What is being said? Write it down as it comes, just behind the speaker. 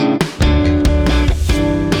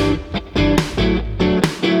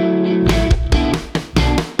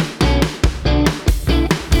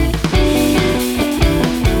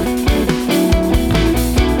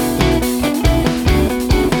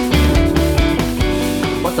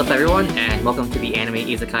everyone, and welcome to the Anime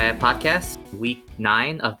Izakaya podcast, week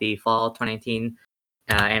 9 of the fall 2019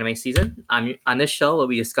 anime season. On this show, we'll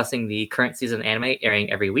be discussing the current season of anime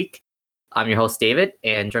airing every week. I'm your host, David,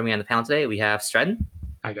 and joining me on the panel today, we have Stren.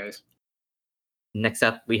 Hi, guys. Next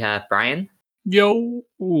up, we have Brian. Yo.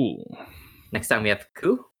 Ooh. Next time, we have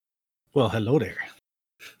Ku. Well, hello there.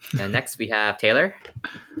 And next, we have Taylor.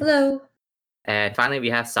 Hello. And finally, we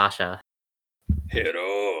have Sasha.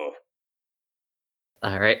 Hello.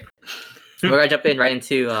 All right. We're going to jump in right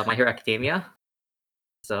into My Hero Academia.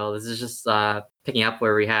 So this is just picking up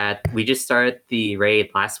where we just started the raid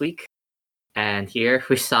last week. And here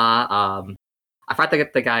we saw, I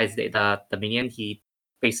forgot the guy's, the minion, he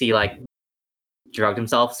basically like drugged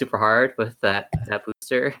himself super hard with that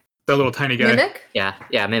booster. The little tiny guy. Mimic? Yeah,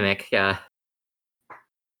 Mimic, yeah.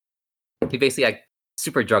 He basically like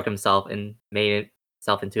super drugged himself and made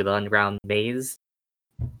himself into the underground maze.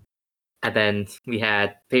 And then we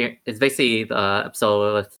had, it's basically the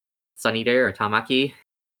episode with Sun Eater or Tamaki.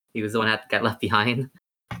 He was the one that got left behind,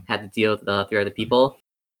 had to deal with the 3 other people.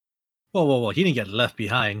 Whoa. He didn't get left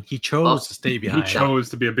behind. He chose to stay behind. He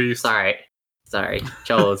chose to be a beast. Sorry,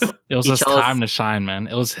 chose. It was his time to shine, man.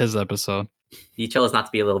 It was his episode. He chose not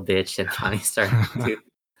to be a little bitch and finally started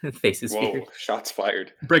to face his fear. Whoa, shots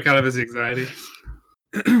fired. Break out of his anxiety.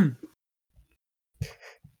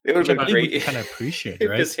 It would have been great Kind of appreciate if it,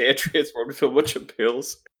 right? his hand transformed into a bunch of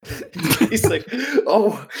pills. He's like,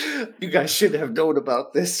 oh, you guys should have known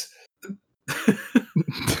about this.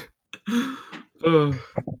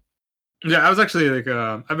 Yeah, I was actually like,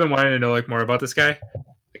 I've been wanting to know like more about this guy.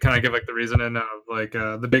 To kind of give like the reasoning of like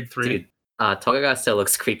the big 3. Dude, Togaga still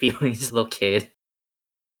looks creepy when he's a little kid.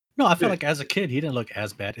 No, I feel like as a kid, he didn't look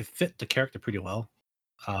as bad. It fit the character pretty well.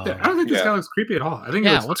 Yeah, I don't think this guy looks creepy at all. I think.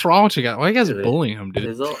 Yeah, what's wrong with you guys? Why are you guys Dude, bullying him, dude?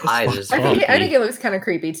 His little eyes just I think creepy. it looks kind of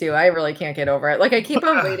creepy too. I really can't get over it. Like I keep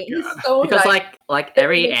on waiting. He's so Because nice. like It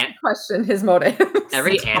every makes me question his motives.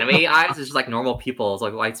 every anime eyes is just like normal people's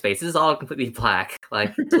like white space. This is all completely black,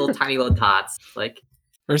 like little tiny little dots. Like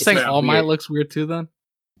Are you saying not All Might weird. looks weird too then?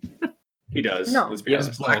 He does. No. Let's be Yeah.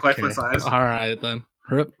 honest. Black lifeless eyes. All right, then.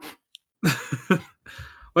 Rip. Well,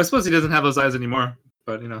 I suppose he doesn't have those eyes anymore,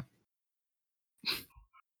 but you know.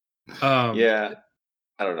 Yeah.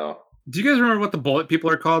 I don't know. Do you guys remember what the bullet people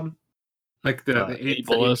are called? Like the 8 Eight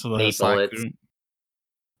bullets of the 8 bullets. Hisaku.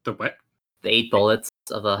 the what? the 8 bullets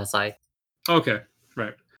of the Hasai. Okay,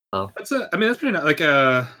 right. Oh. That's I mean, that's pretty like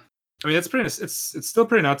I mean, it's pretty. It's still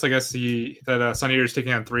pretty nuts. I guess that Sun Eater is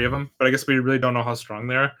taking on 3 of them, but I guess we really don't know how strong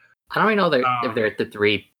they are. I don't really know if they're the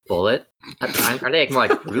 3 bullet. Are they like more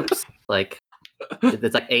like groups? Like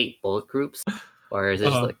it's like 8 bullet groups, or is it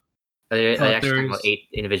just like are they actually talking about 8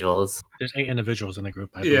 individuals? There's 8 individuals in the group.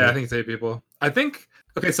 I Yeah, I believe. think it's 8 people. I think.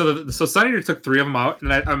 Okay, so Sun Eater took 3 of them out,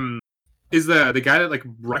 and is the guy that like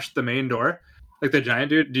rushed the main door, like the giant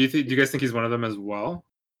dude? Do you guys think he's one of them as well?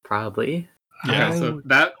 Probably. Yeah. Okay, so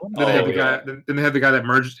that then they have the yeah. guy. Then they have the guy that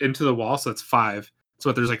merged into the wall, so it's 5. So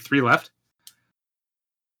what, there's like 3 left,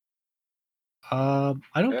 I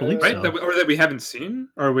don't believe right? so. That we haven't seen,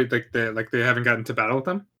 or we they haven't gotten to battle with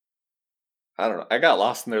them. I don't know. I got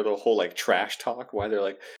lost in their little whole like trash talk. Why they're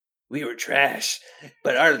like, we were trash,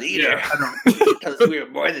 but our leader, Yeah, I because we were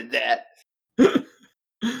more than that.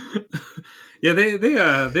 Yeah,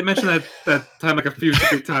 they mentioned that time like a few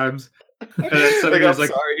times. And then Sun Like, Eater's I'm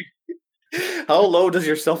sorry. How low does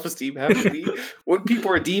your self-esteem have to be? When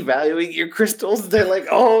people are devaluing your crystals, they're like,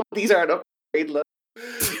 oh, these aren't upgrade level.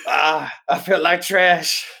 I feel like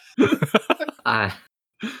trash. Uh,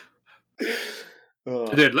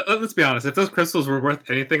 Oh. Dude, let's be honest. If those crystals were worth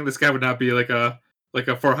anything, this guy would not be like a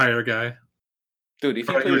for hire guy. Dude, if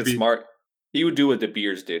he But he played would it be- smart, he would do what De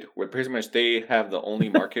Beers did, where pretty much they have the only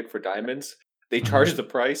market for diamonds. They charge the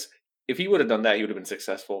price. If he would have done that, he would have been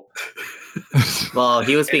successful. well,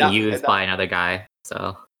 he was being And used that- by another guy,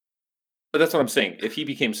 so But that's what I'm saying. If he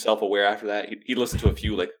became self-aware after that, he listened to a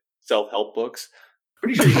few like self-help books.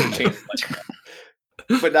 Pretty sure he would have changed his life.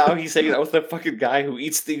 But now he's hanging out with that fucking guy who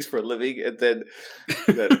eats things for a living, and then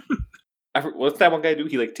what's that one guy do?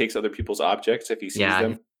 He like takes other people's objects if he sees yeah,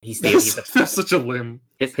 them. he's That's such a limb.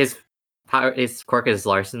 his power, his quirk is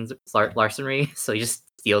larceny, so he just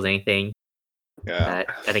steals anything Yeah, that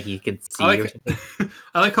I think he can see. I or like, something.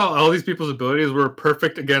 I like how all these people's abilities were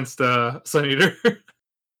perfect against Sun Eater.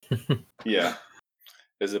 yeah.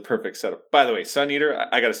 Is a perfect setup. By the way, Sun Eater,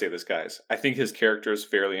 I gotta say this, guys. I think his character is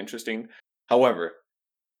fairly interesting. However,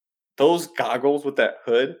 those goggles with that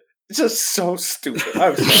hood, it's just so stupid.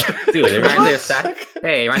 I'm sorry. Dude, it reminds me of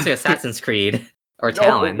it reminds me of Assassin's Creed or No,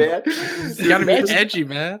 Talon. man. You gotta be Imagine- edgy,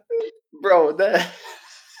 man. Bro, that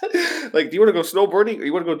like, do you want to go snowboarding or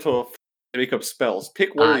you want to go to They make up spells.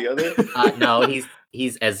 Pick one or the other. No, he's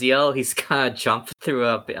Ezio. He's gonna jump through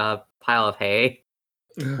a pile of hay.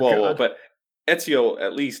 Whoa, but Ezio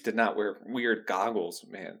at least did not wear weird goggles,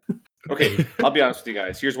 man. Okay, I'll be honest with you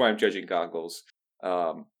guys. Here's why I'm judging goggles.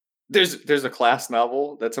 There's a class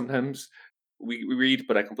novel that sometimes we read,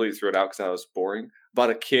 but I completely threw it out because I was boring. About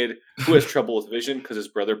a kid who has trouble with vision because his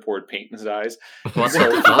brother poured paint in his eyes. What So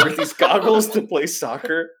the he fuck? wears these goggles to play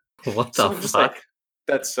soccer. What So the I'm just fuck? like,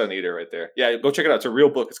 that's Sun Eater right there. Yeah, go check it out. It's a real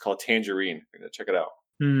book. It's called Tangerine. Check it out.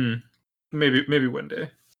 Maybe one day.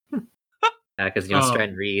 Yeah, because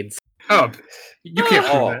Stren reads. Oh, you can't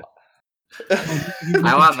prove that.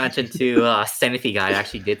 I want to mention too, Centipede guy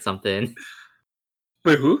actually did something.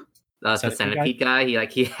 Wait, who? The Centipede Centipede guy,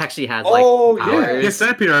 he actually has Oh, like yeah. powers. Yeah,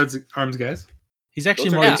 centipede arms, guys. He's actually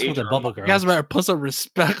Those are more the useful than age Bubble You Girl. guys better put some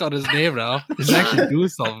respect on his name now. He's actually doing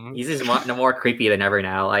something. He's just more creepy than ever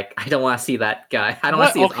now. Like I don't want to see that guy. I don't want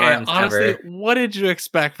to see his arms honestly, ever. what did you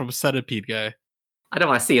expect from Centipede guy? I don't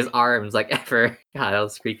want to see his arms like ever. God, that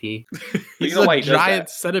was creepy. He's know why a he does giant that?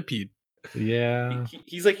 centipede. Yeah.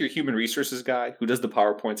 He's like your human resources guy who does the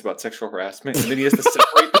PowerPoints about sexual harassment, and then he has to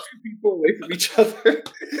separate the two people away from each other.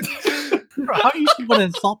 How do you want to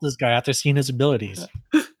insult this guy after seeing his abilities?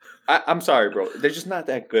 I'm sorry, bro. They're just not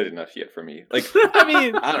that good enough yet for me. Like, I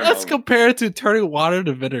mean, I don't let's know. compare it to turning water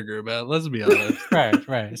to vinegar, man. Let's be honest.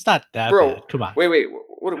 Right. It's not that Bro, bad. Come on. wait.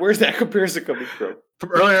 Where's that comparison coming from?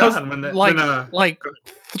 From earlier Because, on, when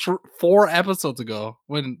 4 episodes ago,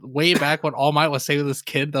 way back when All Might was saving this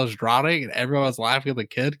kid that was drowning, and everyone was laughing at the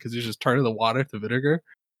kid because he was just turning the water to vinegar.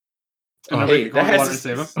 and Hey, nobody that called has water to his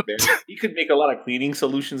save him. man. He could make a lot of cleaning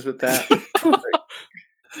solutions with that.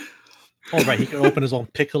 Oh, right. He can open his own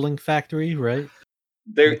pickling factory, right?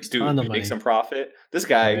 There, Makes dude, ton of he makes money. some profit. This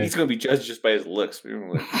guy, Right. he's gonna be judged just by his looks.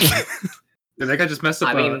 Yeah, that guy just messed up.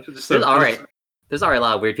 I mean, just there's already a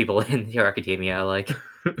lot of weird people in Hero Academia. Like,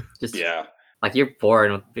 just Yeah, like you're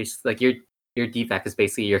born with like your defect is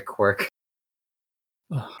basically your quirk.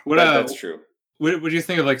 What that's true. What do you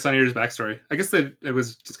think of like Sun Eater's backstory? I guess it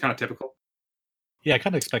was just kind of typical. Yeah, I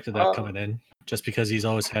kind of expected that Oh. coming in, just because he's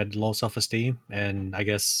always had low self-esteem, and I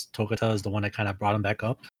guess Togata is the one that kind of brought him back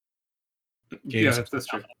up. Gave Yeah, him some that's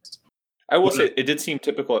true. confidence. I will say it did seem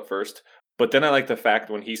typical at first, but then I like the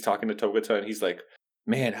fact when he's talking to Togata and he's like,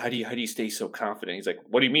 "Man, how do you stay so confident?" He's like,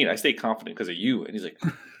 "What do you mean? I stay confident because of you." And he's like,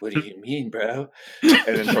 "What do you mean, bro?" And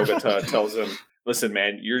then Togata tells him, "Listen,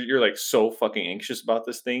 man, you're like so fucking anxious about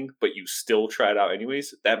this thing, but you still try it out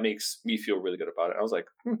anyways. That makes me feel really good about it." I was like,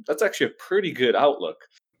 that's actually a pretty good outlook.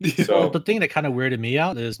 So Well, the thing that kind of weirded me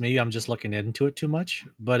out is maybe I'm just looking into it too much.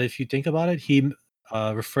 But if you think about it, he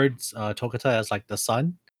referred Togata as like the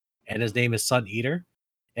sun, and his name is Sun Eater,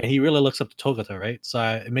 and he really looks up to Togata, right? So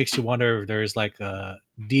it makes you wonder if there's like a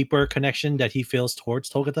deeper connection that he feels towards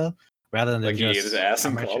Togata rather than like he ate just his ass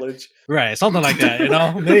in how much- college. right? Something like that, you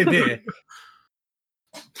know? Maybe.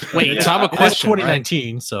 Wait, Yeah, so I have a It's question. Right?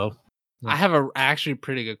 2019, so I have a actually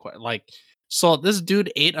pretty good question. Like, so this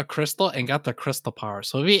dude ate a crystal and got the crystal power.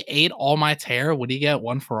 So if he ate All Might's hair, would he get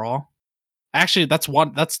one for all? Actually, that's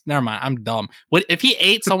never mind. I'm dumb. If he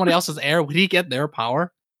ate someone else's hair, would he get their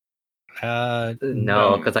power?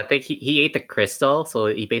 No, because I think he ate the crystal, so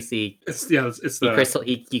he basically It's he the crystal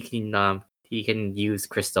he can use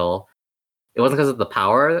crystal. It wasn't because of the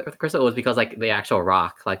power of the crystal; it was because like the actual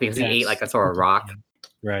rock, like because he ate like a sort of rock.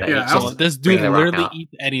 right. that Yeah, he I So was- if this bring dude the rock literally out.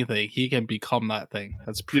 eats anything, he can become that thing.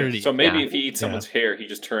 That's pretty. So maybe Yeah. if he eats someone's hair, he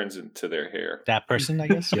just turns into their hair. That person, I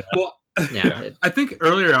guess. Yeah. well. Yeah, I think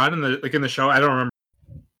earlier on in the show, I don't remember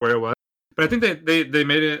where it was, but I think they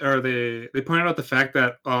made it, or they pointed out the fact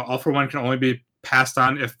that All for One can only be passed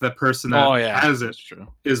on if the person that oh yeah, has it that's true.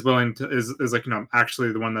 is willing to is like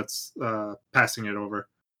actually the one that's passing it over.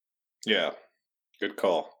 Yeah, good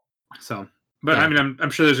call. So, but Yeah. I mean, I'm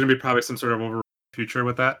sure there's gonna be probably some sort of over future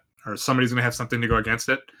with that, or somebody's gonna have something to go against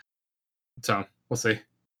it. So we'll see.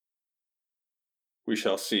 We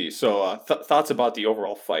shall see. So, thoughts about the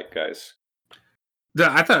overall fight, guys?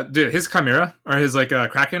 I thought, dude, his chimera or his like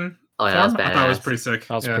Kraken oh yeah, form, that's I thought it was badass. pretty sick.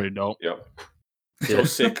 That was Yeah. pretty dope. Yep. So Dude,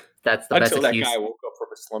 sick. that's the best Until that excuse. guy woke up from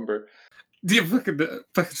his slumber. The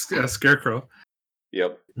fucking scarecrow.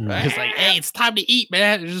 Yep. Mm. He's like, "Hey, it's time to eat,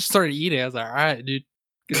 man!" And just started eating. I was like, "All right, dude,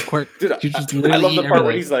 good quirk." Dude, You just I literally love the eat part where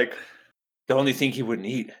everything. he's like, the only thing he wouldn't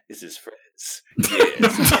eat is his friends.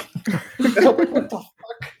 Yes. And I'm like, what the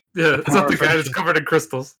fuck? Yeah, it's not the guy that's covered in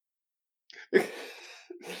crystals.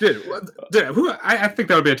 Dude, I think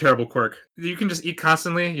that would be a terrible quirk. You can just eat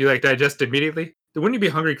constantly. You like digest immediately. Wouldn't you be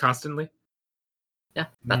hungry constantly? Yeah,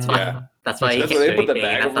 that's why. Yeah. That's why he That's can't why do they put the anything.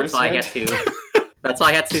 bag and over That's why I had his to. That's why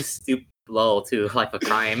I had to stoop low to like a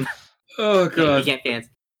crime. Oh He god. can't dance.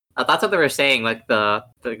 That's what they were saying. Like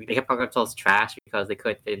they kept calling themselves trash because they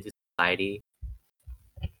couldn't fit into society.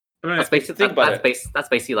 I mean, That's basically think about that's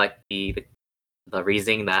basically like the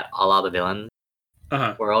reasoning that a lot of the villain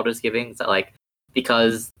uh-huh. world is giving. So like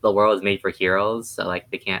because the world is made for heroes, so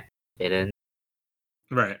like they can't fit in.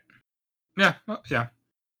 Right. Yeah. Well, yeah.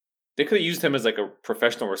 They could have used him as like a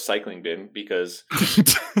professional recycling bin because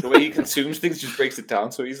the way he consumes things just breaks it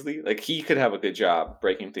down so easily. Like he could have a good job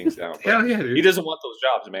breaking things down. but Hell yeah, dude. He doesn't want those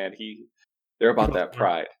jobs, man. They're about that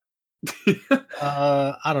pride.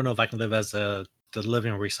 I don't know if I can live as the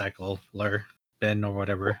living recycler bin or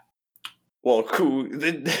whatever. Well, cool.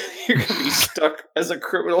 Then you're gonna be stuck as a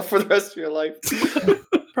criminal for the rest of your life.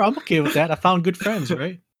 Bro, I'm okay with that. I found good friends,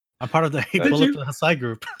 right? I'm part of the Did Bullet you? Hasai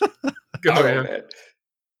group. Go, Oh, man. man.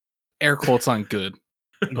 Air quotes on good.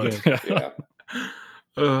 But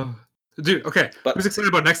Yeah. Dude, okay. But- Who's excited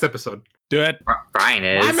about next episode? do it. Brian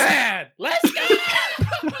is. My man, let's go.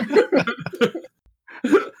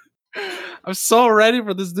 I'm so ready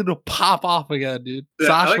for this dude to pop off again, dude. Yeah,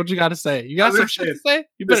 Sash, I like- what you got to say? You I got was some gonna shit say, to say?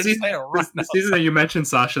 You The better season, say it right the now. season that you mentioned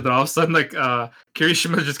Sasha, then all of a sudden, like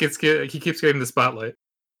Kirishima just he keeps getting the spotlight.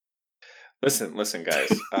 Listen,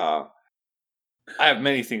 guys. I have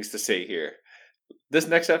many things to say here. This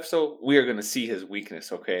next episode, we are going to see his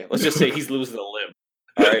weakness. Okay, let's just say he's losing a limb.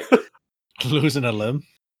 All right. Losing a limb.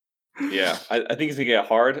 Yeah, I think he's gonna get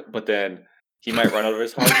hard, but then he might run out of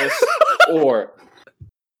his hardness,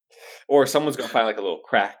 or someone's gonna find like a little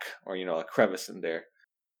crack or a crevice in there.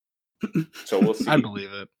 So we'll see. I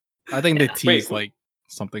believe it. I think they Yeah. teased Wait. like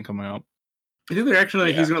something coming up. You think they're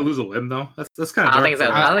actually Yeah. he's gonna lose a limb though? That's kind of I don't dark. think so.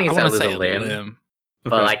 for I don't think he's wanna gonna lose say a limb.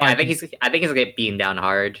 But Okay. like I think he's gonna get beaten down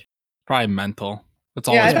hard. Probably mental. It's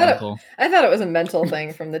Yeah, always I thought it- mental. I thought it was a mental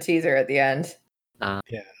thing from the teaser at the end. Yeah,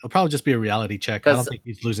 it'll probably just be a reality check. I don't 'Cause- think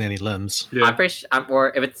he's losing any limbs. Yeah. I'm pretty sure,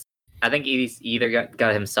 or if it's, I think he's either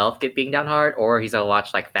got himself get beaten down hard, or he's gonna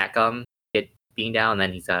watch like Fat Gum get beaten down, and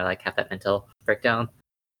then he's gonna like have that mental breakdown.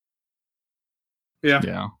 Yeah.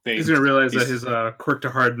 Yeah. He's gonna realize that he's- his quirk to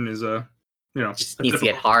harden is Just needs to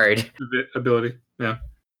get hard. ability. Yeah.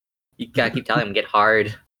 You gotta keep telling him get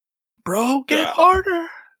hard. Bro, get Yeah. harder.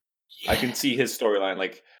 I can see his storyline.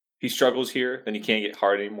 Like he struggles here, then he can't get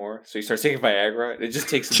hard anymore, so he starts taking Viagra. And it just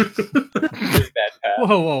takes him to a really bad path.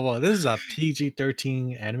 Whoa! This is a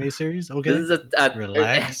PG-13 anime series. Okay, This is a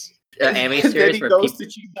relax. anime And then series he where, goes peop-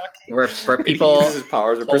 to Chisaki. where And he people uses his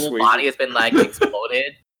powers of whole persuasion. body has been like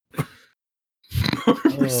exploded. Oh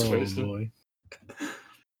Persuasive. boy.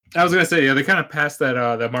 I was gonna say, yeah, they kind of passed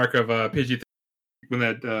that mark of PG when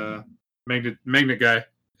that magnet guy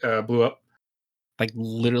blew up. Like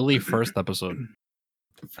literally first episode.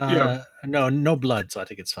 No blood, so I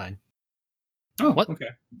think it's fine. Oh, What? okay.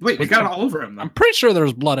 Wait, they got it all over him. Though. I'm pretty sure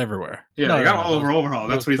there's blood everywhere. Yeah, No, they got no, all no. over overhaul.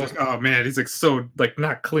 That's what he's like. Oh man, he's like so like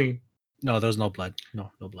not clean. No, there's no blood.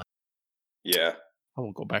 No blood. Yeah, I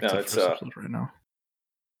will go back No, to the it's, first episode right now.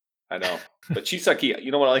 I know. But Chisaki,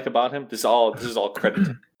 you know what I like about him? This is all credit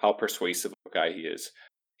to how persuasive a guy he is.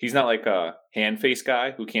 He's not like a hand face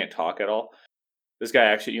guy who can't talk at all. This guy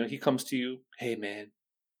actually, he comes to you, hey man,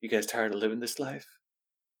 you guys tired of living this life?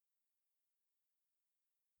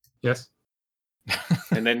 Yes.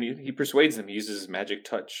 And then he persuades them. He uses his magic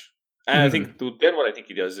touch. And I think then what I think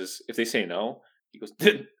he does is if they say no, he goes,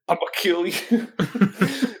 then I'm gonna kill you.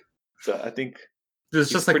 So I think It's he's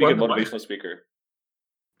just a like pretty good what- motivational speaker.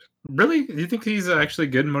 Really? Do you think he's actually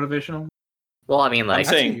good and motivational? Well, I mean, I'm like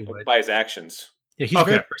saying you would. by his actions. Yeah, he's a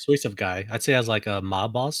very Okay. persuasive guy. I'd say as like a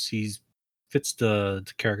mob boss, he fits the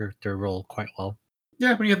character role quite well.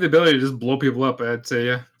 Yeah, when you have the ability to just blow people up, I'd say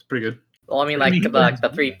yeah, it's pretty good. well, I mean, I like mean, he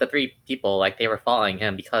the three people, like they were following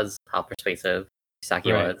him because how persuasive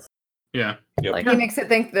Saki Right. was. Yeah, Yep. Like He makes it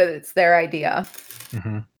think that it's their idea.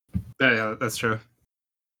 yeah, that's true.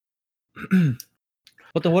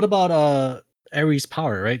 But then what about Ares'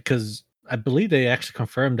 power, right? Because I believe they actually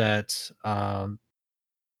confirmed that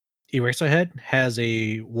Eraserhead has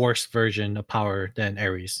a worse version of power than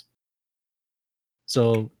Ares.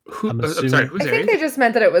 So Who? I'm I'm sorry, assuming- who's I think Ares? they just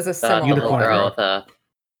meant that it was a the similar. little Unicorn girl girl.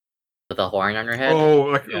 with a horn on her head. Oh,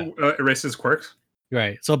 like Yeah. erase his quirks.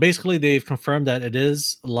 right. So basically they've confirmed that it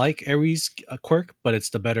is like Ares' quirk, but it's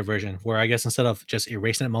the better version, where I guess instead of just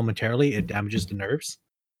erasing it momentarily, it damages the nerves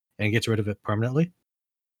and gets rid of it permanently.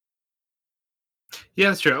 Yeah,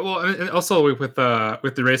 that's true. Well, and also with the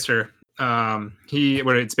eraser,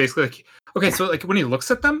 it's basically like okay, so like when he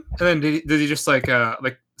looks at them, and then does he just like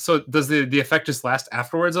so does the effect just last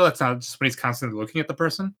afterwards? Though that's not just when he's constantly looking at the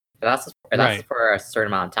person. That's Right. for a certain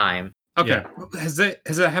amount of time. Okay, Yeah. has that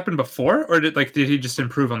happened before, or did he just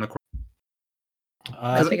improve on the quirk?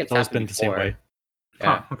 I think think it's it's always happened been the same before. way.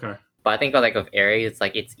 Yeah. Huh, okay. But I think like with Ares, it's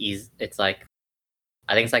like it's easy. It's like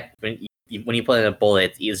I think it's like when you put in a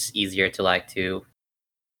bullet, it's easier to like to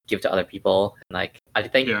give to other people. And, like I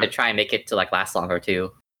think Yeah. they try and make it to like last longer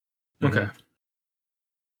too. Okay.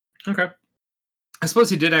 Okay. I suppose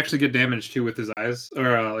he did actually get damaged too with his eyes,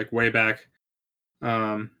 or like way back.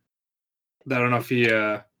 I don't know if he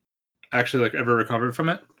actually like ever recovered from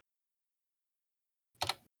it.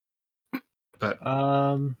 But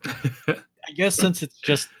I guess since it's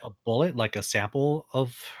just a bullet, like a sample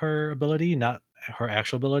of her ability, not her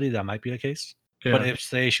actual ability, that might be the case. yeah. But if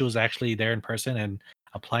say she was actually there in person and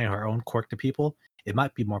applying her own quirk to people, it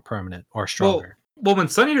might be more permanent or stronger. Well, when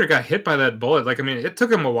Sun Eater got hit by that bullet, like I mean, it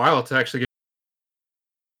took him a while to actually get.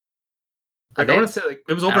 Like I want to say, like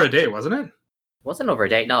it was over a day, wasn't it? It wasn't over a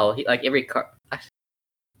day. No, he, like every car.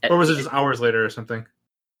 Or was it just hours later or something?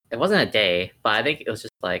 It wasn't a day, but I think it was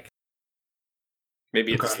just like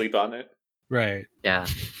Maybe it's Okay. sleep on it. Right. yeah.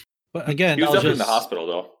 But again, He was that up was in the just- hospital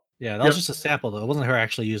though. Yeah, that was just a sample though. It wasn't her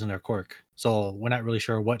actually using her quirk. So we're not really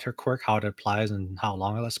sure what her quirk, how it applies, and how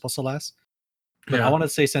long it's supposed to last. But Yeah. I want to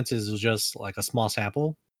say since it was just like a small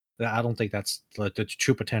sample, that I don't think that's the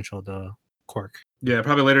true potential of the quirk. Yeah,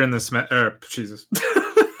 probably later in the Jesus.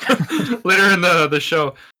 Later in the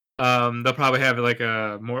show, they'll probably have like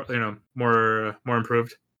a more more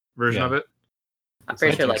improved version Yeah. of it. I'm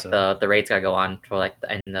pretty I sure think like so. the raid's gotta go on for like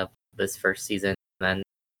the end of this first season. And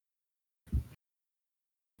then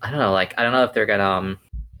I don't know, like I don't know if they're gonna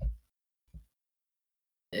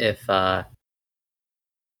if was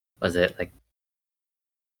it like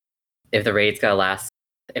if the raid's gonna last,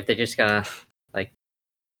 if they're just gonna like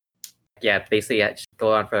basically just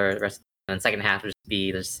go on for the rest, and the second half would just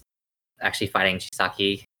be just actually fighting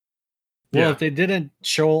Chisaki. Well, Yeah. if they didn't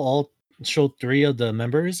show three of the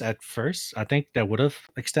members at first, I think that would have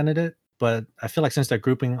extended it. But I feel like since they're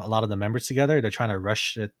grouping a lot of the members together, they're trying to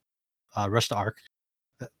rush the arc.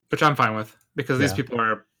 Which I'm fine with because these Yeah. people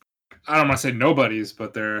are, I don't want to say nobodies,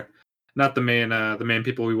 but they're not the main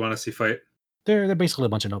people we want to see fight. They're basically a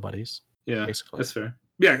bunch of nobodies. Yeah, Basically. that's fair.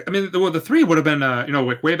 Yeah, I mean, the three would have been,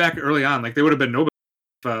 like way back early on, like they would have been nobody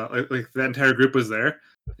if like that entire group was there,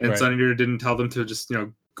 and Right. Sun Eater didn't tell them to just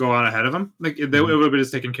go on ahead of them. Like it Mhm. would have been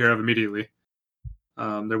just taken care of immediately.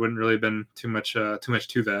 There wouldn't really have been too much to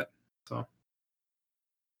that. So,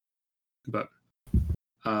 but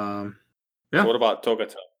Yeah. So what about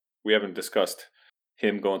Togata? We haven't discussed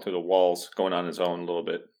him going through the walls, going on his own a little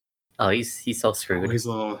bit. Oh, he's so screwed. he's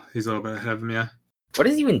a little bit ahead of him. Yeah. What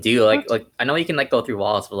does he even do? Like I know you can like go through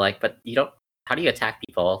walls, but you don't. How do you attack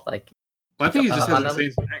people? Like Well, I think he just has on them?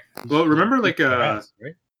 insane strength. Well, remember like Their ass,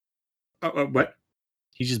 right? what?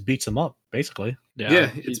 He just beats them up, basically.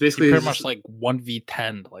 Yeah, it's basically he his- pretty much like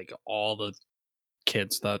 1v10 like all the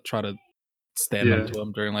kids that try to stand Yeah. up to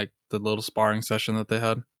him during like the little sparring session that they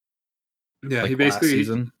had. Yeah, like, he last basically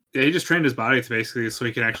season. he just trained his body to basically so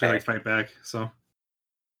he can actually like fight back. So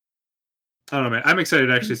I don't know, man. I'm excited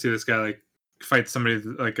to actually see this guy like fight somebody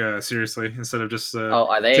like seriously instead of just oh,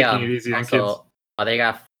 are they taking it easy on kids. also are they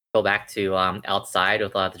gonna go back to outside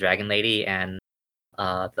with the dragon lady and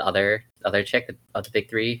the other chick of the big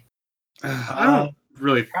three? I don't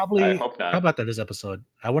really. Probably. I hope not. How about that this episode?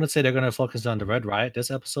 I wouldn't say they're going to focus on the Red Riot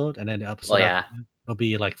this episode, and then the episode Well, after that will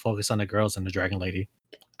be like focus on the girls and the Dragon Lady.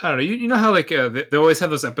 I don't know. You know how like they always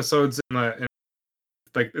have those episodes in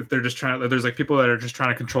like if they're just trying. There's like people that are just trying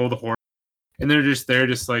to control the horde, and they're just there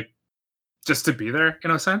just like just to be there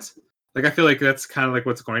in a sense. Like I feel like that's kind of like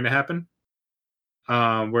what's going to happen.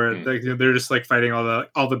 Where like, they're just like fighting all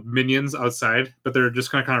the minions outside, but they're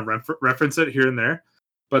just going to kind of reference it here and there.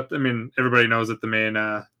 But I mean, everybody knows that the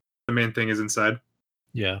main thing is inside.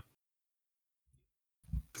 Yeah.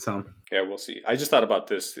 So Yeah, we'll see. I just thought about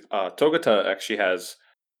this. Togata actually has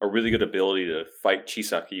a really good ability to fight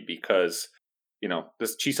Chisaki because,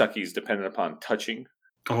 this Chisaki is dependent upon touching.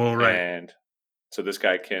 oh right, And so this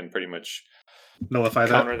guy can pretty much nullify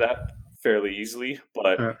counter that fairly easily.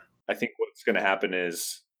 But Yeah. I think what's going to happen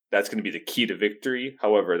is that's going to be the key to victory.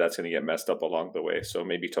 However, that's going to get messed up along the way. So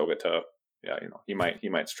maybe Togata, he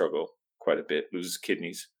might struggle quite a bit, lose his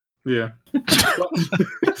kidneys. Yeah.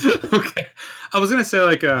 Okay. I was gonna say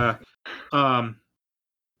I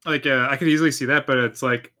could easily see that, but it's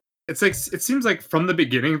like it seems like from the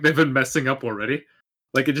beginning they've been messing up already.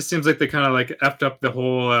 Like it just seems like they kind of like effed up the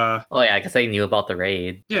whole. Oh yeah, because they knew about the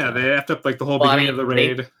raid. Yeah, they effed up like the whole Well, I beginning mean, of the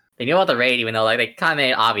raid. They knew about the raid, even though like they kind of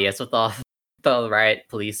made it obvious with all the riot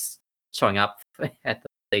police showing up at the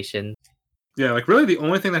station. Yeah, like really the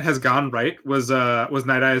only thing that has gone right was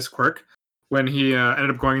Night Eye's quirk when he ended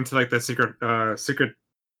up going into like that secret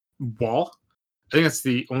wall. I think that's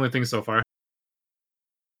the only thing so far.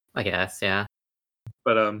 I guess, yeah.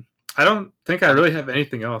 But I don't think I really have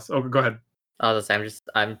anything else. Oh, go ahead. I was gonna say,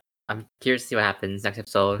 I'm curious to see what happens next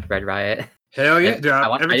episode, Red Riot. Hell yeah, And dude!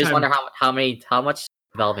 I Every just time. wonder how much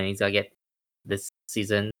development he's gonna get this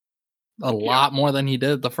season. A lot more than he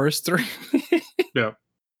did the first 3. Yeah,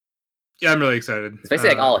 I'm really excited. It's basically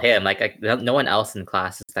like all him. Like no one else in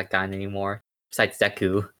class is that guy anymore besides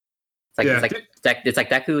Deku. It's like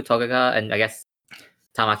Deku, Togaga, and I guess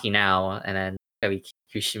Tamaki now, and then maybe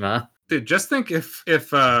Kirishima. Dude, just think if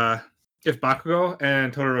Bakugo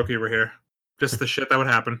and Todoroki were here, just the shit that would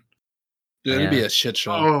happen. Dude, it'd be a shit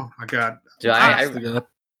show. Oh my god! Dude, I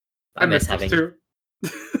miss those having. two.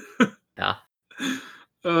 Yeah.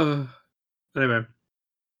 Anyway,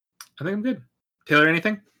 I think I'm good. Taylor,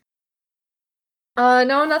 anything?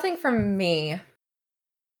 No, nothing from me.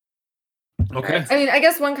 Okay. I mean, I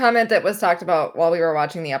guess one comment that was talked about while we were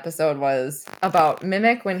watching the episode was about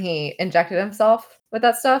Mimic when he injected himself with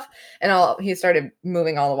that stuff and he started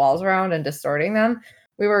moving all the walls around and distorting them.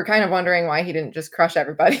 We were kind of wondering why he didn't just crush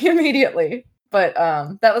everybody immediately. But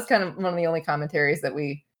that was kind of one of the only commentaries that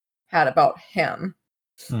we had about him.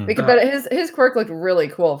 But his quirk looked really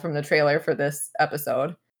cool from the trailer for this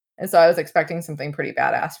episode. And so I was expecting something pretty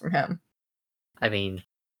badass from him. I mean,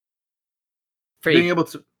 being able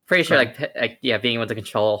to. Pretty sure, being able to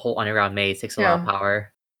control a whole underground maze takes a lot of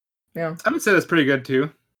power. Yeah, I would say that's pretty good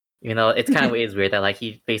too. You know, it's kind of weird that like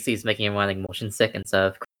he basically is making everyone like motion sick instead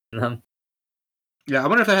of them. Yeah, I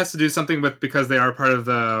wonder if that has to do something with because they are part of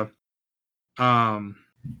the, the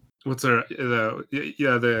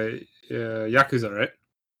Yakuza, right?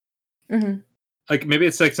 Mm-hmm. Like maybe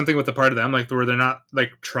it's like something with the part of them, like where they're not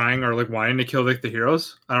like trying or like wanting to kill like the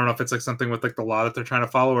heroes. I don't know if it's like something with like the law that they're trying to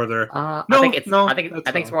follow, or they're. I think it's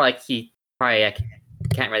more like he probably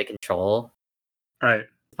can't really control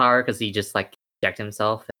power because he just like injected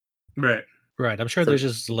himself. Right. I'm sure there's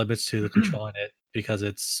just limits to controlling it because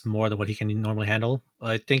it's more than what he can normally handle.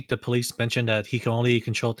 I think the police mentioned that he can only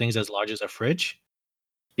control things as large as a fridge.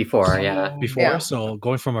 Before. So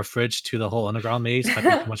going from a fridge to the whole underground maze might be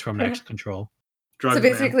too much from next control. Drugs, so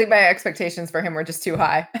basically, my expectations for him were just too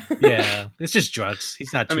high. Yeah, it's just drugs.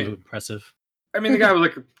 He's not too impressive. I mean, the guy was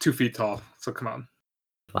like 2 feet tall, so come on.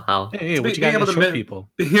 Wow. Hey, what you got against short people?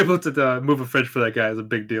 Being able to move a fridge for that guy is a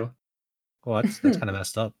big deal. Well, that's kind of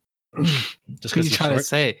messed up. Just because trying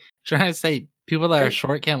to say people that are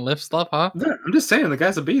short can't lift stuff, huh? Yeah, I'm just saying the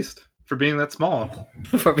guy's a beast for being that small.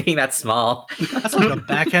 For being that small. That's like a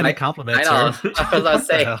backhanded compliment. I know. Sir. That's what I was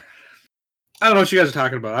saying. I don't know what you guys are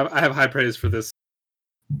talking about. I have high praise for this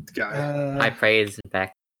guy. High praise, in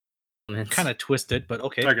fact. Kind of twisted, but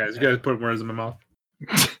okay. All right, guys, you guys put words in my mouth.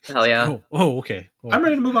 Hell yeah. Okay. Well, I'm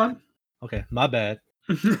ready to move on. Okay, my bad.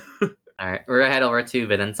 All right, we're gonna head over to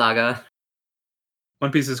Vinland Saga.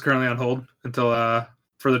 One Piece is currently on hold until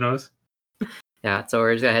further notice. Yeah, so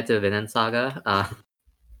we're just gonna head to Vinland Saga.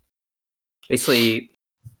 Basically,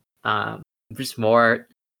 just more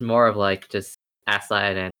of like just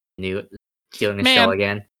Aslan and Newt stealing the show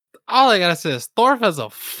again. All I gotta say is Thorf is a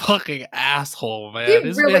fucking asshole, man.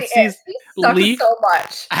 He really is. He sucks so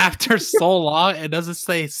much. After so long, it doesn't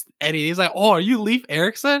say anything. He's like, "Oh, are you Leif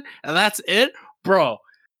Erikson?" And that's it, bro.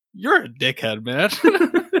 You're a dickhead, man.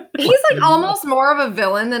 He's like almost more of a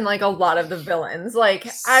villain than like a lot of the villains. Like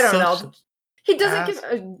I don't know. He doesn't give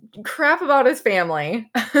a crap about his family.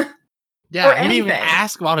 Yeah, he didn't even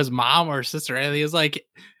ask about his mom or sister or anything. He's like,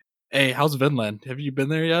 "Hey, how's Vinland? Have you been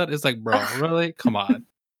there yet?" It's like, bro, really? Come on.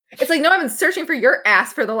 It's like, no, I've been searching for your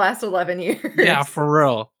ass for the last 11 years. Yeah, for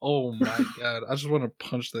real. Oh my god. I just want to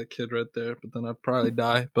punch that kid right there, but then I'd probably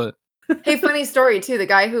die. But hey, funny story too. The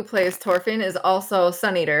guy who plays Thorfinn is also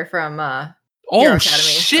Sun Eater from Hero Academy.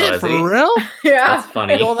 Shit, for real? Yeah. That's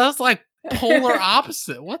funny. Well, that's like polar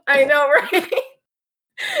opposite. What I know, right?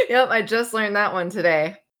 Yep, I just learned that one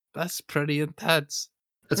today. That's pretty intense.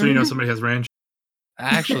 That's when you know somebody has range.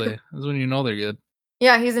 Actually, that's when you know they're good.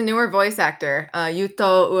 Yeah, he's a newer voice actor,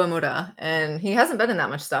 Yuto Uemura, and he hasn't been in that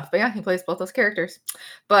much stuff. But yeah, he plays both those characters.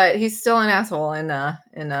 But he's still an asshole in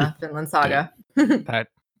Vinland Saga. That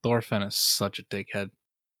Thorfinn is such a dickhead.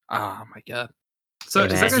 Oh my god. So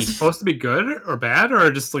is that guy supposed to be good or bad,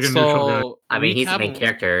 or just like a neutral good? I mean, he's the main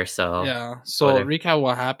character, so yeah. So recap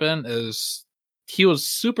what happened is he was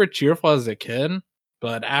super cheerful as a kid,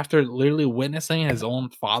 but after literally witnessing his own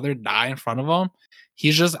father die in front of him,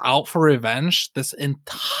 he's just out for revenge this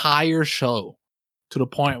entire show, to the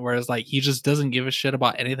point where it's like he just doesn't give a shit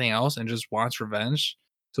about anything else and just wants revenge,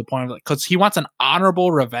 to the point of like, because he wants an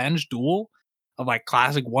honorable revenge duel of like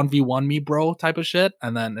classic 1v1 me bro type of shit,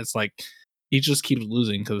 and then it's like he just keeps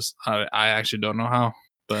losing because I actually don't know how.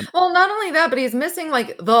 But well, not only that, but he's missing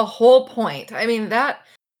like the whole point. I mean, that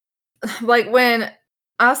like when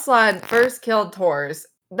Aslad first killed Tors,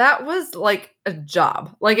 that was like a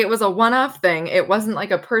job. Like it was a one-off thing. It wasn't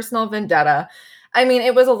like a personal vendetta. I mean,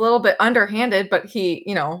 it was a little bit underhanded, but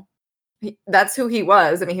that's who he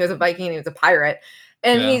was. I mean, he was a Viking, he was a pirate.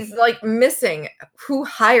 And he's like missing who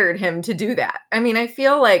hired him to do that. I mean, I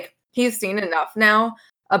feel like he's seen enough now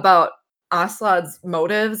about Aslad's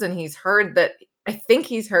motives, and I think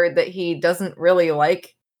he's heard that he doesn't really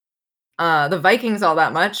like the Vikings all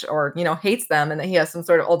that much, or hates them, and that he has some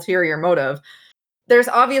sort of ulterior motive. There's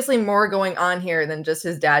obviously more going on here than just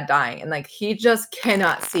his dad dying, and like he just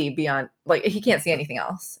cannot see beyond, like he can't see anything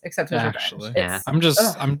else except his Actually, revenge.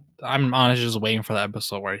 I'm honestly just waiting for the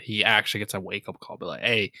episode where he actually gets a wake up call, be like,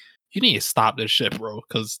 "Hey, you need to stop this shit, bro,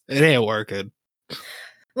 because it ain't working."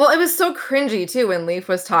 Well, it was so cringy too when Leaf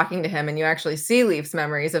was talking to him, and you actually see Leaf's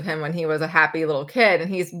memories of him when he was a happy little kid, and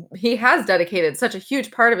he has dedicated such a huge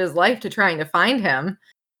part of his life to trying to find him,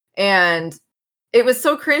 and it was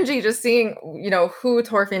so cringy just seeing who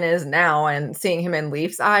Thorfinn is now and seeing him in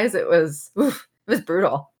Leaf's eyes. It was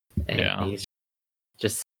brutal. And Yeah. he's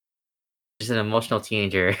just an emotional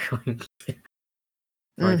teenager going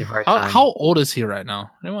through hard times. How old is he right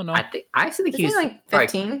now? Anyone know? I actually think Isn't he's he like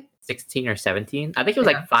 15? 16 or 17. I think it was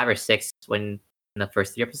Yeah. like 5 or 6 in the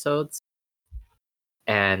first 3 episodes.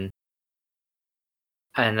 And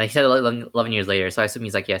he said 11 years later, so I assume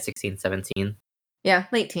he's like 16, 17. Yeah,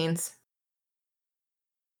 late teens.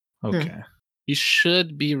 Okay. He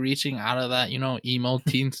should be reaching out of that, emo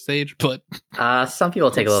teen stage, but Some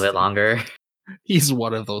people take a little bit longer. he's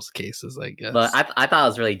one of those cases, I guess. But I thought it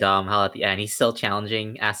was really dumb how at the end he's still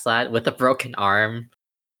challenging Aslad with a broken arm.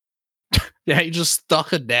 Yeah, he just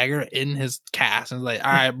stuck a dagger in his cast and was like,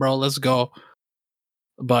 all right, bro, let's go.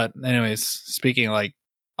 But anyways, speaking like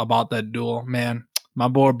about that duel, man, my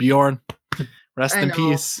boy Bjorn, rest I in know.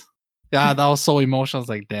 peace. Yeah, that was so emotional. I was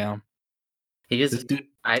like, damn. He This just dude,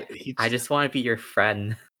 I just want to be your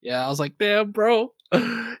friend. yeah, I was like, damn, bro.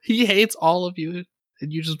 He hates all of you,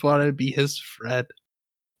 and you just wanted to be his friend.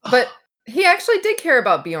 But he actually did care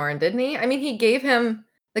about Bjorn, didn't he? I mean, he gave him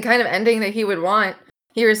the kind of ending that he would want.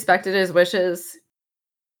 He respected his wishes.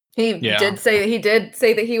 He did say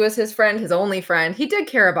that he was his friend, his only friend. He did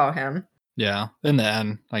care about him. Yeah, in the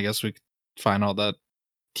end, I guess we find out that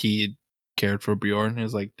he cared for Bjorn. He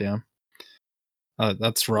was like, damn,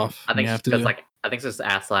 that's rough. I think You have because to I think it's just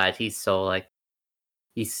Aslad. He's so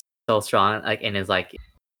strong, like in his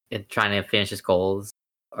in trying to finish his goals,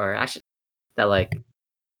 or actually that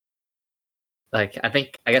I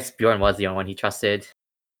guess Bjorn was the only one he trusted.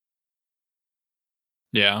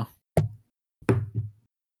 yeah.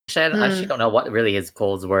 Actually, I actually don't know what really his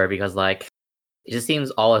goals were, because it just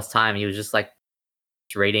seems all his time he was just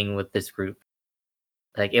trading with this group.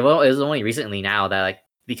 It was only recently now that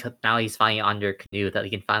because now he's finally under Canute that he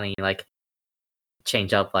can finally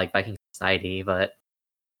change up Viking society. But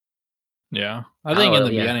Yeah, I think in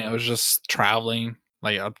the yeah. beginning it was just traveling,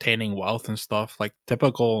 obtaining wealth and stuff, like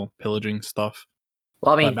typical pillaging stuff.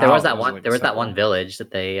 well, I mean, But there was now that it was, one like, there was that one simple. village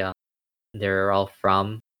that they're all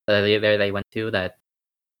from. They went to that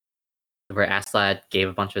where Aslad gave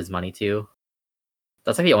a bunch of his money to.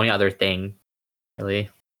 That's the only other thing, really.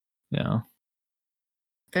 Yeah.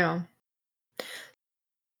 Yeah.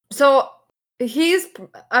 So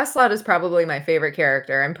Aslad is probably my favorite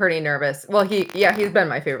character. I'm pretty nervous. Well, he's been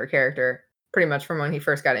my favorite character pretty much from when he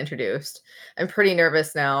first got introduced. I'm pretty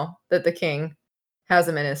nervous now that the king has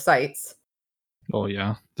him in his sights. Oh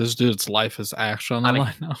yeah, this dude's life is actually on the I mean,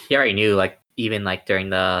 line now. he already knew, even during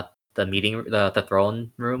the meeting, the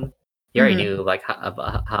throne room, he already knew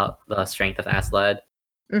how the strength of Aslad.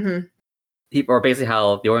 Mm-hmm. Or basically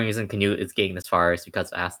how the only reason Canute is getting this far is because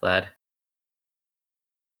of Aslad.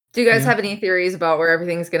 Do you guys Yeah. have any theories about where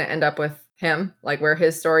everything's going to end up with him? Like where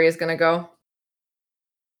his story is going to go?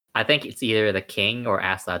 I think it's either the king or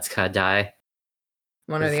Aslad's gonna die,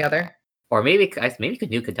 One or the other? or maybe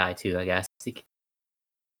Canute could die too. I guess.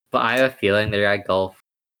 But I have a feeling they're gonna go.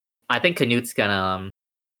 I think Canute's gonna.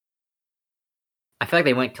 I feel like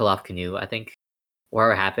they won't kill off Canute. I think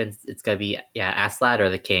whatever happens, it's gonna be Aslad or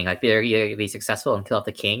the king. They're either gonna be successful and kill off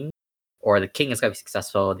the king, or the king is gonna be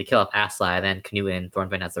successful. They kill off Aslad, and then Canute and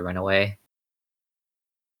Thorfinn has to run away.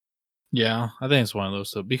 Yeah, I think it's one of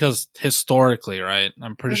those two because historically, right?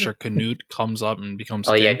 I'm pretty sure Canute comes up and becomes.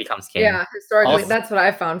 Oh king. yeah, he becomes king. Yeah, historically, Also- that's what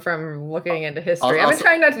I found from looking into history. I've been Also-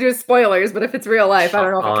 trying not to do spoilers, but if it's real life, I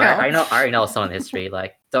don't know if it counts. I already know some of the history.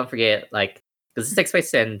 Don't forget, because this takes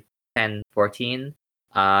place in 1014.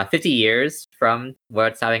 50 years from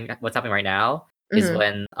what's happening right now is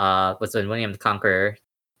when William the Conqueror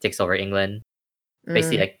takes over England.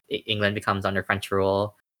 Basically, England becomes under French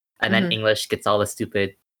rule, and then English gets all the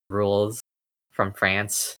stupid rules from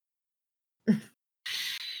France.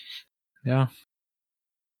 Yeah.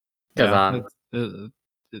 'Cause,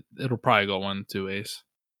 It'll probably go 1-2 ways.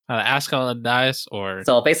 Ascalon dies, or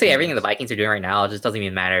So basically, everything the Vikings are doing right now just doesn't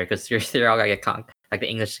even matter because they're all gonna get like the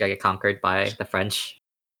English is gonna get conquered by the French.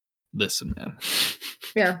 listen, man.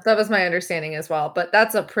 Yeah, that was my understanding as well. But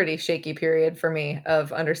that's a pretty shaky period for me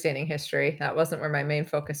of understanding history. That wasn't where my main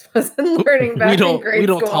focus was in learning back in grade We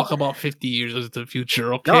don't school. talk about 50 years into the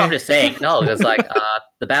future, okay? No, I'm just saying. No, it's like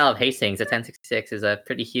the Battle of Hastings at 1066 is a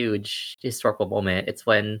pretty huge historical moment. It's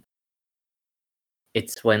when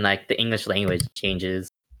like the English language changes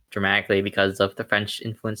dramatically because of the French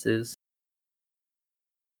influences.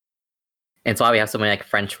 And it's why we have so many like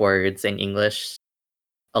French words in English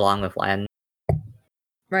along with Latin.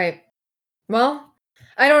 Right. Well,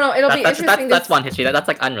 I don't know. It'll be interesting. That's one history. That's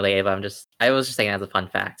like unrelated, but I was just saying as a fun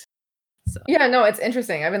fact. So. Yeah, no, it's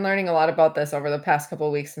interesting. I've been learning a lot about this over the past couple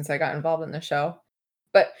of weeks since I got involved in the show.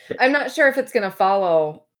 But I'm not sure if it's going to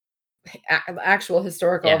follow actual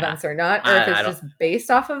historical events or not, or if it's just based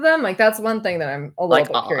off of them. Like that's one thing that I'm a little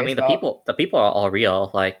bit curious about. the people are all real.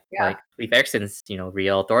 Like Leif Erikson's,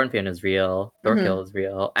 real. Thorfinn is real. Thorkill is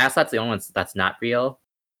real. Aslad's the only one that's not real.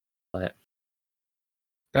 But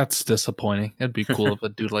that's disappointing. It'd be cool if a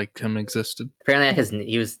dude like him existed. Apparently,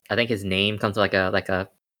 I think his name comes like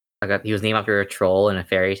he was named after a troll in a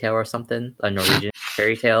fairy tale or something, a Norwegian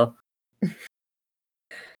fairy tale.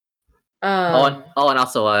 And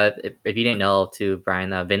also, if you didn't know, too,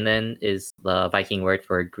 Brian, Vinland is the Viking word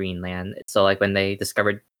for Greenland. So, like when they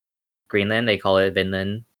discovered Greenland, they call it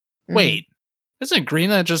Vinland. Wait, isn't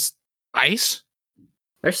Greenland just ice?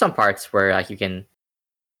 There's some parts where like you can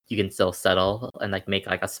still settle and like make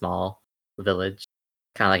like a small village,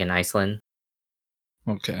 kind of like in Iceland.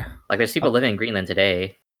 Okay. Like there's people living in Greenland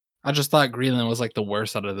today. I just thought Greenland was like the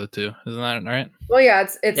worst out of the two. Isn't that right? Well, yeah,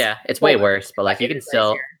 it's way worse. But like you can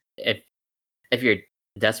still, if you're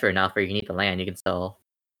desperate enough or you need the land, you can still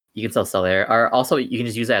sell there. Or also you can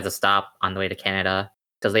just use it as a stop on the way to Canada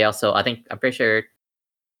because they also I think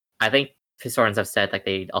historians have said like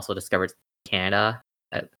they also discovered Canada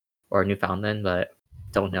or Newfoundland, but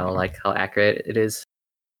don't know like how accurate it is.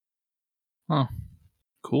 Oh,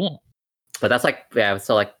 cool. But that's like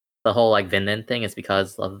so like the whole like Vinland thing is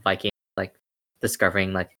because of Vikings like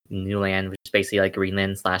discovering like new land, which is basically like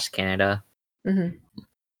Greenland / Canada. Mm-hmm.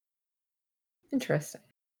 Interesting.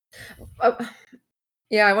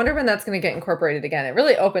 Yeah, I wonder when that's going to get incorporated again. It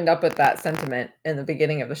really opened up with that sentiment in the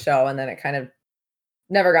beginning of the show, and then it kind of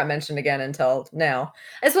never got mentioned again until now.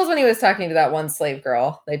 I suppose when he was talking to that one slave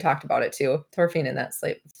girl, they talked about it too. Thorfinn and that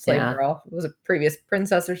slave girl was a previous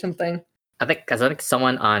princess or something. I think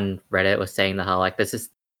someone on Reddit was saying how like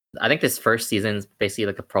I think this first season is basically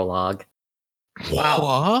like a prologue.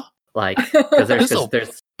 Wow. Like because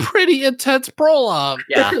there's pretty intense prologue.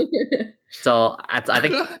 Yeah. So I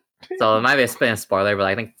think so. It might be a spoiler, but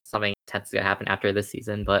I think something intense is gonna happen after this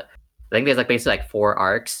season. But I think there's like basically like 4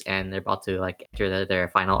 arcs, and they're about to like enter their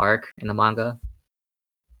final arc in the manga.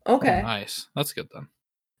 Okay. Oh, nice. That's good then.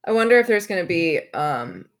 I wonder if there's going to be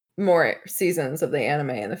more seasons of the anime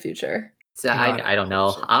in the future. So I don't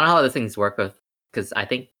know. I don't know how those things work with because I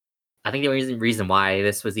think the only reason why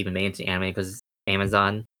this was even made into anime because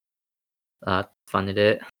Amazon funded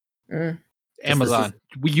it. Amazon,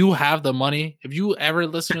 you have the money. If you ever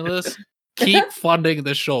listen to this, keep funding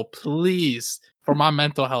the show, please. For my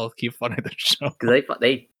mental health, keep funding the show. Because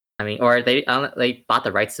they bought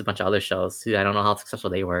the rights to a bunch of other shows too. I don't know how successful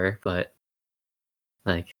they were, but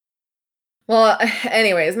like. Well,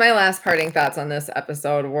 anyways, my last parting thoughts on this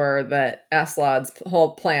episode were that Aslad's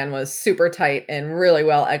whole plan was super tight and really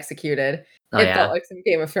well executed. It felt like some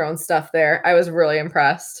Game of Thrones stuff there. I was really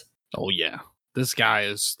impressed. Oh yeah. This guy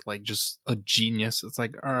is like just a genius. It's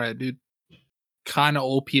like, all right, dude, kind of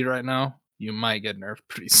OP right now. You might get nerfed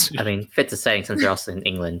pretty soon. I mean, fits the setting since they're also in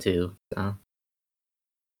England too. So.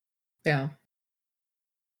 Yeah.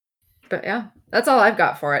 But yeah, that's all I've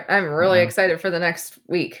got for it. I'm really excited for the next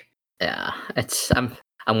week. Yeah,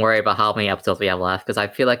 I'm worried about how many episodes we have left because I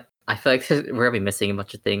feel like we're gonna be missing a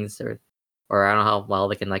bunch of things, or I don't know how well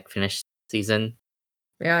they can like finish the season.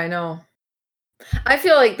 Yeah, I know. I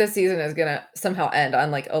feel like this season is gonna somehow end on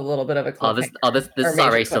like a little bit of a cliffhanger. This is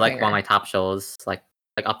already so like one of my top shows, like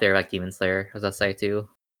up there like Demon Slayer, as I say too.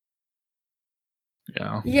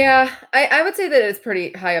 Yeah, I would say that it's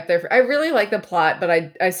pretty high up there. I really like the plot, but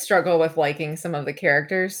I struggle with liking some of the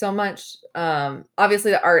characters so much.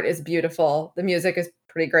 Obviously the art is beautiful. The music is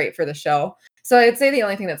pretty great for the show. So I'd say the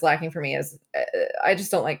only thing that's lacking for me is I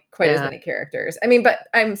just don't like quite as many characters. I mean, but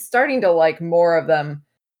I'm starting to like more of them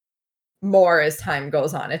more as time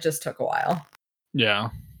goes on. It just took a while. Yeah.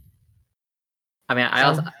 I mean, I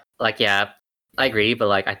also like, yeah, I agree, but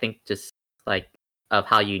like, I think just like of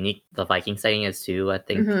how unique the Viking setting is too. I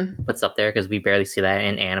think Mhm. puts up there because we barely see that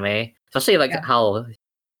in anime, especially like Yeah. how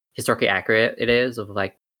historically accurate it is of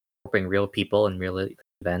like incorporating real people and real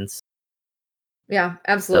events. Yeah,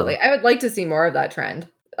 absolutely. So- I would like to see more of that trend.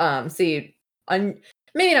 See,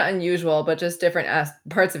 maybe not unusual, but just different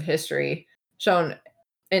parts of history shown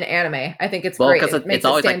in anime. I think it's Well, great. 'cause It makes it's it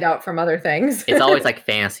always, stand like- out from other things. It's always like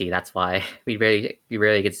fantasy. That's why we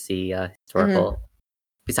rarely get to see historical.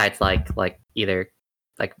 Besides, like either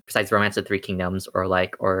like besides Romance of Three Kingdoms or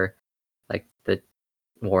like the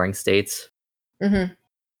Warring States. Mhm.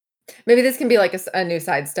 Maybe this can be like a new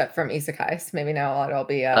sidestep from isekais. Maybe now it'll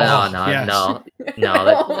be. No, Oh, yes. no. That,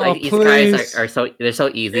 like, Oh, isekais please. are they're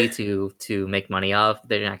so easy to make money of.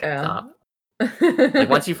 They're not gonna Yeah. stop. Like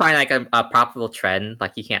once you find like a profitable trend,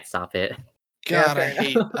 like you can't stop it. Yeah, God, fair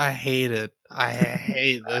enough. I hate it. I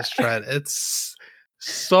hate this trend. It's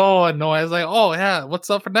so annoying. It's like, oh yeah, what's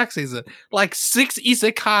up for next season? Like 6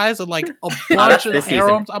 isekais and like a that's bunch of this season.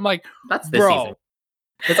 harems. I'm like, That's this bro. season.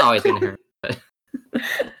 It's always gonna hurt.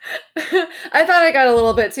 I thought I got a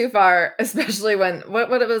little bit too far, especially when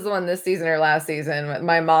what it was the one this season or last season. When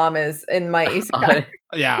my mom is in my isekai.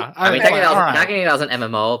 Yeah. I mean, was technically, like, all right. technically that was an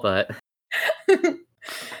MMO, but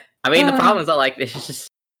I mean, the problem is that like it's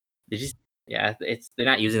just yeah, they're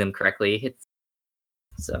not using them correctly. It's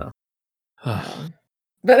so.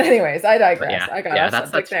 But anyways, I digress. But yeah, I got off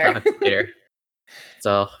that's subject there. later.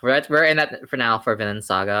 So we're in that for now for Vinland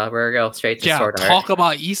Saga. We're gonna go straight to Yeah, Sword Art. talk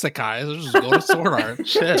about isekais. Let's just go to Sword Art.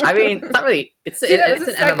 Shit. I mean, it's not really. It's See, that it's was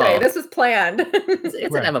an a segue. MMO. This was planned.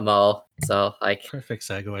 It's Right. an MMO. So like, Perfect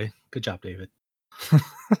segue. Good job, David. it's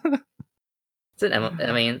an MMO.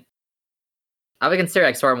 I mean, I would consider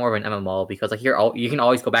like Sword Art more of an MMO because like you can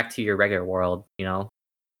always go back to your regular world, you know.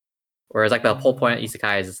 Whereas like the whole point of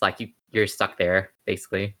Isekai is like you're stuck there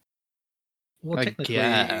basically. Well, I technically,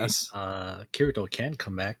 guess. Kirito can't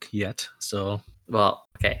come back yet, so Well,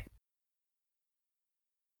 okay.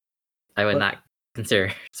 I would But- not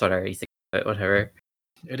consider Sword Art Isekai, but whatever.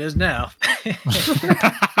 it is now.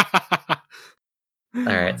 All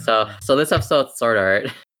right, so this episode's Sword Art.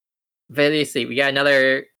 Basically, we got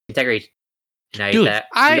another Integrity Knight Dude, that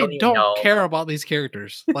we I don't even don't know. care about these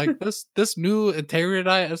characters. Like this new Integrity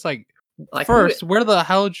Knight, it's like, Like, first, where the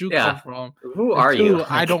hell did you Yeah. come from? who And are you? two,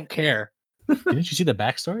 I don't care. Didn't you see the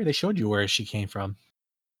backstory? They showed you where she came from.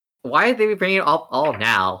 Why are they bringing it up all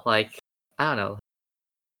now? Like, I don't know.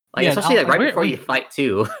 Like, Yeah, especially like right where- before you fight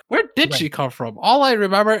too. Where did Right. she come from? All I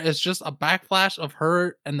remember is just a backflash of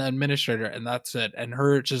her and the administrator, and that's it. And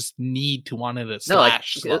her just need to wanted to No, like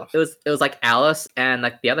slash it stuff. was like Alice and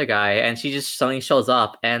like the other guy, and she just suddenly shows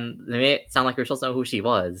up, and they made it sound like we were supposed to know who she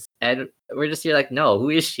was, and we're just here like, no, who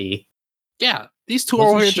is she? Yeah, these two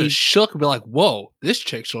Wasn't over here she- just shook and be like, whoa, this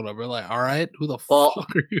chick showed up. We're like, all right, who the Well,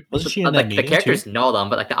 fuck are you? Wasn't she But, in that like the meeting characters too? know them,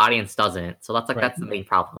 but like the audience doesn't. So that's like Right. that's the main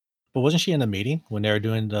problem. But wasn't she in the meeting when they were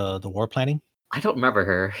doing the war planning? I don't remember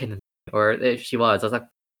her, or if she was. I was like,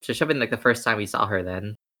 she should have been like the first time we saw her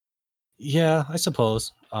then. Yeah, I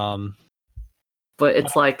suppose. But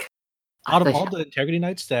it's like Out of like, all the Integrity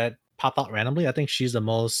Knights that pop out randomly, I think she's the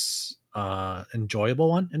most enjoyable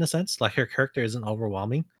one in a sense. Like her character isn't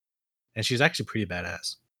overwhelming, and she's actually pretty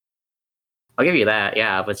badass. I'll give you that,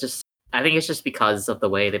 yeah. But it's just I think it's just because of the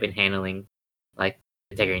way they've been handling like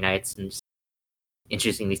Integrity Knights and just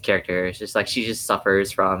introducing these characters. Just like she just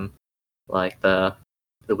suffers from like the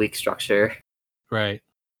weak structure. Right.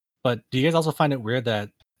 But do you guys also find it weird that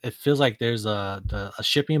it feels like there's a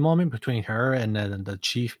shipping moment between her and then the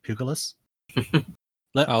chief pugilist?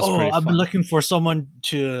 Like, That was oh, pretty I've been fun. looking for someone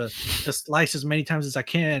to slice as many times as I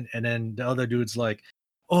can, and then the other dude's like,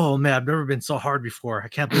 "Oh man, I've never been so hard before. I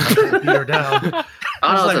can't believe I can beat her down."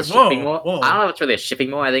 I don't know if It's it's a like, shipping whoa, moment. whoa. I don't know if it's really a shipping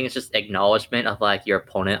moment. I think it's just acknowledgement of like your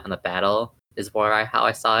opponent on the battle is how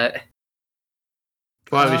I saw it.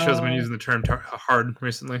 A lot of these shows have been Uh, using the term hard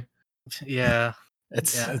recently. Yeah,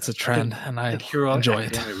 It's Yeah, it's a I think- trend, and I think Hero enjoy it.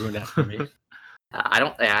 Academia ruined that for me. I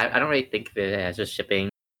don't really think of it as just shipping.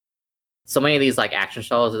 So many of these like action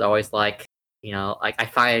shows is always like, you know, like I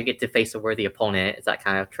finally get to face a worthy opponent. It's that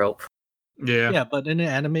kind of trope. Yeah. Yeah, but in an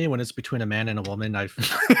anime, when it's between a man and a woman, I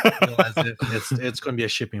feel as if it's going to be a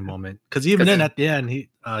shipping moment. Because even then, at the end,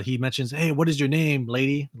 he mentions, "Hey, what is your name,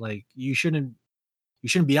 lady? Like you shouldn't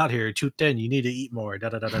be out here too thin. You need to eat more." Da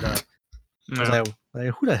da da da da. I was Yeah. like,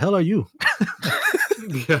 who the hell are you?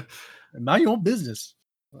 Yeah. Mind your own business.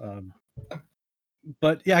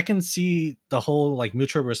 But yeah, I can see the whole like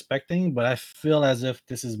mutual respect thing, but I feel as if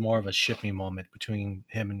this is more of a shipping moment between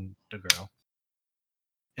him and the girl.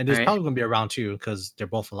 And there's Alright. probably gonna be a round two because they're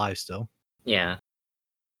both alive still. Yeah.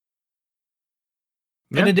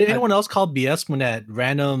 And then did anyone else call BS when that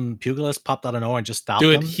random pugilist popped out of nowhere and just stopped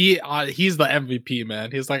Dude, him? he's the MVP,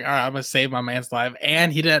 man. He's like, all right, I'm gonna save my man's life,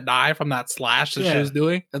 and he didn't die from that slash that she was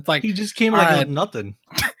doing. It's like He just came all like right. nothing.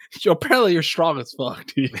 Apparently, you're strong as fuck,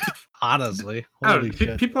 dude. Honestly, I holy don't know,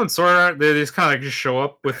 shit. people in Sword Art, they just kind of like just show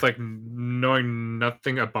up with like knowing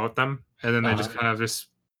nothing about them, and then they just kind of just,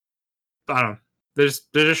 I don't know, they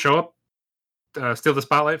just show up, steal the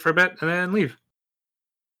spotlight for a bit, and then leave.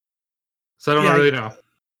 So I don't really know.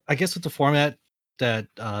 I guess with the format that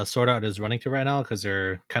Sword Art is running to right now, because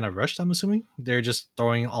they're kind of rushed, I'm assuming they're just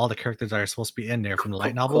throwing all the characters that are supposed to be in there from the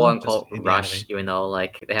light novel, quote just unquote in the rush. anime. Even though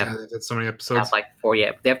like they have, They did so many have episodes. like 40.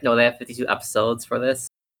 They have 52 episodes for this.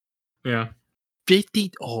 Yeah.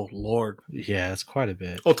 50. Oh lord. Yeah, it's quite a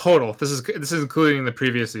bit. Oh, total. This is including the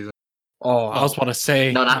previous season. Oh, I was about to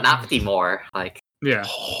say. No, not 50 more. Like, Yeah.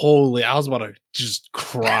 Holy, I was about to just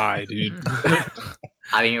cry, dude.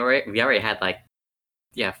 I mean, we already had like,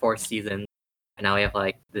 4 seasons, and now we have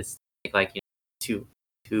like this like two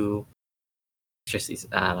extra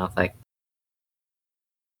seasons. I don't know, like.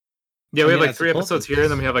 Yeah, we have like it's 3 a episodes total. here,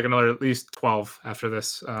 and then we have like another at least 12 after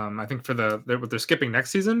this. I think for they're skipping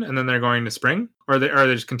next season, and then they're going to spring, or are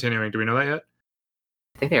they just continuing? Do we know that yet?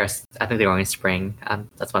 I think they're going in spring.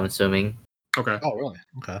 That's what I'm assuming. Okay. Oh, really?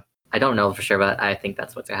 Okay. I don't know for sure, but I think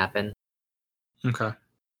that's what's gonna happen. Okay.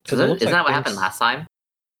 Isn't that what happened last time?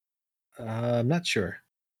 I'm not sure,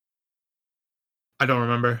 I don't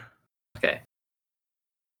remember. Okay.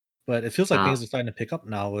 but it feels like things are starting to pick up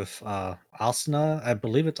now with Asuna. I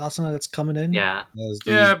believe it's Asuna that's coming in. Yeah. as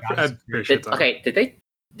the Yeah, goddess I'm of pretty sure. creation.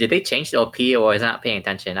 Did they change the OP, or is I not paying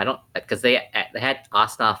attention? I don't, because they had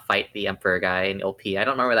Asuna fight the Emperor guy in OP. I don't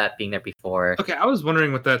remember that being there before. Okay, I was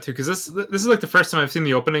wondering with that too, because this is like the first time I've seen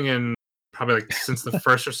the opening in probably like since the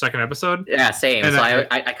first or second episode. Yeah, same. And So I-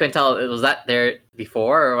 I couldn't tell, was that there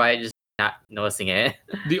before, or was I just not noticing it?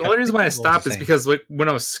 The only reason why I It was the stopped is same. because like when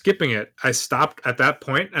I was skipping it, I stopped at that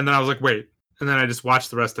point, and then I was like, wait, and then I just watched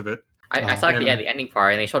the rest of it. I saw like, the ending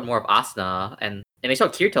part, and they showed more of Asuna, and they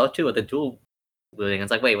showed Kirito too with the dual wielding.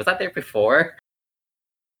 It's like, wait, was that there before?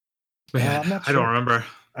 Man, I'm not I don't sure. remember.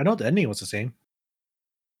 I know the ending was the same.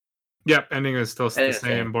 Yep, ending is still the Ending is the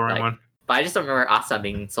same same, boring like- one. But I just don't remember Asuna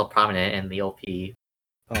being so prominent in the OP.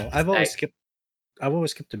 Oh, I've always Like-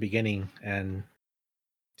 skipped the beginning and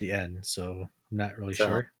the end, so I'm not really So-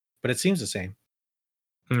 sure. But it seems the same.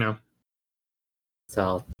 No.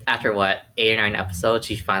 So after what 8 or 9 episodes,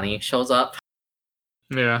 she finally shows up.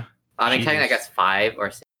 Yeah. I mean, technically, I Jeez. guess 5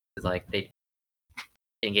 or 6 is like they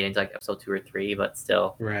didn't get into like episode 2 or 3, but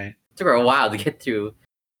still Right. it took her a while to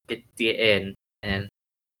get in. And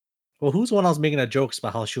Well, who's the one I was making a jokes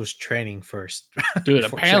about how she was training first? Dude,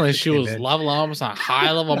 before apparently actually she came was in. leveling up some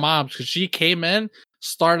high level mobs because she came in,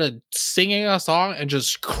 started singing a song, and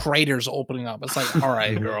just craters opening up. It's like, all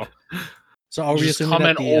right, girl, So are we just assuming come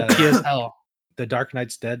in that OP as hell. the Dark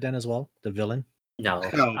Knight's dead then as well? The villain? no,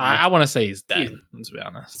 I want to say he's dead. Let's be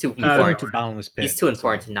honest. he's too I don't Going important. to Boundless Pit. He's too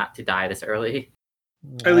important to not to die this early.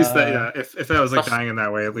 At least that, Uh, yeah. If that was like Especially- dying in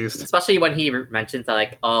that way, at least. Especially when he mentions that,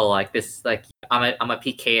 like, oh, like this, like I'm a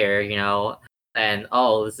PKer, you know, and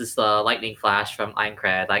oh, this is the lightning flash from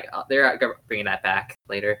Aincrad. Like they're bringing that back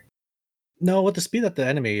later. No, with the speed that the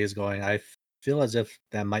anime is going, I feel as if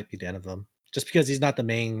that might be the end of them. Just because he's not the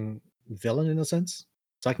main villain in a sense.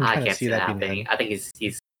 So I can I kind of can't see see that that being the happening. end. I think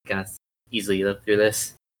he's gonna easily live through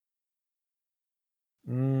this.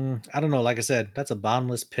 I don't know. Like I said, that's a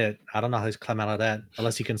bottomless pit. I don't know how he's climb out of that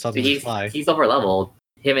unless he can suddenly fly. He's over leveled.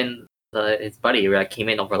 Him and his buddy came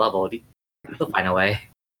in over leveled. He'll find a way.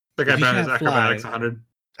 The guy If he found his can't acrobatics fly- 100.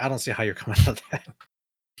 I don't see how you're coming out of that.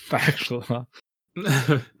 Actually,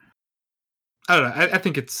 I don't know. I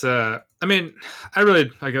think it's. I mean, I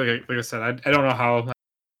really like I said. I don't know how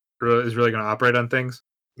is really going to operate on things.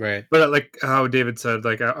 Right. But like how David said,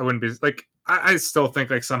 like I wouldn't be like I still think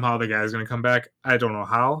like somehow the guy's going to come back. I don't know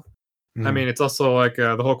how. I Mhm. mean, it's also like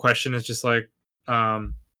the whole question is just like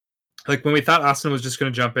when we thought Austin was just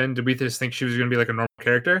going to jump in, did we just think she was going to be like a normal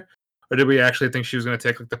character, or did we actually think she was going to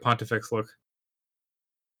take like the Pontifex look?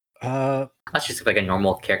 Uh, I thought she's like a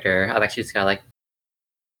normal character. I thought she's gotta like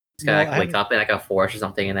no, I wake haven't- up in like a forest or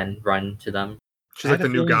something and then run to them. She's I like had the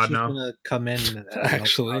a new feeling god she was now. Gonna come in as a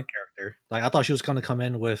Actually. character. Like I thought she was gonna come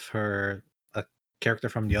in with a character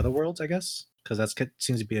from the other worlds, I guess, because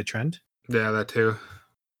seems to be a trend. Yeah, that too.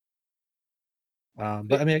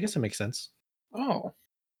 But I mean, I guess it makes sense. oh,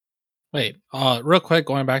 wait. Real quick,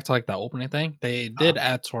 going back to like the opening thing, they did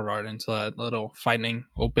add Sword Art into that little fighting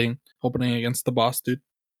opening against the boss dude.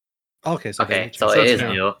 Okay, so Okay, they so So it it's is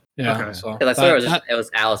new. new. Yeah, Okay. so Because I swear that- it was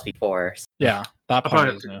Alice before. yeah, that I'll part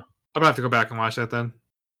probably is new. I'm gonna have to go back and watch that then.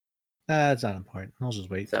 That's not important. I'll just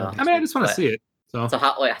wait. So- till I next mean, I week. just want to But- see it. So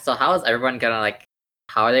So how is everyone gonna like?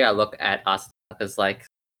 How are they gonna look at us? Because like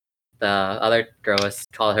the other girl was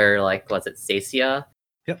called her like was it Stacia?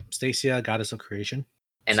 Yep, Stacia, Goddess of Creation.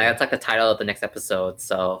 And So- that's like the title of the next episode.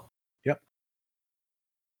 So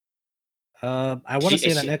I want to say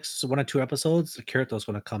in the she- next 1 or 2 episodes, Kirito's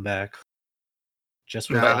going to come back. Just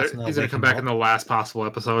with nah, Asuna he's gonna come waking back up. in the last possible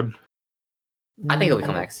episode. I think he'll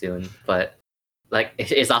come back soon. But like,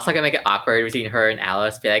 it's also gonna make it awkward between her and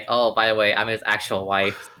Alice. Be like, oh, by the way, I'm his actual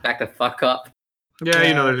wife. Back the fuck up. Yeah,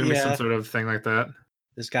 you know, Yeah, there's gonna be some yeah. sort of thing like that.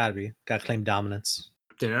 There's got to be. Got to claim dominance.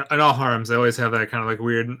 You know, in all harems, they always have that kind of like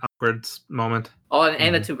weird, awkward moment. Oh,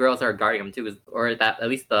 and the Mhm. two girls are guarding him too, or that at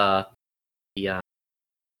least the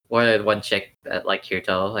or the one chick that like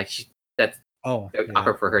Kirito, like that's Oh, yeah.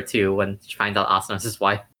 awkward for her too when she finds out Asuna's his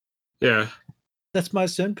wife. Yeah, That's my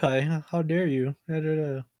senpai. How dare you? Da, da,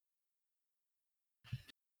 da.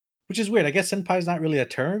 Which is weird. I guess senpai is not really a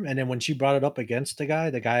term. And then when she brought it up against the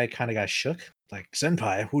guy kind of got shook. Like,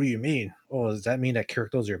 senpai, who do you mean? Oh, does that mean that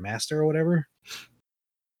Kirito's your master or whatever?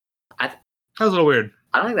 that was a little weird.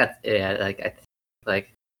 I don't think that's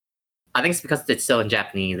I think it's because it's still in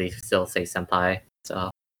Japanese. They still say senpai.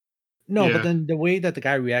 So No, Yeah. but then the way that the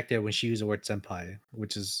guy reacted when she used the word senpai,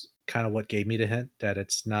 which is kind of what gave me the hint that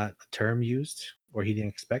it's not a term used or he didn't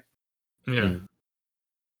expect. Yeah, Mm.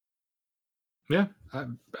 yeah.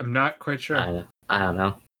 I'm not quite sure. I don't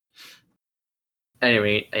know.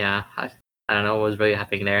 Anyway, yeah, I don't know what was really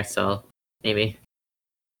happening there. So maybe.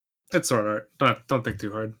 It's sort of art. Don't think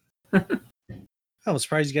too hard. I was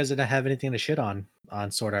surprised you guys didn't have anything to shit on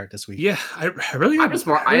Sword Art this week. Yeah, I really. I'm just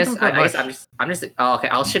more. I really just. don't got I guess much. I'm just. Oh, okay.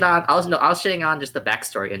 I'll shit on. I was shitting on just the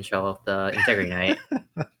backstory intro of the Integrity Night.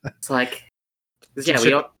 It's like, 'cause, yeah, we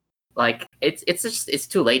Shit. don't like. It's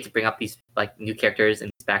too late to bring up these like new characters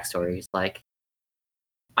and these backstories. Like,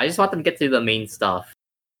 I just want them to get through the main stuff.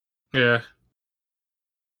 Yeah,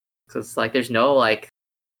 Because like, there's no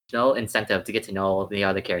incentive to get to know the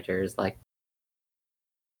other characters. Like,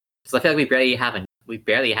 because I feel like we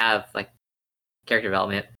barely have like character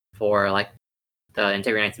development for like the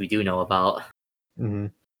Integrity Knights we do know about. hmm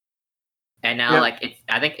And now, Yeah. like,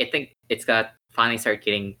 I think it's gonna finally start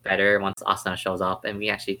getting better once Asuna shows up, and we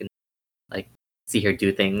actually can like see her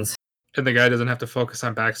do things. and the guy doesn't have to focus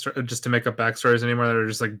on backstory just to make up backstories anymore that are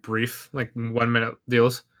just like brief, like 1 minute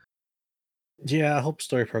deals. Yeah, I hope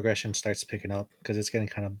story progression starts picking up because it's getting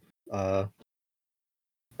kind of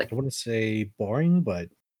Like- I wouldn't say boring, but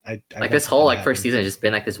I Like want this whole something like to first happen. season has just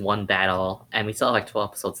been like this one battle, and we still have like 12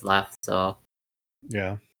 episodes left. So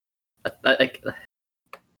Yeah. like,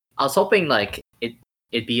 I was hoping like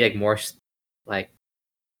it'd be like more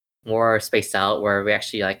spaced out, where we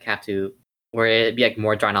actually like have to, where it'd be like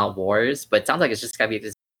more drawn out wars. But it sounds like it's just gonna be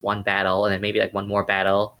this one battle, and then maybe like one more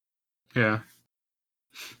battle. Yeah,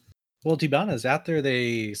 Well, to be honest, after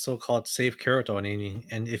they so-called save Kirito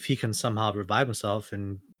and if he can somehow revive himself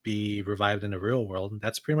and be revived in the real world,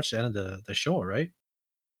 that's pretty much the end of the show, right?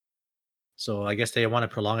 So I guess they want to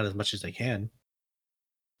prolong it as much as they can.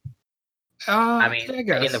 I mean, I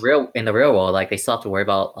guess. in the real world, like they still have to worry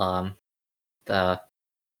about the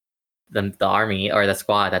army or the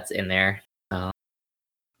squad that's in there.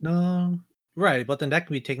 No, right, but then that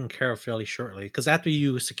can be taken care of fairly shortly because after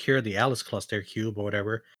you secure the Alice cluster cube or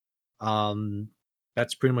whatever,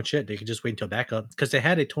 that's pretty much it. They can just wait until backup because they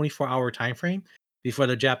had a 24-hour time frame before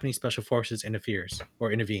the Japanese special forces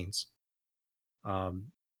intervenes.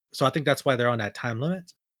 So I think that's why they're on that time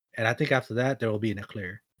limit, and I think after that there will be in a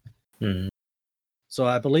clear. Hmm. So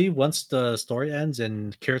I believe once the story ends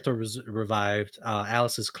and Kirito revived,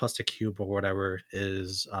 Alice's cluster cube or whatever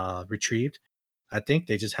is retrieved, I think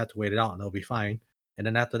they just have to wait it out and they'll be fine. And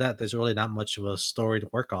then after that, there's really not much of a story to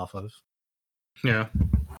work off of. Yeah,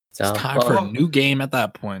 So It's time for a new game at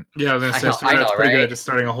that point. yeah. I was gonna I say know- Sword I Art's know, pretty good right? at just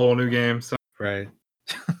starting a whole new game. So Right.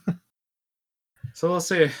 we'll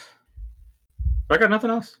see. But I got nothing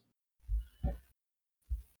else. all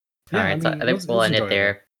Yeah, right, I so mean, I it think was we'll end it enjoyable.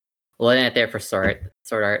 there. We'll end it there for Sword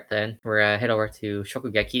Art. Then we're gonna head over to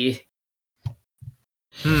Shokugeki.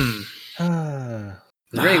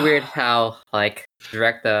 It's really weird how like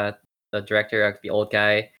the director of the old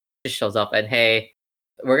guy just shows up and hey,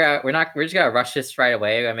 we're just gonna rush this right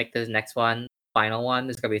away. We're gonna make this next one final one.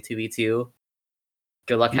 It's gonna be a 2v2.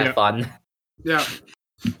 Good luck, have Yeah. fun. Yeah,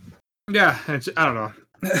 yeah. I don't know.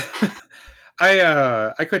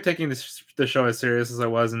 I quit taking the show as serious as I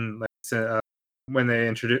was in like when they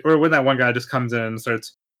introduce or when that one guy just comes in and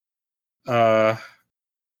starts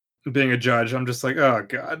being a judge. I'm just like, oh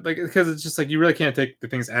god, like because it's just like you really can't take the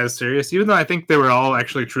things as serious, even though I think they were all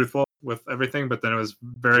actually truthful with everything. But then it was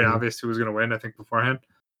very Mhm. obvious who was going to win. I think beforehand.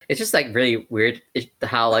 it's just like really weird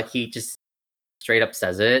how like he just straight up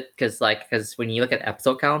says it because when you look at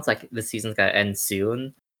episode counts, like the season's gonna end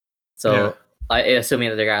soon, so I assuming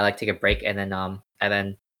that they're gonna like take a break and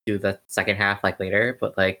then do the second half like later,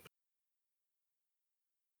 but like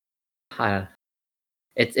I don't know.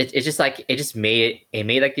 It's just like it made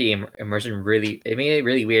like the immersion really, it made it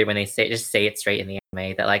really weird when they say it straight in the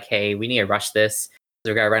anime that like, hey, we need to rush this,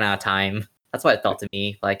 we're gonna run out of time. That's what it felt to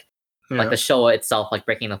me. Like the show itself, like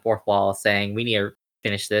breaking the fourth wall, saying we need to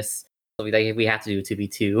finish this. So we have to do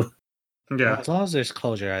 2v2. Yeah. As long as there's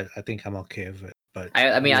closure, I think I'm okay with it. But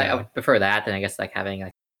I mean, I would prefer that than I guess like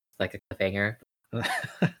having like a cliffhanger.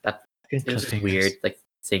 That it was just weird, like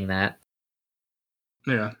seeing that.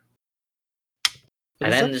 Yeah.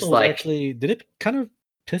 And then just like actually, did it kind of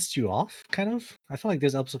piss you off? Kind of. I feel like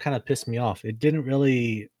this episode kind of pissed me off. It didn't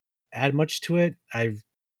really add much to it. I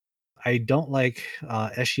don't like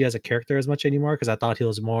Eshi as a character as much anymore because I thought he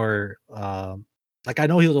was more like, I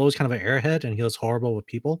know he was always kind of an airhead and he was horrible with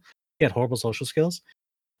people. He had horrible social skills,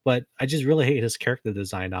 but I just really hate his character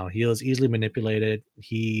design now. He was easily manipulated.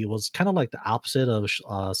 He was kind of like the opposite of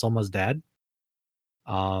Soma's dad.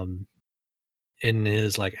 In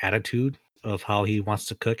his like attitude of how he wants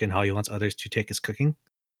to cook and how he wants others to take his cooking.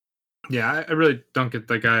 Yeah, I really don't get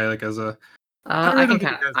the guy like as a. I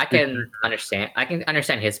can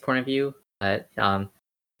understand his point of view, but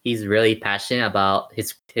he's really passionate about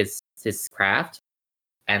his craft,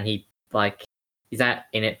 and he's not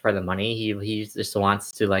in it for the money. He just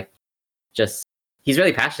wants to like he's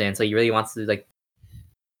really passionate, so he really wants to like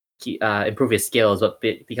improve his skills, but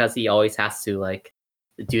because he always has to like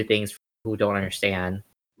do things who don't understand.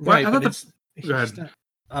 Right, Well, go ahead.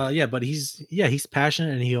 Yeah, but he's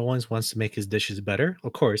passionate and he always wants to make his dishes better,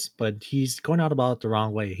 of course, but he's going out about it the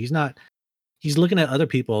wrong way. He's looking at other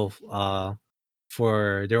people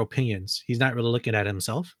for their opinions. He's not really looking at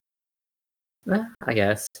himself. I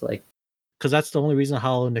guess like because that's the only reason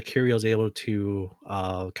how Nakirio is able to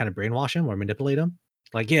kind of brainwash him or manipulate him.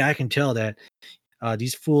 Like, yeah, I can tell that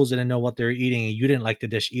these fools didn't know what they're eating and you didn't like the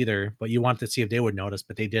dish either, but you wanted to see if they would notice,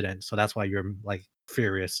 but they didn't. So that's why you're like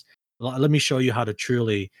furious. Let me show you how to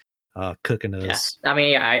truly cook in this. Yeah. I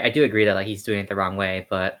mean, I do agree that like he's doing it the wrong way,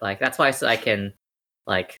 but like that's why I can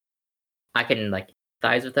empathize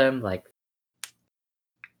with him. Like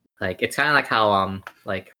it's kind of like how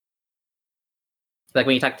like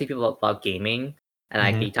when you talk to people about gaming and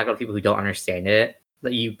like you talk about people who don't understand it,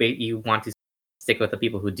 that you want to stick with the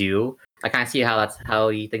people who do. I kind of see how that's how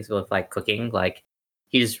he thinks with like cooking. Like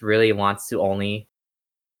he just really wants to only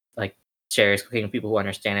like share his cooking with people who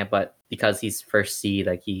understand it, but because he's first seed,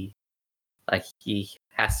 like he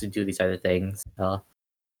has to do these other things.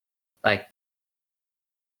 Like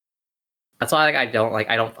that's why I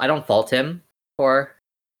don't fault him for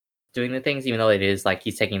doing the things, even though it is like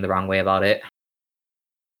he's taking the wrong way about it.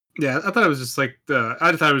 Yeah, I thought it was just like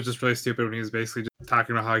I thought it was just really stupid when he was basically just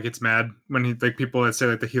talking about how he gets mad when he like people that say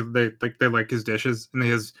like they like his dishes and he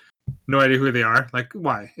has no idea who they are. Like,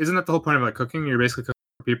 why? Isn't that the whole point of like cooking? You're basically cooking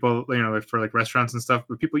for people, you know, like for like restaurants and stuff,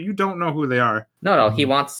 but people you don't know who they are. No, he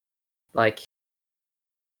wants like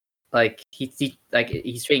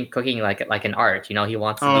he's treating cooking like an art. You know, he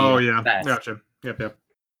wants to be yeah, the best. Gotcha. Yep.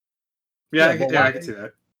 Yeah, I can see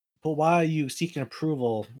that. But why are you seeking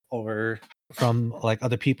approval from like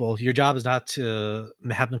other people? Your job is not to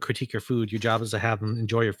have them critique your food. Your job is to have them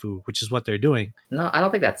enjoy your food, which is what they're doing. No, I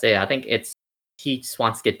don't think that's it. I think he just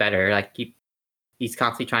wants to get better. Like he's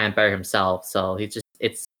constantly trying to better himself. So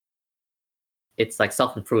it's like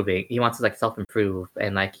self-improving. He wants to like self-improve,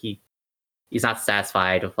 and like he's not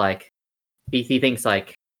satisfied with like he thinks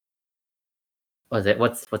like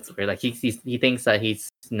what's weird? Like he thinks that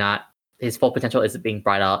he's not, his full potential isn't being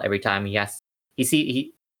brought out every time he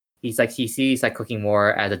sees like cooking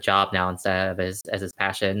more as a job now instead of as his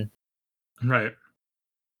passion. Right.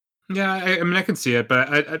 Yeah, I mean I can see it,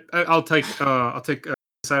 but I'll take a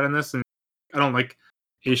side on this, and I don't like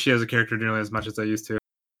Aishi as a character nearly as much as I used to.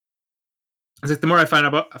 It's like the more I find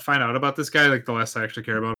out about this guy, like the less I actually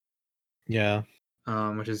care about him. Yeah.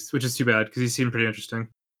 Which is too bad because he seemed pretty interesting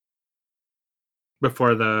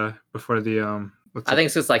before the I think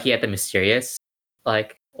it's just like he had the mysterious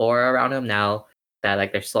like aura around him. Now that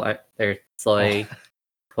like they're slowly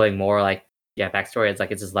putting more like backstory, it's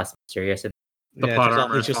like it's just less mysterious. The plot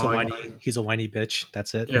armor he's just he's a whiny bitch.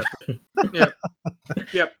 That's it.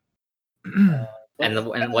 Yep.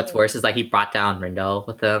 And what's worse is like he brought down Rindo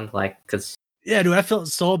with him, like because. Yeah, dude, I felt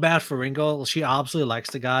so bad for Ringo. She obviously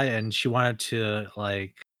likes the guy, and she wanted to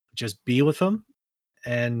like just be with him,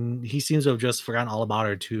 and he seems to have just forgotten all about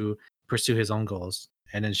her to pursue his own goals.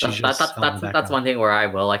 and then she That's just that's, held him that's, back that's down. one thing where I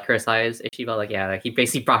will like criticize Ishiba. Like, yeah, like he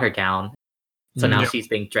basically brought her down, so now Yeah. she's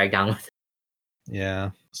being dragged down with.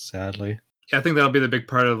 Yeah, sadly. Yeah, I think that'll be the big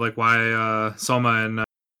part of like why Soma and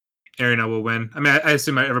Arena will win. I mean, I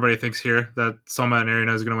assume everybody thinks here that Soma and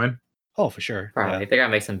Arena is going to win. Oh, for sure. Probably Yeah. they're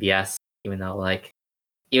gonna make some BS, even though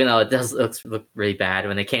it does look really bad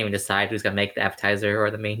when they can't even decide who's gonna make the appetizer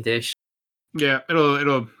or the main dish. Yeah,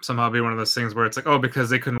 it'll somehow be one of those things where it's like, oh, because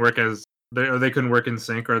they couldn't work they couldn't work in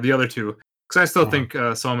sync, or the other two. Because I still think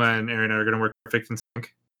Soma and Arena are going to work perfect in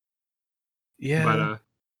sync. Yeah. But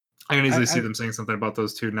I can easily see I- them saying something about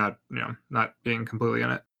those two not being completely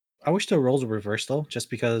in it. I wish the roles were reversed though, just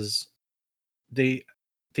because they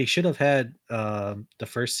should have had the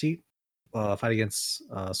first seat fight against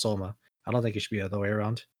Soma. I don't think it should be the other way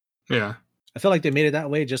around. Yeah. I feel like they made it that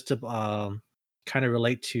way just to kind of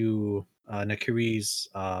relate to Nakiri's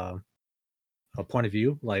point of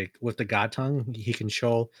view. Like with the God Tongue, he can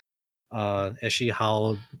show Eshi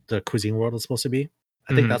how the cuisine world is supposed to be.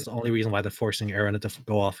 I think Mhm. that's the only reason why they're forcing Aaron to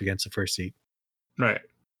go off against the first seat. Right.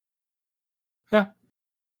 Yeah.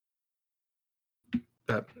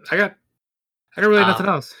 But I got really nothing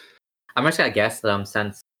else. I'm just gonna guess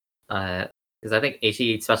since because I think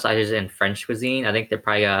Ishi specializes in French cuisine. I think they're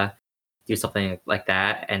probably gonna do something like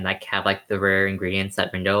that and like have like the rare ingredients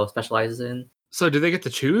that Rindo specializes in. So do they get to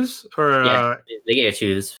choose, or Yeah, they get to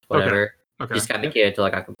choose whatever. okay, Just gotta make it to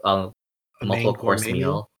like a A main multiple course gourmet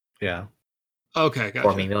meal. Yeah. okay, gotcha.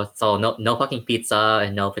 Gourmet meal. So no fucking pizza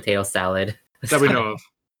and no potato salad. That we know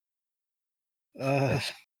of.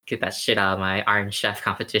 Get that shit out of my Iron Chef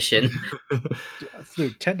competition.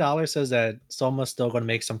 Dude, $10 says that Soma's still going to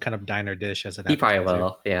make some kind of diner dish as an He probably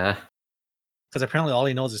will. Yeah. Because apparently all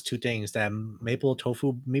he knows is two things: that maple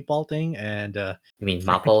tofu meatball thing, and You mean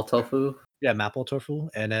mapo tofu? yeah, maple tofu,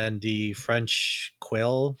 and then the French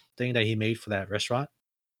quail thing that he made for that restaurant.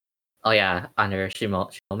 Oh yeah, under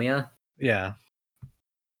Shimomiya. Yeah.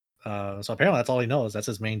 So apparently that's all he knows. That's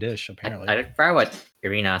his main dish. Apparently, I forgot what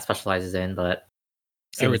Irina specializes in, but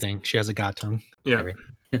seems- everything. She has a god tongue. Yeah.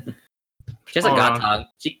 She has a Oh, god wow. tongue.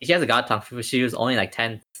 She has a god tongue. She was only like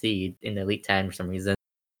 10th seed in the Elite 10 for some reason.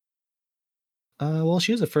 Well,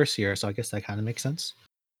 she was the first year, so I guess that kind of makes sense.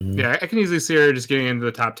 Yeah, I can easily see her just getting into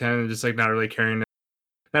the top 10 and just like not really caring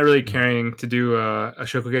to do a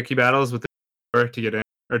Shokugeki battles with or to get in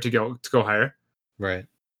or to go higher. Right.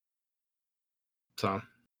 So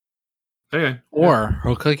anyway, Or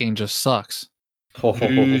her cooking just sucks.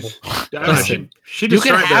 Jeez. Yeah, I don't know, she You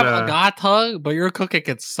can destroyed have that. a god tongue, but your cooking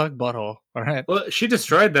can suck butthole. All right. Well, she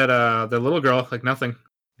destroyed that the little girl like nothing.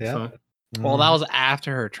 Yeah. So, Well, that was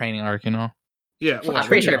after her training arc, you know. yeah. Well, I'm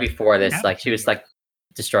pretty sure yeah, before this, Yeah. like she was like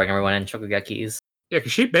destroying everyone in Shokugekis.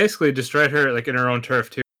 because she basically destroyed her like in her own turf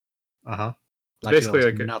too. Uh-huh. Basically, it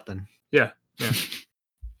like was a- nothing. Yeah. Well, So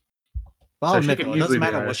I'll she admit, could though, it easily doesn't be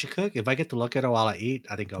matter higher. what she cook. If I get to look at her while I eat,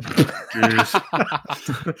 I think I'll be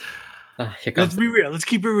Jeez. Here Let's comes, be real. Let's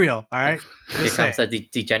keep it real. All right. here Just comes say. the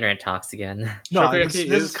degenerate talks again. No, Shokugeki this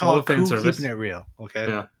is is called fan cool service. keeping it real. Okay.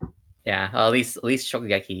 Yeah. Yeah, at least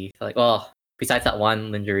Shokugeki. Like, well, besides that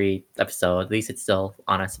one Lingerie episode, at least it's still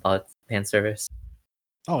honest about fan service.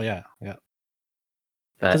 Oh yeah, yeah.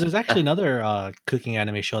 But Because there's actually another cooking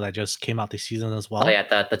anime show that just came out this season as well. oh yeah,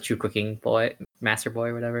 the True Cooking Boy, Master Boy,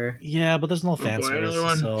 or whatever. Yeah, but there's no fan boy, service. another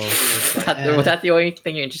one. So Was that the only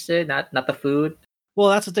thing you're interested in? Not the food? well,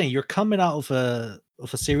 that's the thing. You're coming out with a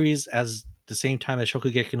series as the same time as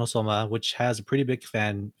Shokugeki no Soma, which has a pretty big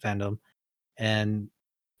fandom, and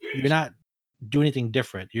you're not doing anything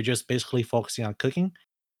different. You're just basically focusing on cooking.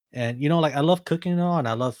 And like I love cooking and all, and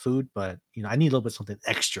I love food, but I need a little bit something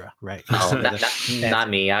extra, right? Oh, Instead of not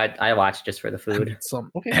me. I watch just for the I food. need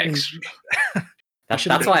some Okay. extra. That's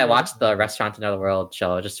should've why I done- watched the Restaurant in Another World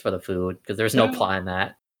show just for the food because there's no Yeah. plot in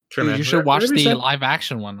that. Sure, Dude, man. you should watch Whatever you the said. live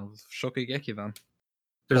action one of Shokugeki then.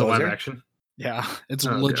 There's a Oh, is live there? action. Yeah, it's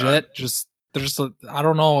Oh, legit. Just I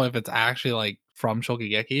don't know if it's actually like from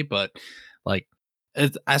Shokugeki, but like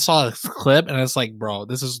I saw a clip and it's like, bro,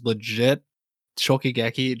 this is legit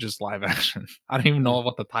Shokugeki, just live action. I don't even know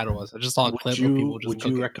what the title was. I just saw a clip of people just would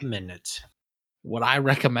cooking. you recommend it? Would I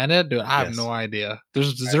recommend it? Dude, I have Yes. no idea.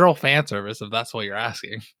 There's zero fan service if that's what you're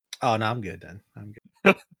asking. Oh no, I'm good then. I'm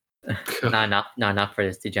good. Not for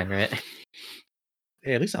this degenerate.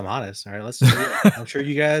 Hey, at least I'm honest. All right, let's. Just be real. I'm sure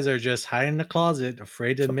you guys are just hiding in the closet,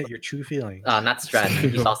 afraid to admit your true feelings. Not Stratton.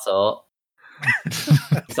 He's also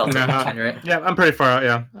Nah. degenerate. Yeah, I'm pretty far out.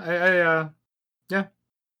 Yeah, yeah.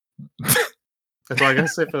 That's all I gotta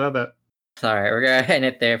say for that. All right, we're gonna end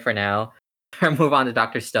it there for now. Move on to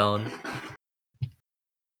Dr. Stone.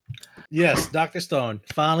 Yes, Dr. Stone.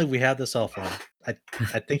 Finally, we have the cell phone.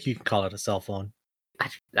 I think you can call it a cell phone.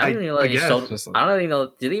 I don't even know. guess. I don't even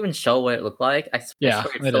know. Did they even show what it looked like? Yeah,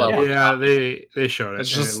 swear it's it still did. a Yeah, they showed it.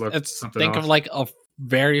 It's and just it looked it's something think else. of like a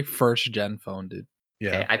very first gen phone, dude. Yeah.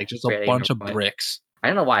 Okay, I Like just a barely bunch of remember what- bricks. I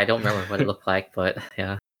don't know why I don't remember what it looked like, but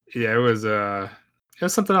yeah. Yeah, it was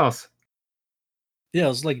something else. Yeah, it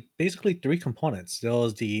was like basically three components. There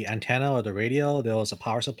was the antenna or the radio, there was a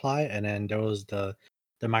power supply, and then there was the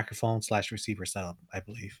microphone / receiver setup, I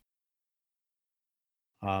believe.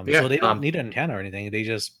 Yeah, So they don't need an antenna or anything. They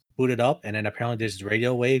just boot it up, and then apparently this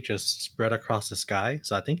radio wave just spread across the sky.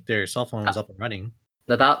 So I think their cell phone was up and running.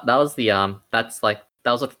 That was the that's like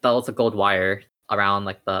that was a gold wire around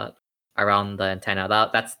like the antenna.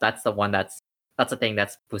 That's the one that's the thing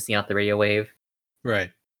that's boosting out the radio wave.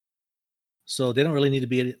 Right. So they don't really need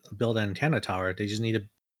to build an antenna tower. They just need to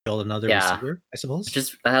build another Yeah. receiver, I suppose.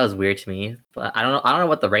 Just that was weird to me. But I don't know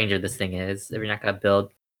what the range of this thing is. If you're not gonna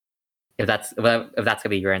build, if that's gonna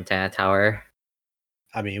be your antenna tower.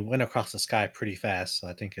 I mean, it went across the sky pretty fast, so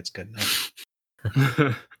I think it's good enough.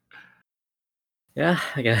 Yeah,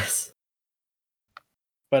 I guess.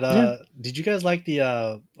 But did you guys like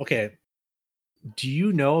the okay? Do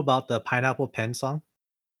you know about the Pineapple Pen song?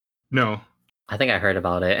 No. I think I heard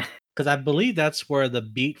about it. Because I believe that's where the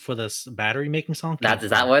beat for this battery making song. Is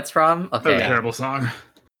that what it's from? That was Okay. a terrible song.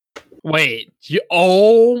 Wait,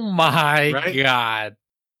 oh my Right? god.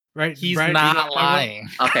 Right? He's Brian, do you know not what I'm talking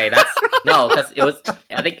lying. Okay, that's no, because it was.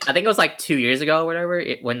 I think it was like 2 years ago, or whatever.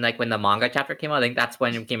 When the manga chapter came out, I think that's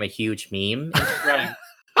when it became a huge meme about?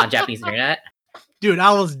 on Japanese internet. Dude,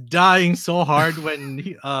 I was dying so hard when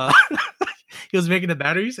he was making the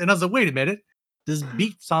batteries, and I was like, "Wait a minute, this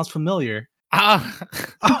beat sounds familiar."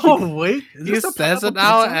 Oh wait, is He this a says it Pineapple Pen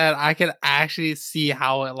now, song? and I can actually see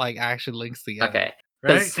how it like actually links together. Okay,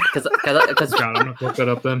 Right? because God, I'm gonna look that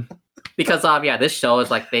up then. yeah, this show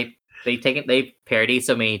is like they parody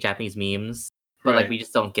so many Japanese memes, but like Right. we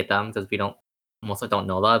just don't get them because we don't most of it don't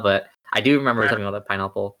know that. But I do remember Right. something about the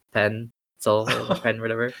pineapple pen, pen,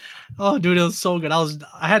 whatever. Oh, dude, it was so good.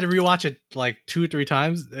 I had to rewatch it like 2-3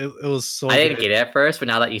 times. It was so. I didn't good. get it at first, but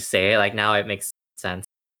now that you say it, like now it makes sense.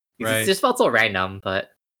 Right. It just felt so random,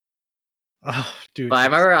 but Oh, dude. I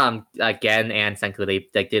remember Gen and Senku they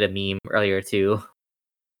like did a meme earlier too.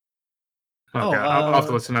 Oh, God. I'll have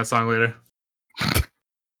to listen to that song later.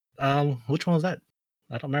 Which one was that?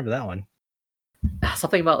 I don't remember that one.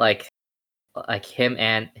 Something about like him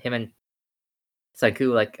and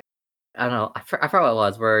Senku, like I don't know, I forgot what it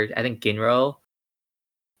was. Where I think Ginro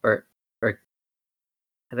or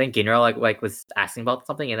I think Ginro like was asking about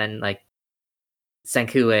something, and then like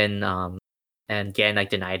Senku and Gen like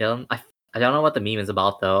denied him. I don't know what the meme is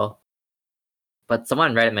about though. But someone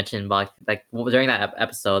on Reddit mentioned about like during that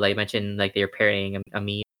episode, they mentioned like they were parodying a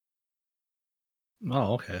meme.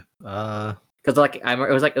 Oh, okay. Because like I remember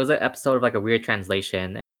it was an episode of like a weird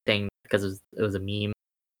translation thing because it was a meme.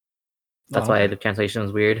 That's why the translation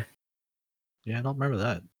was weird. Yeah, I don't remember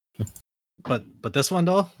that. But this one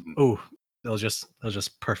though, ooh, it was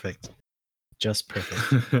just perfect. Just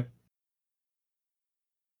perfect.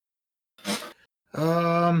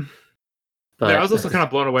 But Yeah, I was also kind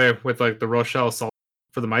of blown away with like the Rochelle salt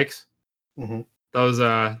for the mics. Mhm. That was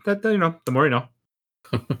that you know, the more you know.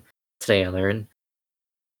 today I learned.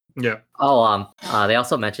 Yeah. Oh, they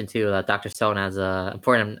also mentioned too that Dr. Stone has a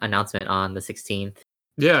important announcement on the 16th.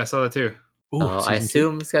 Yeah, I saw that too. Ooh, So I season 2?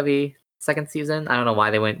 assume it's gonna be second season. I don't know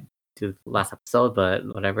why they went to the last episode, but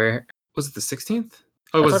whatever. Was it the 16th?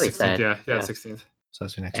 Oh, it That's was what the they 16th. said. Yeah, Yeah. 16th. So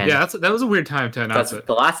that's your next And- one. Yeah, that was a weird time to announce Because it.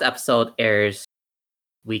 the last episode airs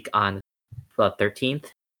week on the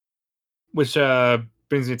 13th. Which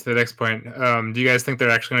brings me to the next point. Do you guys think they're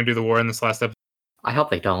actually going to do the war in this last episode? I hope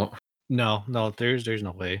they don't. No, there's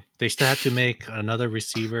no way. They still have to make another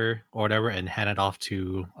receiver or whatever and hand it off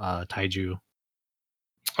to Taiju.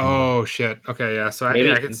 Oh shit. Okay, yeah. So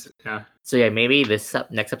Maybe- I could. Yeah. So yeah, maybe this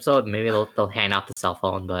next episode, maybe they'll hand out the cell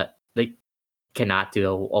phone, but they cannot do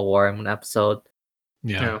a war in one episode.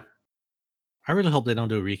 Yeah. Yeah. I really hope they don't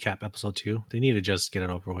do a recap episode 2. They need to just get it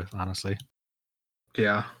over with, honestly.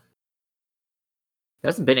 Yeah. There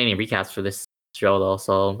hasn't been any recaps for this show though,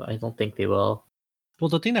 so I don't think they will. Well,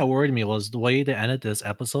 the thing that worried me was the way they ended this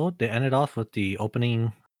episode. They ended off with the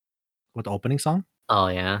opening song. Oh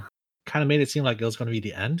yeah. Kind of made it seem like it was going to be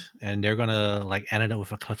the end, and they're going to like end it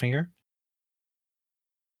with a cliffhanger.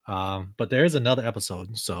 But there is another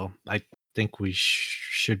episode, so I think we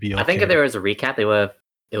should be okay. I think if there was a recap, it would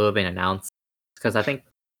have been announced. Because I think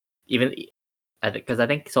I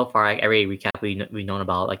think so far like, every recap we've known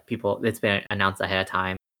about, like people, it's been announced ahead of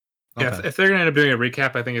time. Yeah. Okay. If they're going to end up doing a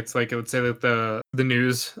recap, I think it's like it would say that the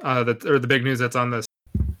news or the big news that's on this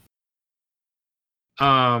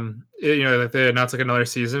Like they announced like another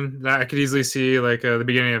season. That I could easily see like the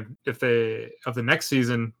beginning of the next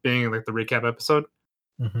season being like the recap episode.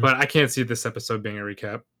 Mhm. But I can't see this episode being a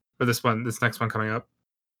recap. Or this next one coming up.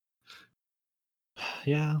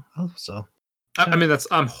 Yeah, I hope so. I mean,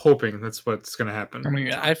 I'm hoping that's what's gonna happen. I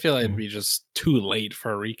mean, I feel like it'd be just too late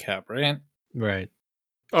for a recap, right? Right.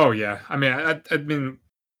 Oh yeah, I mean, I mean,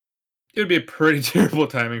 it would be a pretty terrible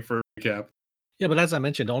timing for a recap. Yeah, but as I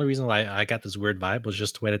mentioned, the only reason why I got this weird vibe was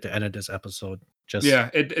just to wait at the end of this episode. Just Yeah,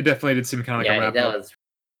 it definitely did seem kind of like a wrap up.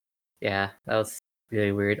 That was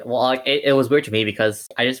really weird. Well, like it was weird to me because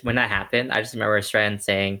when that happened, I just remember Strand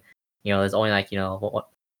saying, there's only like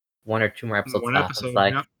one or two more episodes One left. episode, It's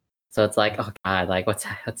like, yeah. so it's like, oh god, like what's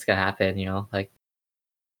gonna happen? Like.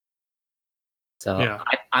 So Yeah.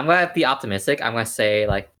 I'm gonna be optimistic. I'm gonna say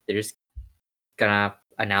like they're just gonna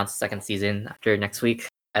announce the second season after next week,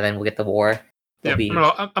 and then we'll get the war. Yeah,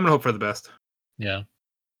 I'm gonna hope for the best. Yeah.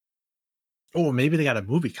 Oh, maybe they got a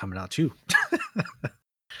movie coming out too.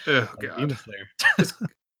 Oh god.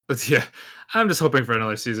 Yeah, I'm just hoping for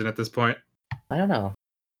another season at this point. I don't know.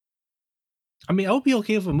 I mean, I would be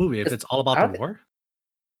okay with a movie if it's all about the war.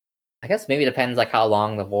 I guess maybe it depends like how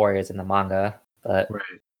long the war is in the manga, but right.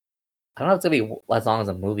 I don't know if it's gonna be as long as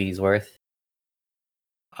a movie's worth.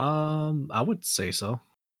 I would say so.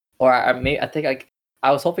 Or I think like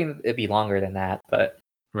I was hoping it'd be longer than that, but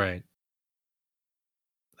right.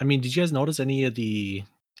 I mean, did you guys notice any of the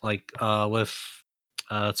like with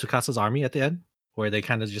Tsukasa's army at the end, where they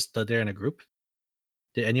kind of just stood there in a group?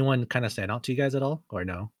 Did anyone kind of stand out to you guys at all, or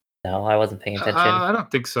no? No, I wasn't paying attention. I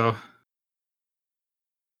don't think so.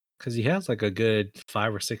 Because he has like a good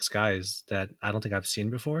 5 or 6 guys that I don't think I've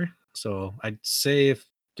seen before. So I'd say if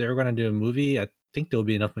they were going to do a movie, I think there'll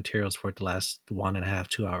be enough materials for it to last 1.5,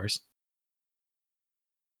 2 hours.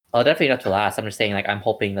 Oh, definitely enough to last. I'm just saying, like, I'm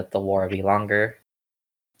hoping that the war will be longer.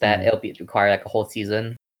 That it'll require like a whole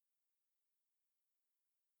season.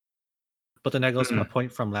 But then that goes to my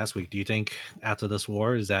point from last week. Do you think after this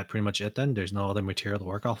war, is that pretty much it then? There's no other material to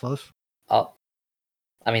work off of? Oh,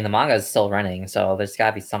 I mean, the manga is still running, so there's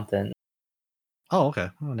gotta be something. Oh, okay.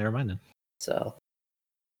 Oh, never mind then. So,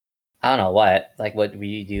 I don't know what. Like, what would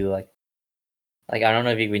you do? Like I don't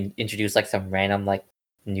know if you would introduce like some random like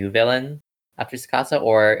new villain after Tsukasa,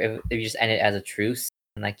 or if you just end it as a truce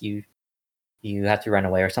and like you have to run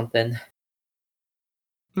away or something.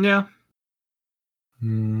 Yeah.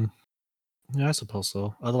 Yeah, I suppose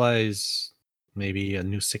so. Otherwise, maybe a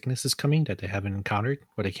new sickness is coming that they haven't encountered,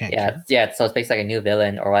 where they can't. Yeah. So it's basically like a new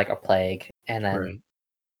villain or like a plague, and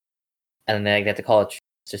then they have to call it truce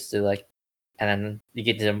just to like, and then you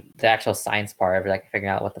get to the actual science part of like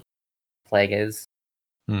figuring out what the plague is.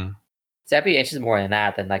 So I'd be interested more in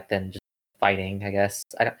that than just fighting. I guess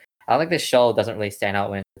I don't think this show doesn't really stand out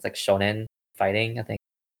when it's like shonen fighting. I think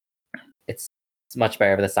it's much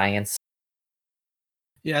better for the science.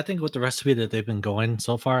 Yeah, I think with the recipe that they've been going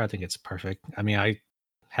so far, I think it's perfect. I mean, I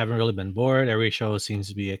haven't really been bored. Every show seems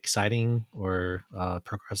to be exciting or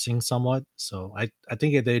progressing somewhat. So I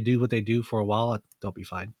think if they do what they do for a while, they'll be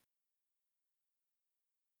fine.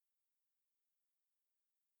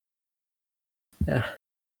 Yeah.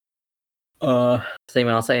 Does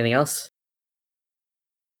anyone else say anything else?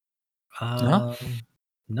 No,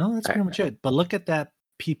 that's pretty much it. But look at that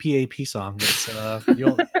PPAP song. It's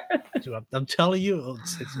I'm telling you,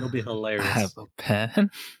 it'll be hilarious. I have a pen.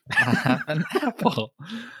 I have an apple.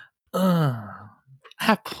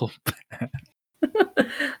 Apple pen.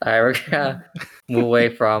 All right, we're gonna move away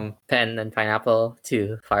from pen and pineapple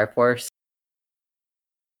to Fire Force.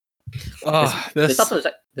 This episode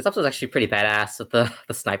is actually pretty badass with the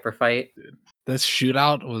sniper fight. This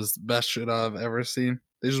shootout was the best shootout I've ever seen.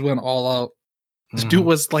 They just went all out. This dude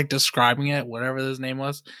was like describing it, whatever his name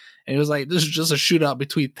was, and he was like, "This is just a shootout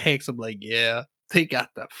between tanks." I'm like, "Yeah, they got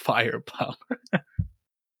that firepower."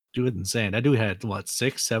 Dude, insane. That dude had what,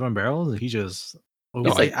 6, 7 barrels? He just.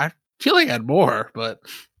 I feel like I had more, but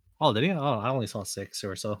did he? Oh, I only saw 6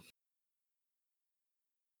 or so.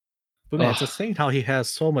 But man, it's insane how he has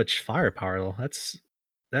so much firepower though.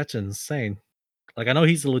 That's insane. Like, I know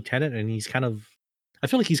he's a lieutenant and he's kind of, I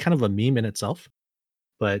feel like he's kind of a meme in itself.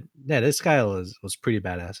 But yeah, this guy was pretty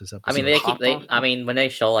badass this episode. I mean, when they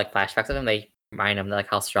show like flashbacks of him, they remind him like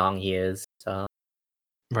how strong he is. So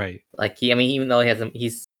right. Like even though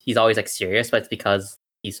he's always like serious, but it's because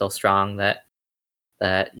he's so strong that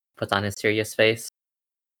he puts on his serious face.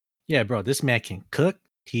 Yeah, bro, this man can cook.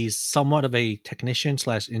 He's somewhat of a technician /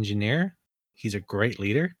 engineer. He's a great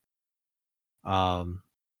leader. Man,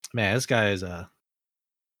 this guy is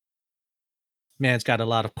man's got a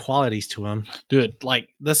lot of qualities to him. Dude,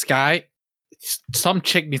 like this guy, some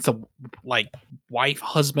chick needs to like wife,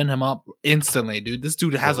 husband him up instantly, dude. This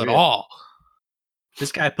dude has it yeah. all.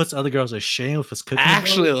 This guy puts other girls to shame with his cooking.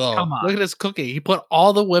 Actually, ability. though, Come on. look at his cooking. He put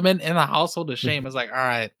all the women in the household to shame. It's like, all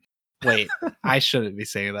right, wait, I shouldn't be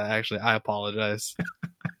saying that. Actually, I apologize.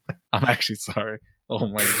 I'm actually sorry. Oh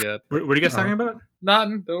my god. What are you guys talking about?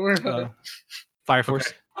 Nothing. Don't worry about it. Fire Force.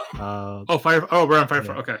 Okay. Oh, Fire. Oh, we're on Fire Yeah.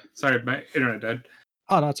 Force. Okay, sorry, my internet died.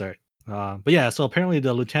 no, that's all right. But yeah, so apparently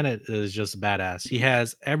the lieutenant is just badass. He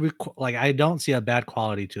has I don't see a bad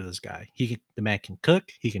quality to this guy. The man can cook,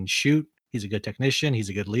 he can shoot, he's a good technician, he's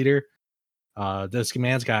a good leader. This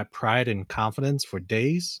man's got pride and confidence for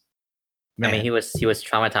days. I mean, Man, he was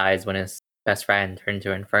traumatized when his best friend turned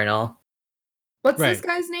into Infernal. What's this Right.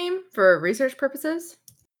 guy's name for research purposes?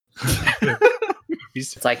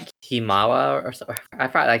 It's like Himawa or so. I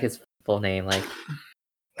forgot like his full name. Like,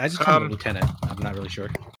 I just call him a lieutenant. I'm not really sure.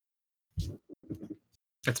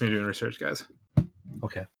 That's me doing research, guys.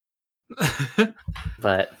 Okay.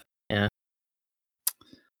 but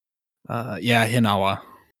Yeah, Hinawa.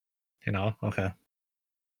 Okay.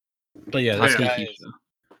 But yeah, Oh, this yeah. guy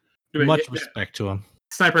is much respect to him.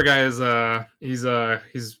 Sniper guy is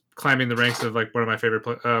he's climbing the ranks of like one of my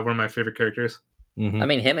favorite characters. Mhm. I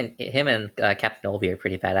mean, him and Captain Obi are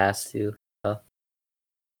pretty badass too.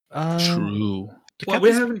 True. The Well, we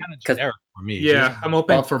captain's haven't- kind of 'cause- generic for me. Yeah, I'm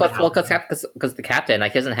hoping Well, for because the captain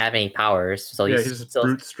like doesn't have any powers, so yeah, he's he's still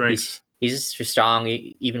brute strength. he's just strong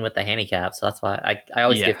even with the handicap. So that's why I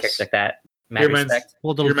always give Yes. characters like that mad He reminds- respect.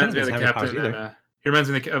 Well, the He reminds lieutenant me of doesn't the have any powers captain, either. he reminds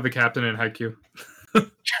me of the captain in Haikyuu.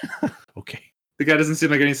 Okay. The guy doesn't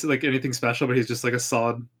seem like anything special, but he's just like a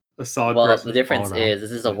solid Well, person. the difference all around. is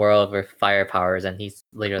this is a world with fire powers, and he's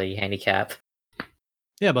literally handicapped.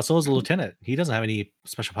 Yeah, but so is the lieutenant. He doesn't have any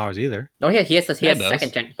special powers either. No, yeah, he has Yeah, second does.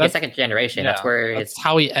 he has second generation. That's Yeah, where That's his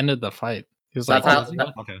how he ended the fight. He was That's like, how- "Oh,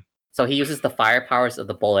 that- Okay. so he uses the fire powers of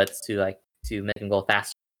the bullets to make him go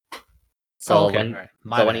faster. So Oh, okay. when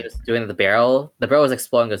Alright. when he was doing the barrel was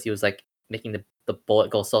exploding because he was like making the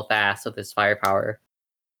bullet go so fast with his firepower.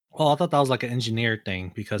 Well, I thought that was like an engineer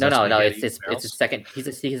thing because No, that's no, what no. he had It's to use it's barrels. his second. He's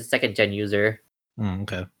a second gen user.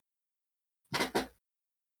 Okay.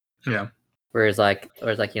 Yeah. Whereas like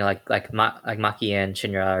Maki and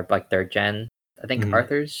Shinra are like third gen. I think Mhm.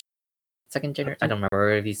 Arthur's second gen. I don't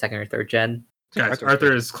remember if he's second or third gen. Guys,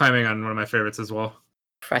 Arthur is climbing on one of my favorites as well.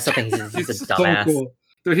 I still think he's a so dumbass. cool.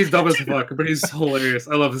 Dude, he's dumb as fuck, but he's hilarious.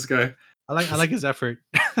 I love this guy. I like his effort.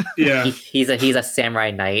 Yeah. He's a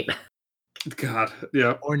samurai knight. God.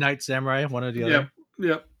 Yeah. Or Knight Samurai, one or the other. Yep.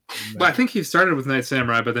 Yep. But I think he started with Knight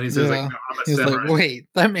Samurai, but then he says Yeah. like, no, I'm a He's samurai. like, wait,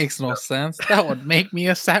 that makes no sense. That would make me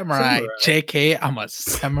a samurai. Samurai. JK, I'm a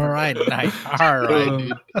samurai knight. All right,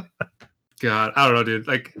 dude. God, I don't know, dude.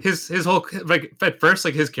 Like his whole like at first,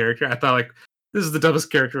 like his character, I thought like this is the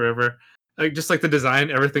dumbest character ever. Like just like the design,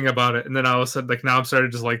 everything about it, and then all of a sudden, like now I'm starting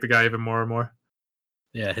to just like the guy even more and more.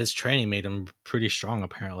 Yeah, his training made him pretty strong.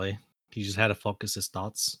 Apparently, he just had to focus his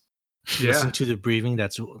thoughts. Yeah, Listen to the breathing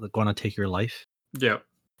that's going to take your life. yeah,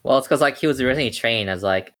 Well, it's because like he was originally trained as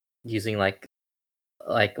like using like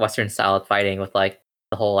Western style fighting with like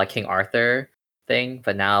the whole like King Arthur thing,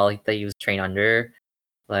 but now like, that he was trained under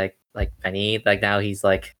like Penny. Like now he's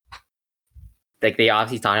like they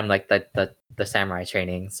obviously taught him like the samurai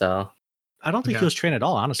training. So I don't think Yeah. he was trained at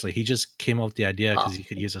all. Honestly, he just came up with the idea because he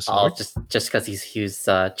could use a all sword. just because he's used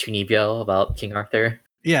Chunibyo about King Arthur.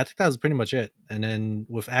 Yeah, I think that was pretty much it. And then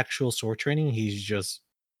with actual sword training, he's just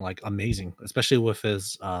like amazing, especially with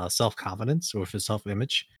his self confidence or with his self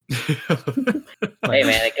image. Hey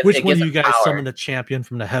man, Which it one gives of you him guys power. summoned the champion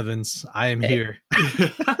from the heavens? I am here.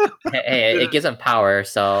 Hey, it gives him power,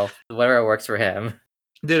 so whatever works for him.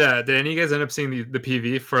 Did any of you guys end up seeing the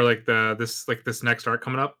PV for like this next arc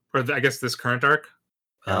coming up, or I guess this current arc?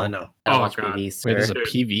 No. I don't Oh, watch God. movies. Wait, there's a Dude.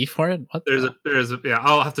 PV for it? What? There's the- a yeah.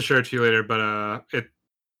 I'll have to share it to you later, but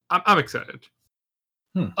I'm excited.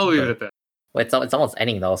 I'll leave it at that. Wait, it's almost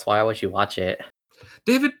ending though, so why would you watch it?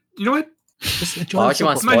 David, you know what? Just enjoy Why the would you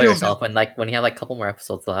want to Might spoil be yourself when you have like a couple more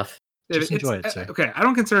episodes left? David, Just enjoy it, sir. okay, I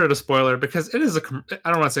don't consider it a spoiler because it is I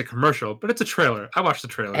don't want to say commercial, but it's a trailer. I watched the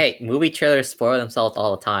trailer. Hey, movie trailers spoil themselves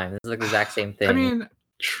all the time. This is the exact same thing. I mean,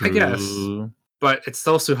 I guess. True. but it's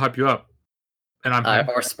still to hype you up, and I'm fine.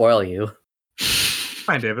 or spoil you.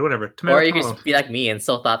 Fine, David. Whatever. Tomato, Or you could tomato. just be like me and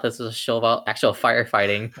still thought this was a show about actual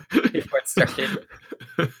firefighting before it started.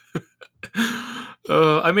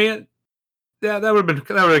 I mean, yeah, that would have been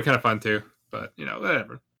kind of fun too. But you know,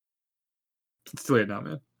 whatever. It's too late now,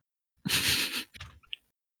 man.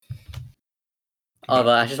 Oh,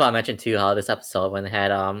 but I just want to mention too how this episode when they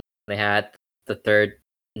had the third,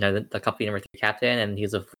 the company number 3 captain, and he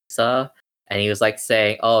was with Lisa, and he was like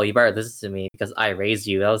saying, "Oh, you better listen to me because I raised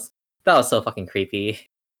you." That was so fucking creepy.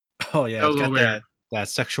 Oh yeah, That was it's a got little weird. that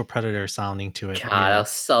sexual predator sounding to it. God, Yeah. that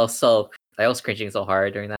was so. I was cringing so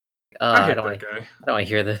hard during that. I I hate don't that want. guy. I don't want to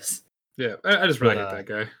hear this. Yeah, I just really But, hate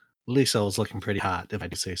that guy. Lisa was looking pretty hot, if I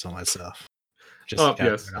do say so myself. Just Oh,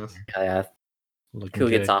 gotta yes, throw it out yes. there. Yeah, Looking who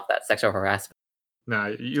gets good. off that sexual harassment? Nah,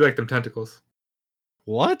 you like them tentacles.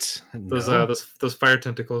 What? Those No. those fire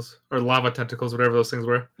tentacles or lava tentacles, whatever those things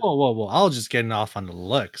were. Whoa! I was just getting off on the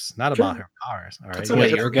looks, not Sure. about her powers. All right, That's You okay. Wait,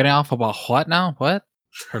 gotta you're get getting off about what now? What?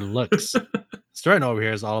 her looks. Starting over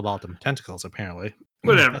here is all about them tentacles. Apparently,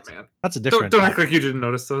 Whatever, That's- man. that's a different. Don't act like you didn't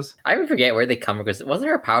notice those. I even forget where they come from because wasn't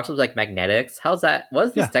her power tools like magnetics? How's that? What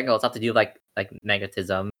does this Yeah. tentacles have to do with like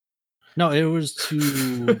magnetism? No, it was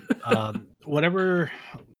to whatever.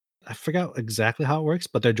 I forgot exactly how it works,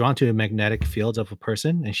 but they're drawn to the magnetic fields of a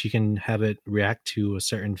person, and she can have it react to a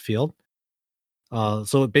certain field.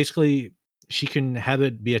 So basically, she can have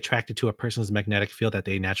it be attracted to a person's magnetic field that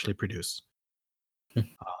they naturally produce. Hmm.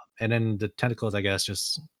 And then the tentacles, I guess,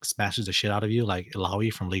 just smashes the shit out of you, like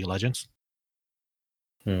Ilaoi from League of Legends.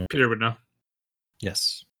 Peter would know.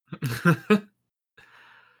 Yes.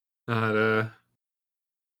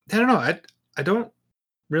 I don't know. I don't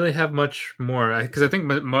really have much more because I think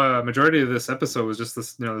majority of this episode was just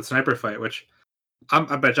this, the sniper fight, which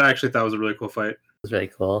I bet I actually thought was a really cool fight. It was really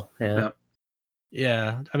cool. Yeah. Yeah.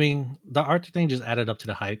 Yeah, I mean, the Arthur thing just added up to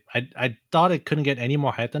the hype. I thought it couldn't get any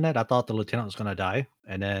more hype than that. I thought the lieutenant was gonna die,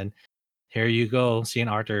 and then here you go, seeing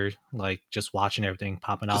Arthur like just watching everything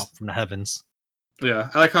popping out from the heavens. Yeah,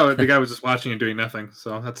 I like how the guy was just watching and doing nothing.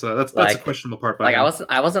 So that's a Like- questionable part. By Like him.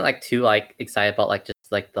 I wasn't like too like excited about like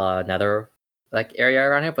just like the nether like area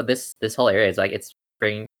around here, but this whole area is like it's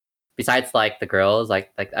bringing besides like the girls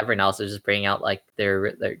like everyone else is just bringing out like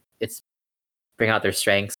their it's bringing out their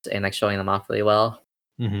strengths and like showing them off really well.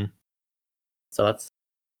 Mm-hmm.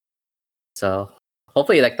 So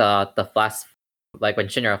hopefully like the last like when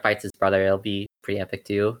Shinra fights his brother, it'll be pretty epic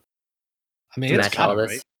too. I mean, To it's match all gotta,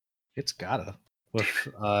 this. right? It's gotta with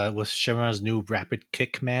Shimura's new rapid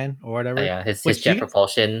kick man or whatever. Yeah, his Wait, jet you-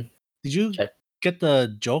 propulsion. Did you Jet- get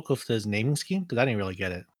the joke of his naming scheme? Because I didn't really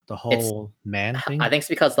get it. The whole man thing. I think it's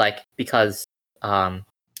because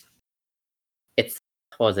it's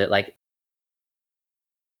what was it like? I'm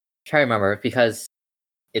trying to remember because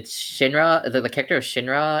it's Shinra, the character of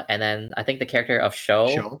Shinra, and then I think the character of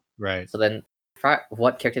Show. Right. So then,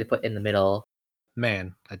 what character they put in the middle?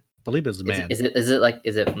 Man. I believe it's man. Is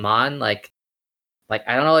it Mon? Like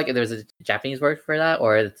I don't know like if there's a Japanese word for that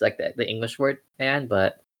or it's like the English word man,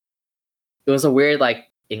 but it was a weird like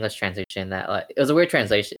English translation that like it was a weird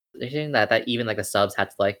translation that even like the subs had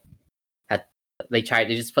to like they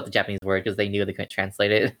just put the Japanese word because they knew they couldn't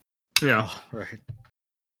translate it. Yeah. Oh, right.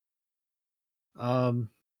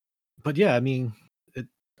 But yeah, I mean,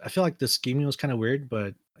 I feel like the scheming was kind of weird,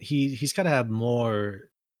 but he's got to have more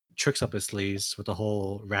tricks up his sleeves with the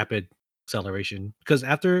whole rapid acceleration. Because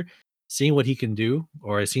after seeing what he can do,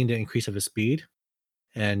 or seeing the increase of his speed,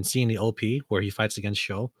 and seeing the OP where he fights against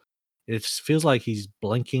Sho, it feels like he's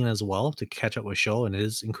blinking as well to catch up with Sho and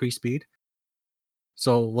his increased speed.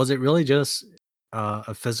 So was it really just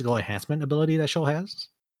a physical enhancement ability that Sho has?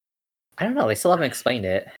 I don't know. They still haven't explained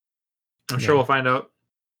it. I'm sure we'll find out.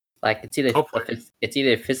 Like it's either Hopefully. it's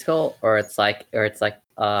either physical or it's like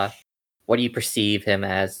what do you perceive him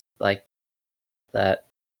as like that?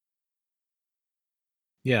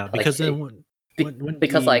 Yeah, Like, because then when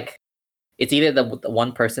because he- like it's either the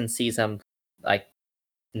one person sees him like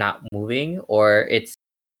not moving or it's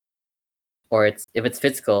if it's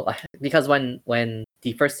physical because when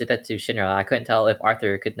he first did that to Shinra I couldn't tell if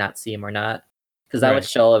Arthur could not see him or not because that would Right.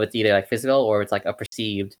 show if it's either like physical or it's like a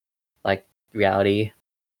perceived like reality.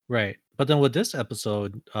 Right. But then with this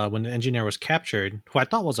episode, when the engineer was captured, who I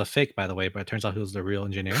thought was a fake, by the way, but it turns out he was the real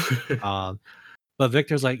engineer. But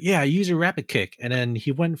Victor's like, yeah, use your rapid kick. And then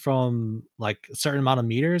he went from like a certain amount of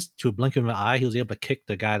meters to a blink of an eye. He was able to kick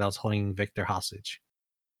the guy that was holding Victor hostage.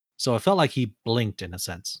 So it felt like he blinked in a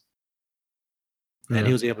sense. And he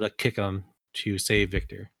Yeah. was able to kick him to save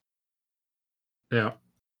Victor. Yeah.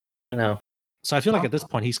 No. So I feel like at this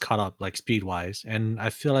point he's caught up, like speed wise, and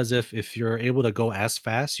I feel as if you're able to go as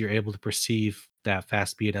fast, you're able to perceive that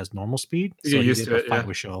fast speed as normal speed. You So get he's used to able to it, fight yeah.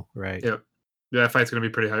 with Sho, right? Yeah. Yeah, that fight's gonna be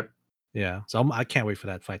pretty hype. Yeah. So I can't wait for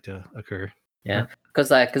that fight to occur. Yeah, because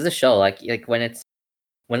the show like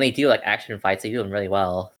when they do like action fights, they do them really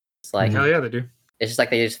well. It's like Hell yeah, they do. it's just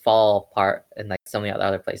like they just fall apart in like so many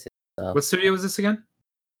other places. So What studio was this again?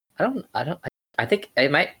 I think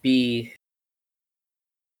it might be.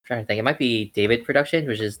 I'm trying to think, it might be David Production,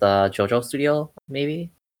 which is the JoJo studio,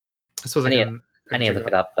 maybe. I suppose I I need- can. I need to check look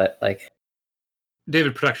it it up, but like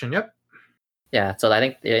David Production. Yep. Yeah, so I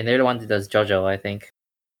think they're the one that does JoJo. I think.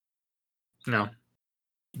 No.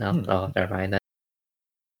 No. Oh, never mind. Then.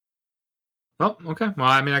 Well, okay. Well,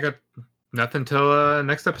 I mean, I got nothing till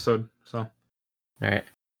next episode. So. All right.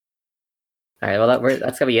 All right. Well,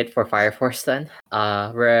 that's gonna be it for Fire Force then.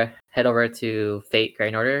 We're head over to Fate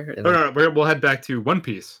Grand Order. No. We'll head back to One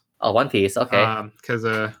Piece. Oh, One Piece. Okay. Because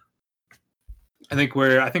I think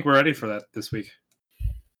we're ready for that this week.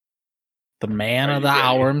 The man of the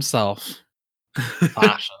hour himself,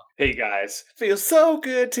 Sasha. Hey guys, feels so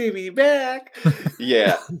good to be back.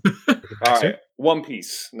 Yeah. All right, One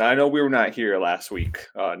Piece. Now I know we were not here last week.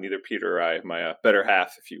 Neither Peter or I, my better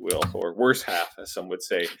half, if you will, or worse half, as some would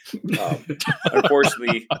say.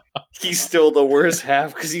 Unfortunately, he's still the worst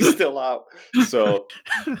half because he's still out. So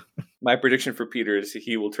my prediction for Peter is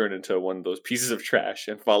he will turn into one of those pieces of trash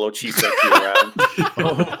and follow Chisaki around.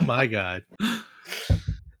 Oh my god.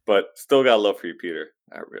 But still got love for you, Peter.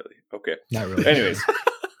 Not really. Okay. Not really. Anyways,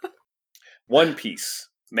 One Piece.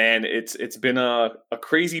 Man, it's been a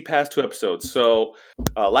crazy past 2 episodes. So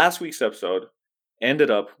last week's episode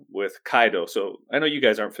ended up with Kaido. So I know you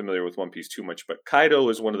guys aren't familiar with One Piece too much, but Kaido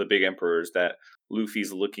is one of the big emperors that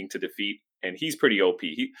Luffy's looking to defeat, and he's pretty OP.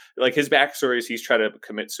 His backstory is he's tried to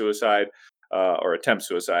commit suicide or attempt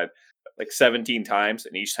suicide like 17 times,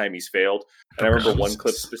 and each time he's failed. And I remember one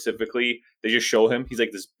clip specifically, they just show him. He's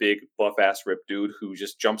like this big, buff-ass ripped dude who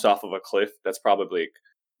just jumps off of a cliff that's probably,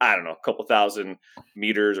 I don't know, a couple thousand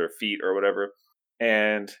meters or feet or whatever.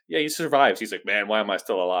 And yeah, he survives. He's like, man, why am I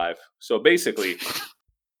still alive? So basically,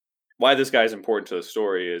 why this guy's important to the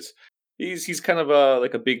story is he's kind of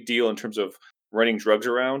like a big deal in terms of running drugs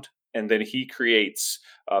around. And then he creates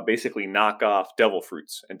basically knockoff devil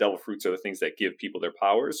fruits. And devil fruits are the things that give people their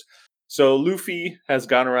powers. So Luffy has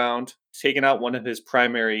gone around, taken out one of his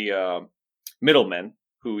primary middlemen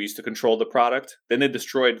who used to control the product. Then they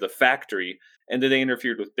destroyed the factory, and then they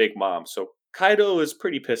interfered with Big Mom. So Kaido is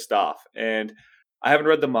pretty pissed off. And I haven't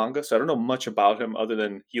read the manga, so I don't know much about him other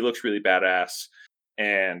than he looks really badass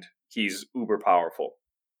and he's uber powerful.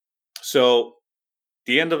 So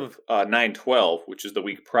the end of 9/12, which is the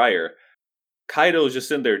week prior, Kaido is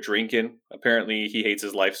just in there drinking. Apparently, he hates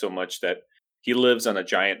his life so much that he lives on a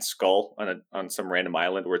giant skull on some random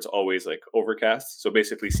island where it's always like overcast. So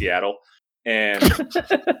basically Seattle. And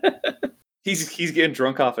he's getting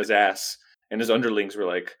drunk off his ass. And his underlings were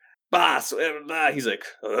like, boss, blah, blah. He's like,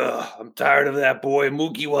 I'm tired of that boy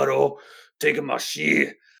Mugiwara taking my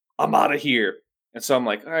shit. I'm out of here. And so I'm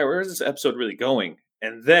like, all right, where is this episode really going?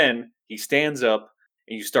 And then he stands up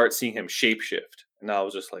and you start seeing him shapeshift. And I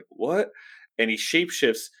was just like, what? And he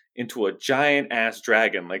shapeshifts into a giant ass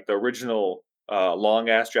dragon, like the original long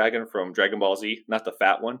ass dragon from Dragon Ball Z, not the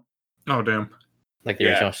fat one. Oh, damn. Like the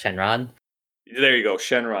original Shenron? There you go,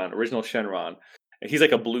 Shenron, original Shenron. And he's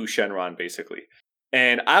like a blue Shenron, basically.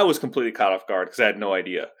 And I was completely caught off guard because I had no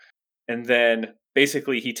idea. And then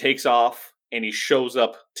basically he takes off and he shows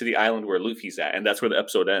up to the island where Luffy's at. And that's where the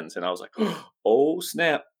episode ends. And I was like, oh,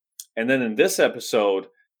 snap. And then in this episode,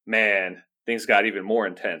 man, things got even more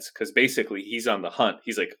intense because basically he's on the hunt.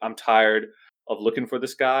 He's like, I'm tired of looking for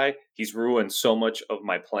this guy. He's ruined so much of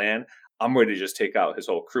my plan. I'm ready to just take out his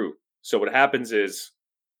whole crew. So what happens is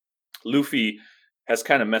Luffy has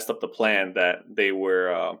kind of messed up the plan that they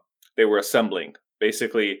were assembling.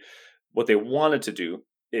 Basically, what they wanted to do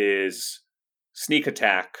is sneak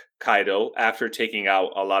attack Kaido after taking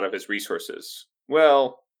out a lot of his resources.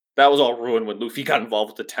 Well, that was all ruined when Luffy got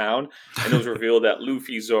involved with the town, and it was revealed that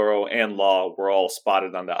Luffy, Zoro, and Law were all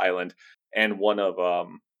spotted on the island, and one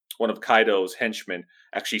of Kaido's henchmen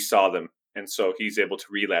actually saw them, and so he's able to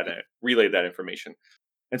relay that information.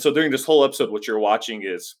 And so during this whole episode, what you're watching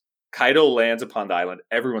is Kaido lands upon the island.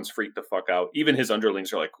 Everyone's freaked the fuck out. Even his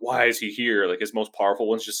underlings are like, why is he here? Like, his most powerful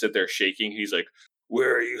ones just sit there shaking. He's like,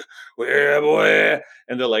 where are you? Where, boy?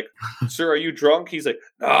 And they're like, sir, are you drunk? He's like,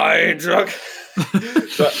 no, I ain't drunk.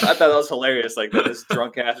 So I thought that was hilarious. Like, that this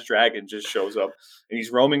drunk-ass dragon just shows up. And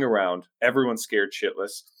he's roaming around. Everyone's scared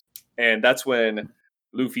shitless. And that's when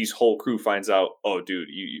Luffy's whole crew finds out, oh, dude,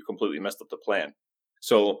 you completely messed up the plan.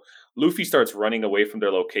 So Luffy starts running away from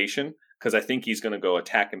their location because I think he's going to go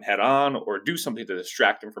attack him head on or do something to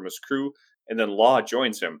distract him from his crew. And then Law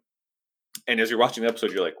joins him. And as you're watching the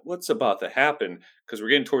episode, you're like, what's about to happen? Because we're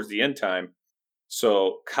getting towards the end time.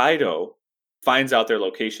 So Kaido finds out their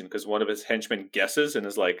location because one of his henchmen guesses and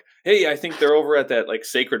is like, hey, I think they're over at that like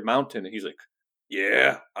sacred mountain. And he's like,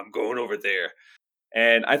 yeah, I'm going over there.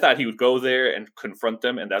 And I thought he would go there and confront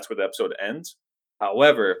them. And that's where the episode ends.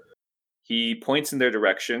 However, he points in their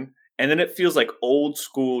direction. And then it feels like old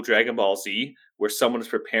school Dragon Ball Z where someone is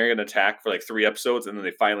preparing an attack for like 3 episodes and then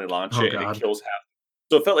they finally launch it and it kills half.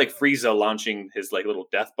 So it felt like Frieza launching his like little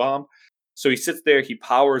death bomb. So he sits there, he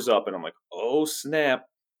powers up, and I'm like, oh snap,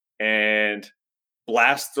 and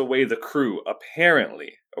blasts away the crew.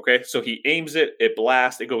 Apparently, okay. So he aims it, it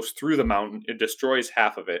blasts, it goes through the mountain, it destroys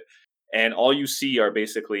half of it, and all you see are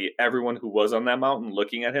basically everyone who was on that mountain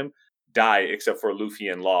looking at him die, except for Luffy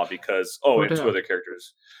and Law because and two other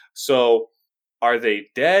characters. So are they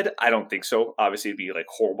dead? I don't think so. Obviously, it'd be like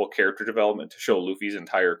horrible character development to show Luffy's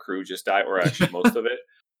entire crew just die, or actually most of it.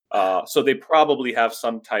 So they probably have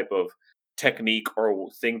some type of technique or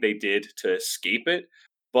thing they did to escape it.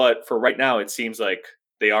 But for right now, it seems like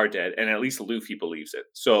they are dead, and at least Luffy believes it.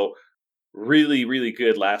 So really, really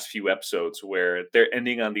good last few episodes where they're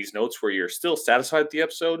ending on these notes where you're still satisfied with the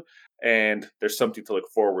episode, and there's something to look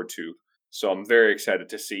forward to. So I'm very excited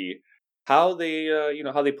to see how they,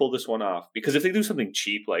 how they pull this one off. Because if they do something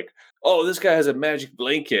cheap, like, oh, this guy has a magic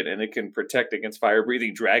blanket and it can protect against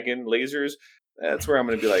fire-breathing dragon lasers, that's where I'm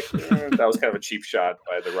going to be like, that was kind of a cheap shot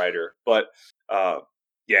by the writer. But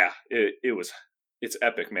yeah, it's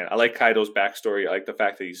epic, man. I like Kaido's backstory. I like the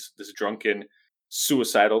fact that he's this drunken,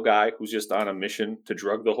 suicidal guy who's just on a mission to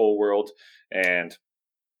drug the whole world. And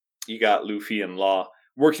you got Luffy and Law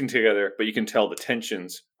working together, but you can tell the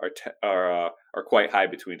tensions are quite high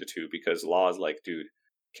between the two because Law is like, dude,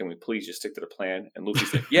 can we please just stick to the plan? And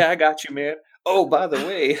Luffy's like, yeah, I got you, man. Oh, by the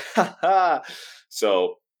way,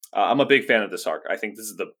 so I'm a big fan of this arc. I think this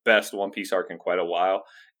is the best One Piece arc in quite a while,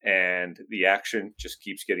 and the action just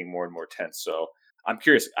keeps getting more and more tense. So I'm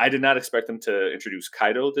curious. I did not expect them to introduce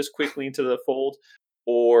Kaido this quickly into the fold,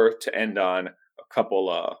 or to end on a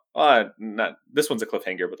couple. Not this one's a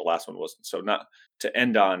cliffhanger, but the last one wasn't. So not to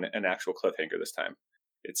end on an actual cliffhanger this time.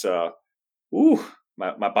 It's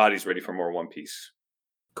my body's ready for more One Piece.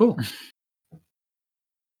 Cool.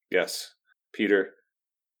 Yes, Peter.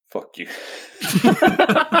 Fuck you.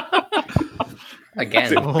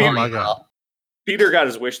 Again. Oh my god. Peter got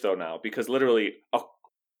his wish though now because literally,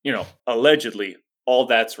 allegedly, all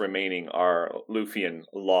that's remaining are Luffy and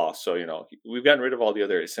Law. So we've gotten rid of all the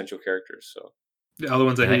other essential characters. So the other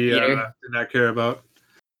ones that he did not care about.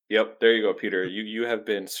 Yep, there you go, Peter. You have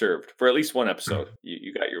been served for at least one episode.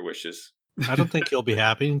 You got your wishes. I don't think he'll be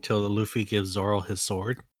happy until Luffy gives Zoro his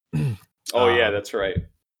sword. Oh yeah, that's right.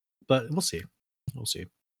 But we'll see. We'll see.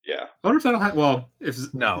 Yeah. I wonder if that'll happen. Well, if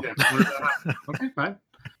no. Yeah, okay, fine.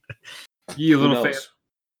 You little fan.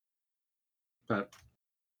 But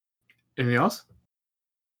anything else?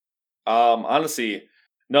 Honestly,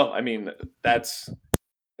 no. I mean, that's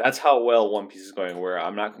how well One Piece is going. Where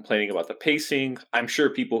I'm not complaining about the pacing. I'm sure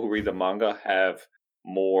people who read the manga have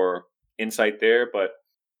more insight there, but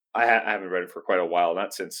I haven't read it for quite a while.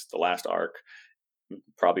 Not since the last arc,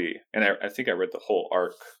 probably. And I think I read the whole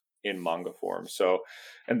arc in manga form. So,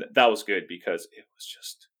 and that was good because it was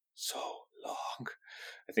just so long.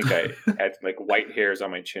 I think I had like white hairs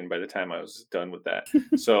on my chin by the time I was done with that.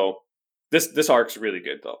 So this arc's really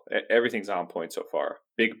good though. Everything's on point so far.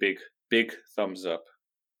 Big thumbs up.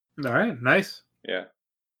 All right, nice. Yeah,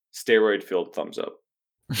 steroid filled thumbs up.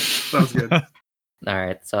 Sounds good. All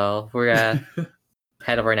right, so we're gonna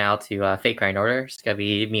head over now to Fate Grand Order. It's gonna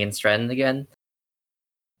be me and Stren again.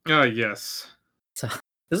 Oh yes. So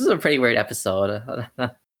this is a pretty weird episode.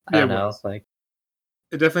 I don't know, like.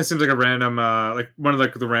 It definitely seems like a random, like one of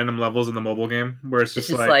the random levels in the mobile game where it's just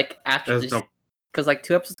like after this, because like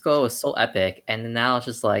 2 episodes ago it was so epic, and now it's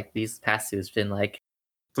just like these past two has been like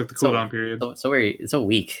it's like the cooldown period. So weird, it's so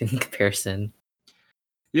weak in comparison.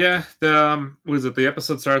 Yeah, the what is it? The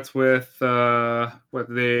episode starts with they're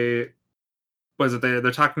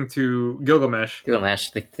talking to Gilgamesh.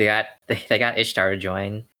 They got Ishtar to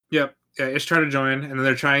join. Yep, yeah, Ishtar to join, and then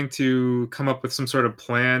they're trying to come up with some sort of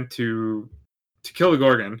plan to kill the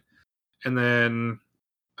Gorgon, and then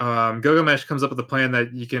Gilgamesh comes up with a plan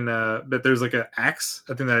that you can that there's like an axe.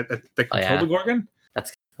 I think that can kill the Gorgon.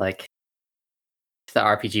 That's like the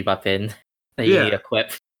RPG weapon that you need to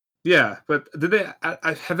equip. Yeah, but did they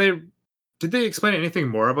explain anything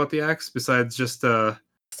more about the axe besides just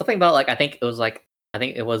something about like I think it was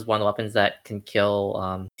one of the weapons that can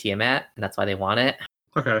kill Tiamat, and that's why they want it.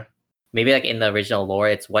 Okay. Maybe like in the original lore,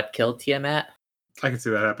 it's what killed Tiamat. I can see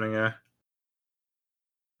that happening. Yeah.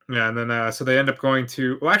 Yeah, and then so they end up going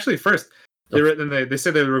to. Well, actually, first they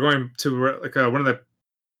said they were going to like one of the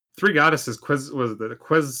 3 goddesses.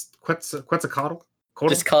 Quetzalcoatl.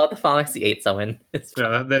 Just call it the Final Fantasy VIII summon.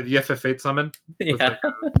 Yeah, that FF8 summon. Yeah.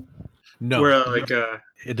 No, where like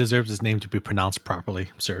it deserves its name to be pronounced properly,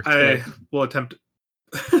 sir. I will attempt.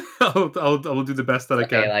 I will do the bbest that I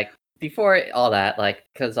can. Like before all that, like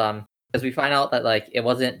because we find out that like it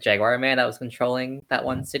wasn't Jaguar Man that was controlling that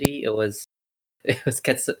one city. It was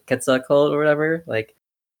Quetzalcoatl or whatever. Like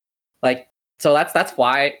Like, so that's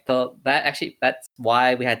why that's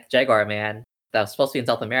why we had Jaguar Man that was supposed to be in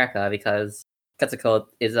South America, because Quetzalcoatl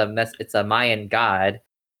is it's a Mayan god.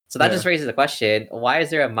 So that just raises the question: why is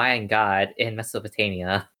there a Mayan god in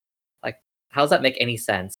Mesopotamia? Like, how does that make any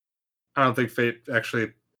sense? I don't think Fate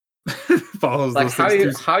actually follows Like, those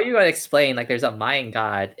things. how are you gonna explain like there's a Mayan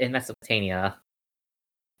god in Mesopotamia?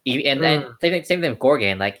 And same thing with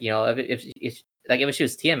Gorgon. Like, you know, if like if she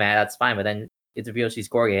was Tiamat, that's fine. But then it's revealed she's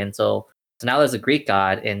Gorgon. So now there's a Greek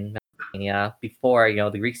god in Mesopotamia before, you know,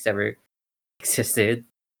 the Greeks ever existed,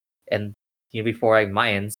 and you know, before like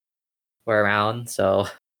Mayans were around. So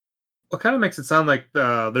What kind of makes it sound like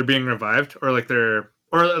they're being revived, or like they're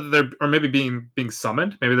maybe being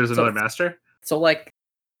summoned. Maybe there's another master.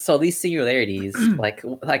 So these singularities, like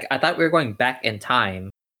I thought we were going back in time.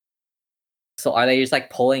 So are they just like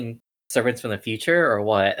pulling servants from the future, or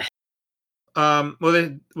what? Well,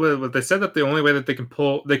 they said that the only way that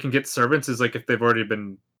they can get servants is like if they've already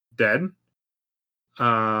been dead.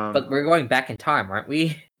 But we're going back in time, aren't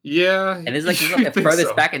we? Yeah, And this is like the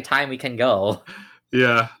furthest back in time we can go.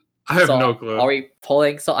 Yeah, I have no clue. Are we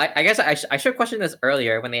pulling? So I guess I should have questioned this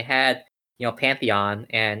earlier when they had, you know, Pantheon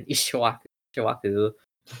and Ishiwaku,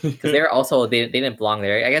 because they were also they didn't belong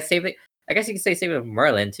there. I guess you can say same with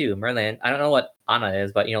Merlin too. Merlin, I don't know what Anna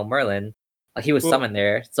is, but you know, Merlin, like he was summoned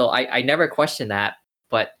there. So I never questioned that.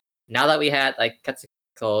 But now that we had like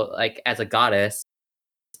Quetzalcoatl like as a goddess,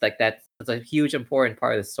 like that's a huge important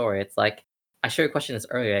part of the story. It's like I should have questioned this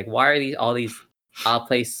earlier. Like, why are all these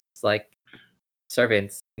place like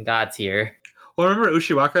servants and gods here? Well, remember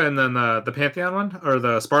Ushiwaka and then the Pantheon one or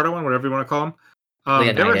the Sparta one, whatever you want to call them.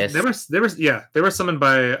 They were summoned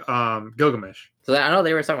by Gilgamesh. So I know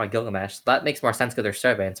they were talking about Gilgamesh. That makes more sense because they're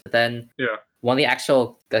servants. But then one of the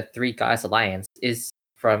actual three goddess alliance is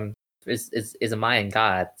a Mayan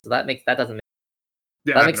god. So that makes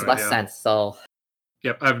less sense. So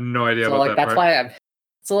yep, I have no idea so about like that. That's why I'm.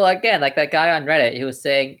 So again, like that guy on Reddit, he was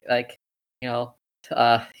saying like, you know,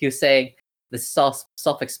 he was saying this is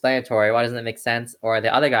self-explanatory. Why doesn't it make sense? Or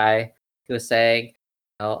the other guy, he was saying,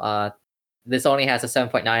 you know, this only has a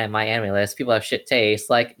 7.9 in my anime list. People have shit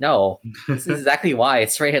taste. Like, no, this is exactly why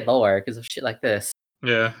it's rated lower, because of shit like this.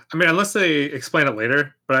 Yeah, I mean, unless they explain it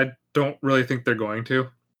later, but I don't really think they're going to.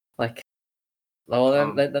 Like,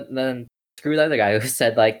 well, then screw the other guy who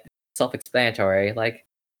said like self-explanatory. Like,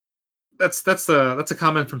 that's a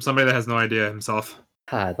comment from somebody that has no idea himself.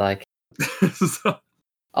 God, like, so.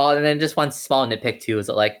 Oh, and then just one small nitpick too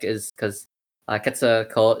is because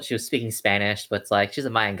Quetzalcoatl, she was speaking Spanish, but it's like she's a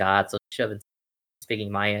Mayan god, so she should have been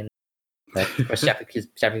speaking Mayan. But of course,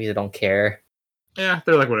 Japanese don't care. Yeah,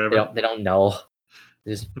 they're like whatever. They don't know.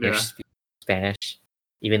 They just speak Spanish,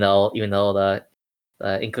 even though the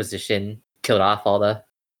Inquisition killed off all the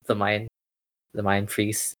Mayan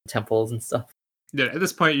priests, temples, and stuff. Yeah, at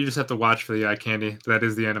this point, you just have to watch for the eye candy. That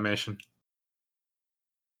is the animation.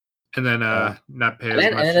 And then not pay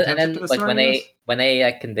as much attention to the story. Like when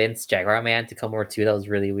they convinced Jaguar Man to come over too, that was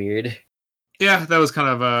really weird. Yeah, that was kind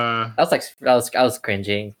of I was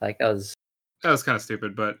cringing. Like that was kind of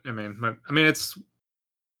stupid, but I mean it's.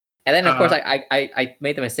 And then of course I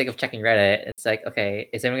made the mistake of checking Reddit. It's like, okay,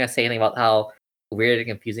 is anyone gonna say anything about how weird and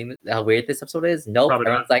confusing how weird this episode is? Nope. Probably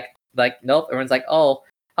everyone's like nope. Everyone's like, oh,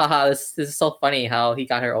 haha, this is so funny how he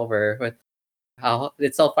got her over with. How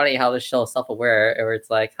it's so funny how this show is self-aware, or it's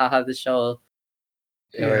like, haha, this show.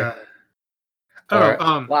 Yeah.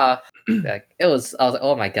 Wow. Like, I was like,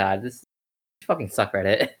 oh my god, this fucking suck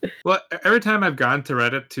Reddit. Well, every time I've gone to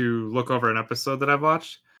Reddit to look over an episode that I've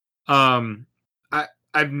watched,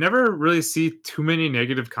 I've never really see too many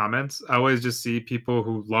negative comments. I always just see people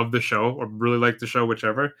who love the show or really like the show,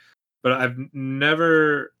 whichever. But I've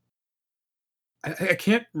never. I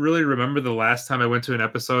can't really remember the last time I went to an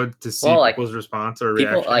episode to see people's response or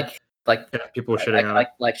people, reaction. People shitting on it.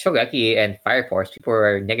 Like Shogeki and Fire Force, people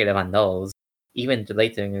were negative on those, even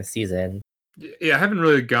late during the season. Yeah, I haven't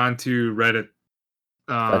really gone to Reddit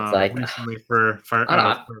recently for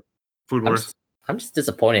Food Wars. I'm just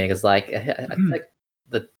disappointed because I feel like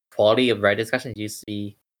the quality of Reddit discussions used to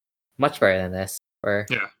be much better than this. Where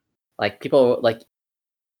people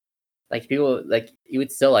you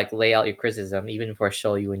would still like lay out your criticism even for a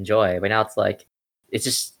show you enjoy, but now it's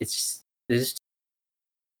just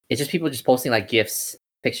people just posting like gifs,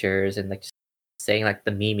 pictures, and like just saying like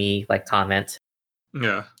the meme like comment.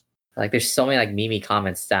 Yeah, like there's so many like meme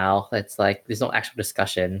comments now. It's like there's no actual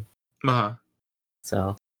discussion.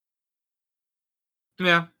 So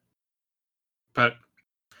yeah, but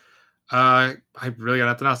I really got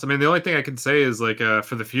nothing else. I mean, the only thing I can say is like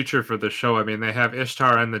for the future for the show. I mean, they have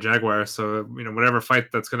Ishtar and the Jaguar, so whatever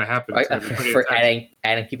fight that's going to happen, it's going to be pretty For intense.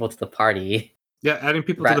 adding people to the party. Yeah, adding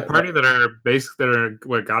people to the party that are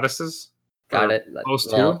what, goddesses. Got Or it.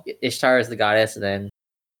 close Well, to. Ishtar is the goddess, and then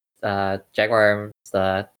Jaguar is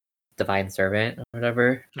the divine servant or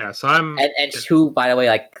whatever. Yeah, so I'm And who, by the way,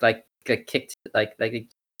 like kicked like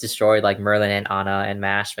destroyed like Merlin and Anna and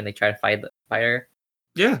Mash when they try to fight her.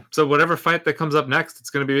 yeah. So whatever fight that comes up next, it's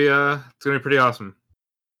gonna be pretty awesome.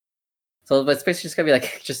 So, but it's basically just gonna be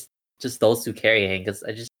like just those two carrying, because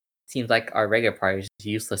it just seems like our regular party is just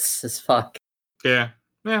useless as fuck. Yeah.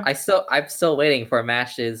 I'm still waiting for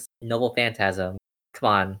Mash's Noble Phantasm. Come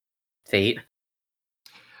on, Fate.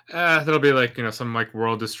 That'll be like some like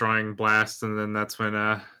world destroying blast, and then that's when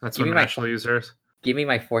Mash will use hers. Give me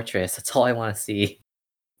my fortress. That's all I want to see.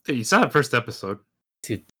 Hey, you saw the first episode.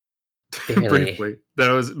 Dude, briefly. That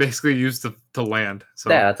was basically used to land.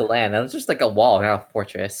 So yeah, to land. That was just like a wall, not a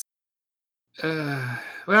fortress.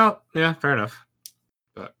 Well, yeah, fair enough.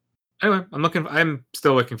 But anyway, I'm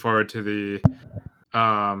still looking forward to the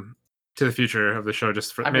future of the show,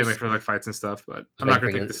 mainly for like fights and stuff. But I'm not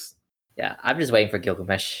gonna take this. Yeah, I'm just waiting for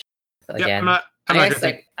Gilgamesh again. Yeah, I'm not gonna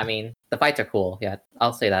take... I mean, the fights are cool. Yeah,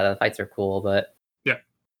 I'll say that the fights are cool, but yeah,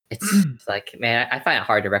 it's like, man, I find it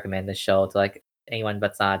hard to recommend this show to like anyone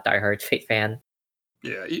but's not a diehard Fate fan.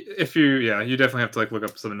 Yeah, you definitely have to like look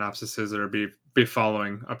up some synopsises or be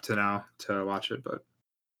following up to now to watch it. But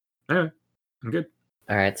anyway, I'm good.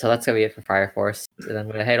 All right, so that's gonna be it for Fire Force. And then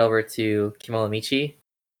I'm gonna head over to Kimono Michi,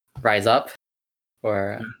 Rise Up,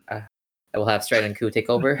 or I will have Straight and Ku take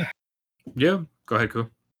over. Yeah, go ahead, Ku.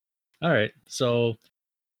 All right, so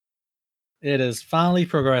it is finally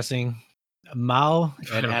progressing. Mao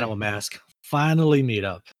and Animal Mask finally meet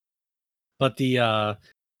up, but the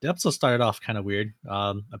episode started off kind of weird.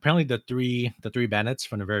 Apparently, the three bandits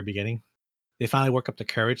from the very beginning, they finally work up the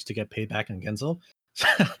courage to get paid back on Genzo.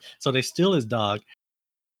 So they steal his dog,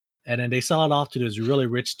 and then they sell it off to this really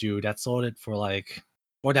rich dude that sold it for like,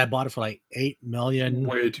 or that bought it for like 8 million.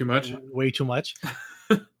 Way too much. Way too much.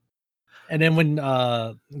 And then when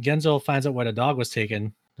Genzo finds out where the dog was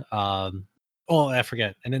taken, I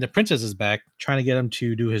forget. And then the princess is back trying to get him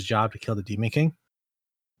to do his job to kill the Demon King.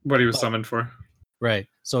 What he was summoned for. Right.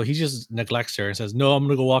 So he just neglects her and says, "No, I'm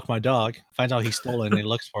gonna go walk my dog." Finds out he's stolen and he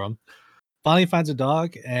looks for him. Finally finds a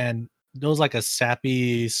dog, and there was like a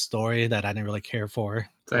sappy story that I didn't really care for.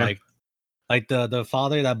 Same. Like the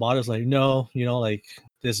father that bought it was like, "No, like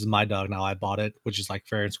this is my dog now. I bought it," which is like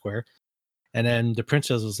fair and square. And then the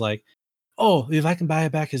princess was like, "Oh, if I can buy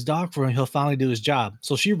back his dog for him, he'll finally do his job."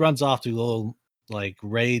 So she runs off to go like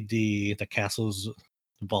raid the castle's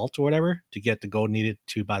vault or whatever to get the gold needed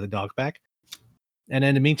to buy the dog back. And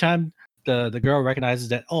in the meantime, the girl recognizes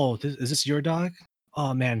that, "Oh, is this your dog?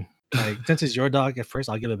 Oh man, like since it's your dog, at first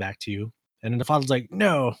I'll give it back to you." And then the father's like,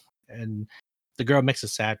 "No," and the girl makes a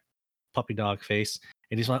sad puppy dog face,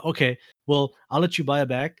 and he's like, "Okay, well, I'll let you buy it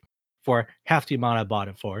back for half the amount I bought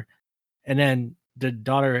it for." And then the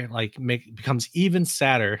daughter like becomes even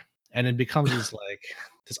sadder, and it becomes this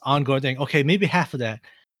ongoing thing. Okay, maybe half of that,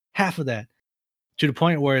 to the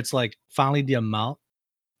point where it's like finally the amount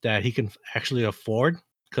that he can actually afford,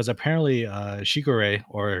 because apparently Shigure,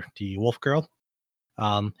 or the wolf girl,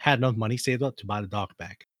 had enough money saved up to buy the dog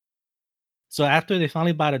back. So after they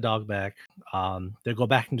finally buy the dog back, they go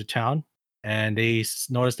back into town, and they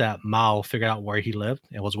notice that Mao figured out where he lived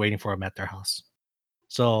and was waiting for him at their house.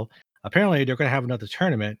 So apparently they're going to have another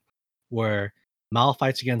tournament where Mao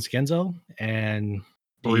fights against Genzo, and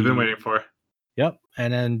what we've been waiting for. Yep,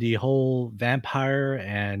 and then the whole vampire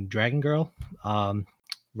and dragon girl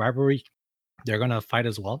rivalry, they're going to fight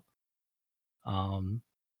as well. And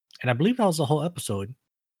I believe that was the whole episode.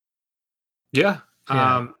 Yeah.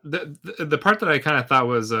 The part that I kind of thought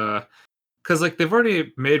was because like they've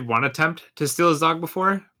already made one attempt to steal his dog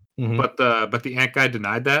before, but the ant guy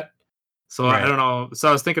denied that. So right. I don't know. So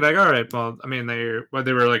I was thinking like, all right, well, I mean they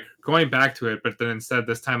were like going back to it, but then instead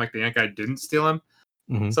this time like the ant guy didn't steal him.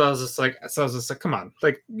 So I was just like, come on,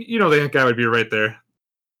 like the ant guy would be right there,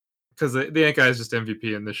 because the ant guy is just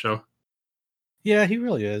MVP in this show. Yeah, he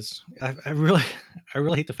really is. I really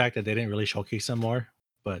hate the fact that they didn't really showcase him more,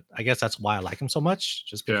 but I guess that's why I like him so much,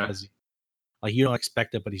 just because like you don't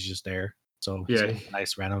expect it, but he's just there. So it's a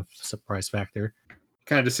nice random surprise factor.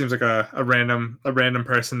 Kind of just seems like a random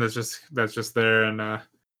person that's just there, and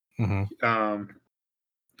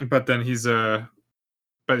but then he's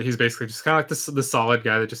basically just kind of like the solid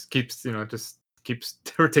guy that just keeps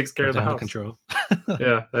takes care of the house. Control.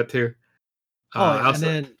 Yeah, that too. Go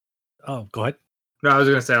ahead. No, I was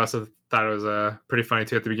gonna say also thought it was pretty funny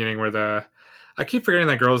too at the beginning where I keep forgetting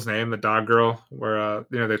that girl's name, the dog girl, where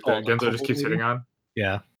the Genzo just couple keeps lady? hitting on,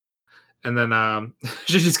 Yeah. and then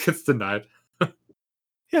she just gets denied.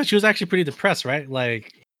 Yeah, she was actually pretty depressed, right?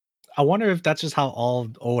 Like, I wonder if that's just how all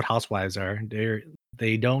old housewives are.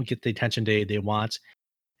 They don't get the attention they want,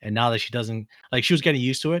 and now that she doesn't, like, she was getting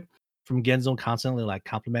used to it from Genzo constantly like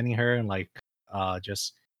complimenting her and like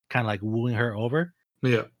just kind of like wooing her over.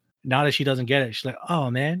 Yeah, Now that she doesn't get it, she's like, "Oh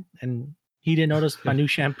man," and he didn't notice my new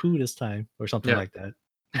shampoo this time or something Yeah. like that.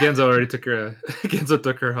 Genzo already took her. Genzo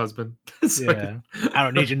took her husband. So, Yeah, I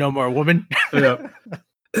don't need you no more, woman. Yeah.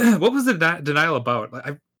 What was the denial about?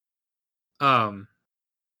 Like-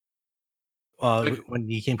 When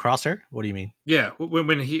he came across her, what do you mean? Yeah, when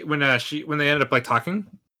they ended up like talking.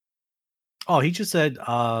 Oh, he just said,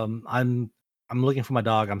 I'm looking for my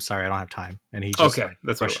dog. I'm sorry, I don't have time." And he just Okay,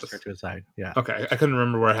 that's what it brushes her was. to the side. Yeah. Okay, I couldn't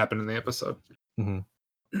remember what happened in the episode. Mhm.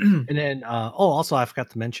 And then, also I forgot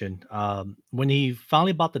to mention, when he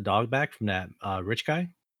finally bought the dog back from that rich guy,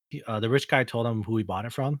 the rich guy told him who he bought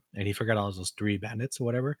it from, and he forgot all those 3 bandits or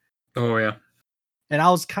whatever. Oh yeah, And I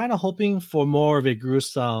was kind of hoping for more of a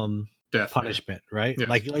gruesome death. punishment, right? Yeah.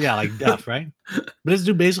 Like, yeah, like death, right? But this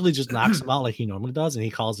dude basically just knocks him out like he normally does, and he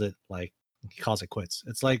calls it quits.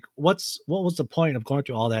 It's like, what was the point of going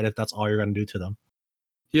through all that if that's all you're gonna do to them?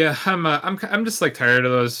 Yeah, I'm just like tired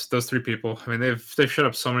of those 3 people. I mean, they've showed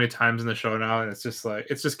up so many times in the show now, and it's just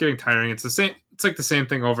getting tiring. It's the same. It's like the same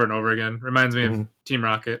thing over and over again. Reminds me of Mhm. Team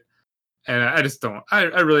Rocket, and I just don't. I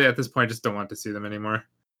really at this point just don't want to see them anymore.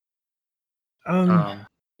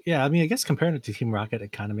 Yeah, I mean, I guess comparing it to Team Rocket,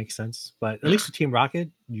 it kind of makes sense. But at least with Team Rocket,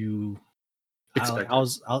 I Expect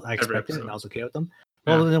expected it, and episode. I was okay with them.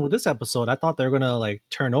 Yeah. Well, then with this episode, I thought they were gonna like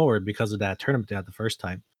turn over because of that tournament they had the first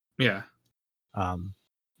time. Yeah,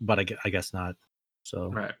 But I guess not. So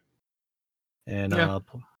right. and Yeah.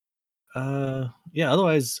 yeah.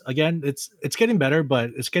 Otherwise, again, it's getting better, but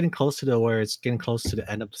it's getting close to where it's getting close to the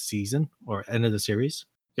end of the season or end of the series.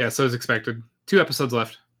 Yeah, so as expected. 2 episodes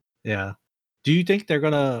left. Yeah. Do you think they're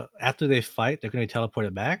gonna, after they fight, they're gonna teleport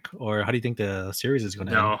it back, or how do you think the series is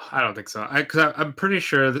gonna end? No, I don't think so. Because I'm pretty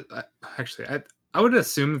sure that actually I would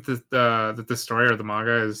assume that the story or the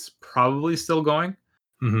manga is probably still going,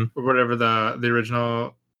 Mhm. or whatever the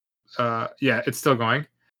original. Yeah, it's still going.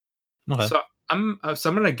 Okay. So I'm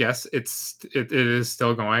gonna guess it is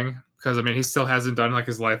still going, because I mean he still hasn't done like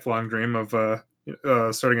his lifelong dream of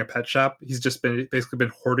starting a pet shop. He's just basically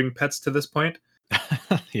been hoarding pets to this point.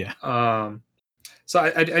 Yeah. So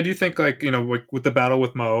I do think, like, with the battle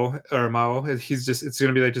with Mao, it's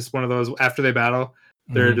gonna be like just one of those, after they battle,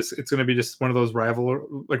 Mhm. it's gonna be just one of those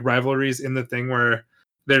rivalries in the thing where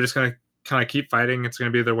they're just gonna kind of keep fighting. It's gonna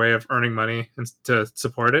be their way of earning money and to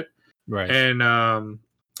support it. Right. And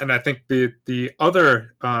I think the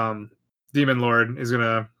other demon lord is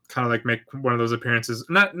gonna kind of like make one of those appearances,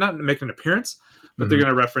 not make an appearance, but they're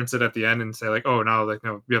gonna reference it at the end and say like, oh, now like,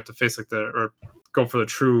 no, we have to face like or go for the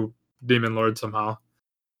true demon lord somehow.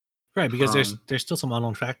 Right, because there's still some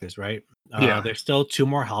unknown factors, right? Yeah. There's still 2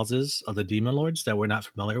 more houses of the demon lords that we're not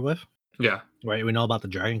familiar with. Yeah. Right, we know about the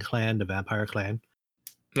dragon clan, the vampire clan.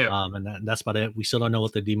 Yeah. And that's about it. We still don't know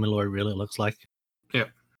what the demon lord really looks like. Yeah.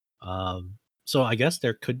 So I guess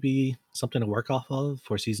there could be something to work off of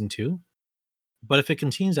for season 2. But if it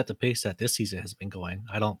continues at the pace that this season has been going,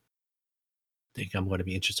 I don't think I'm going to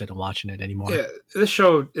be interested in watching it anymore. Yeah, this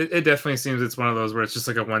show, it definitely seems it's one of those where it's just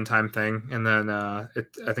like a one-time thing, and then I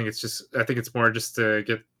think it's more just to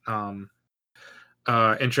get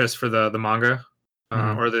interest for the manga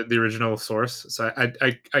or the original source. So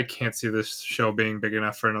I can't see this show being big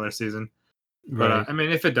enough for another season. But Right. I mean,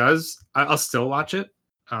 if it does, I'll still watch it.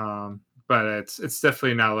 But it's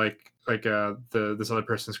definitely not like this other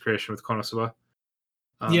person's creation with Konosuba.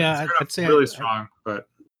 Yeah, it's I'd say really strong, but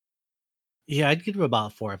yeah, I'd give it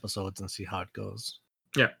about 4 episodes and see how it goes.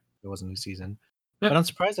 Yeah. If it was a new season. Yeah. But I'm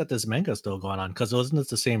surprised that this manga is still going on, because wasn't it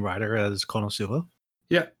the same writer as Konosuba?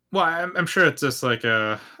 yeah. Well, I'm sure it's just like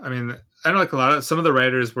I mean, I know like some of the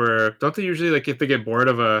writers don't they usually, like, if they get bored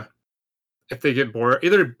either I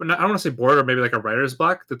don't want to say bored, or maybe like a writer's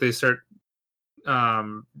block, that they start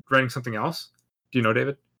writing something else. Do you know,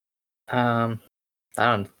 David? I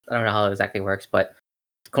don't know how it exactly works, but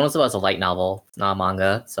Konosuba is a light novel, not a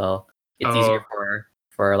manga, so it's easier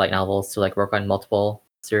for light novels to like work on multiple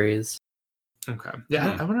series. Okay.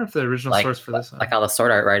 Yeah, I wonder if the original source for this, like how the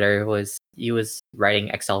Sword Art writer was writing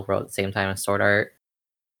Excel Bro at the same time as Sword Art,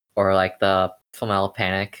 or like the Fullmetal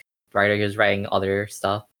Panic writer, he was writing other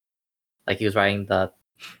stuff. Like he was writing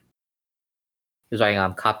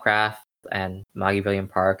Copcraft and Machiavellian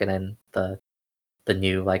Park, and then the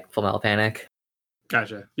new like Fullmetal Panic.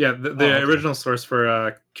 Gotcha. Yeah, the okay. original source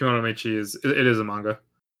for Kimono Michi is a manga.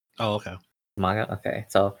 Oh, okay. Manga. Okay,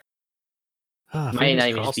 so Ah, he might fingers not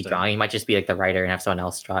even just crossed be then. drawing. He might just be like the writer and have someone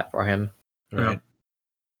else draw it for him. Right.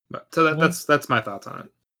 But, so Well- that's my thoughts on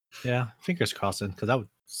it. Yeah, fingers crossed because that would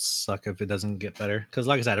suck if it doesn't get better. Because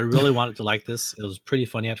like I said, I really wanted to like this. It was pretty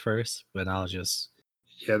funny at first, but now it's just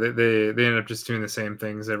Yeah, they ended up just doing the same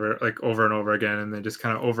things over and over again, and they just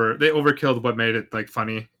kind of overkilled what made it like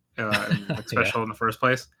funny and like, special in the first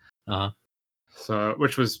place. uh-huh. So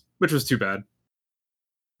which was too bad.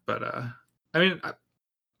 But I mean,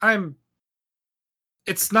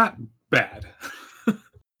 it's not bad,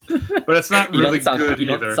 but it's not really good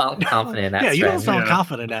you either. don't sound confident in that. Yeah, you don't Strand. sound Yeah.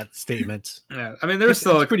 confident in that statement. Yeah, I mean, there's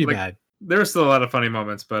still It's pretty bad. there were still a lot of funny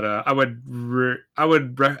moments, but I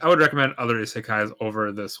would recommend other isekais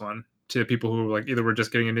over this one to people who like either were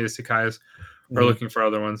just getting into isekais or Mhm. looking for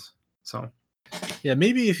other ones. So Yeah,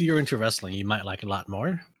 maybe if you're into wrestling, you might like it a lot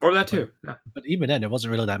more. or that too. Yeah. But even then, there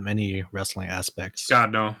wasn't really that many wrestling aspects.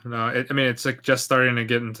 God no. I mean, it's like just starting to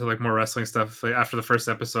get into like more wrestling stuff like, after the first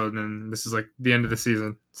episode, and this is like the end of the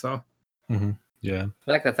season. So Yeah. I feel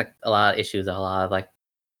like that's like a lot of issues that a lot of like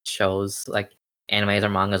shows, like animes or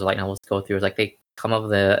mangas or light novels go through. Is like they come up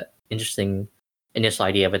with a interesting initial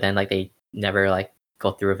idea, but then like they never like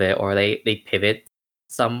go through with it, or they pivot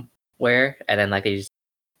somewhere, and then like it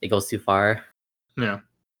goes too far. yeah,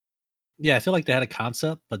 Yeah, I feel like they had a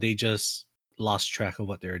concept, but they just lost track of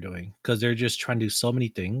what they were doing because they're just trying to do so many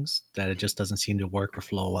things that it just doesn't seem to work or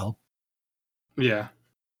flow well. yeah.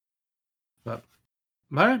 But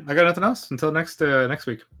all right, I got nothing else until next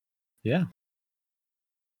week. Yeah.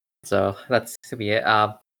 So that's gonna be it.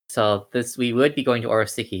 So we would be going to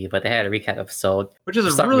Orosiki, but they had a recap episode. Which is For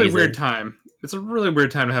a some really reason- weird time. It's a really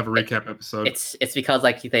weird time to have a recap episode. It's because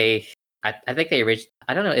like I think they originally,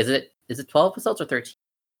 I don't know, is it 12 episodes or 13?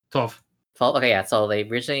 12. 12. Okay, yeah. So they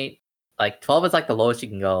originally like 12 is like the lowest you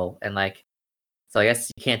can go, and like so I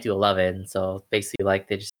guess you can't do 11. So basically, like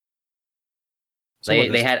they just So what, they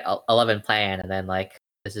this- had 11 planned, and then like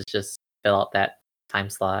this is just fill out that time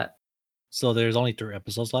slot. So there's only 3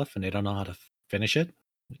 episodes left, and they don't know how to finish it.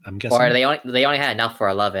 I'm guessing. Or they only had enough for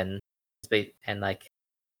 11, and like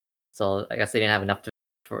so I guess they didn't have enough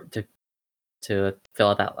to fill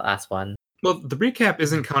out that last one. Well, the recap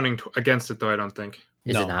isn't counting against it, though. I don't think.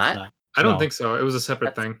 Is No, it it's not? I don't No. think so. It was a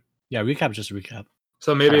separate That's- thing. Yeah, recap just recap.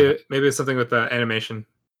 So maybe it's something with the animation,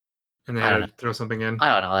 and they I had don't to throw something in.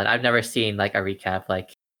 I don't know. I've never seen like a recap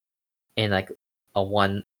like in like a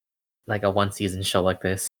one season show like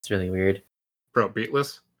this. It's really weird. Bro,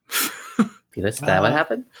 Beatless. Is that what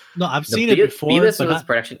happened? No, I've No, seen it before, Beavis but was not-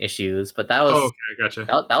 production issues, but that was Oh, okay, gotcha.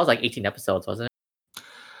 that was like 18 episodes, wasn't it?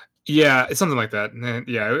 Yeah, it's something like that.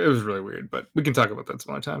 Yeah, it was really weird, but we can talk about that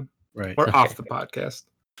some other time right. or Okay. off the podcast.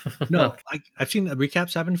 No, I've seen the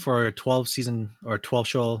recaps happen for 12 season or 12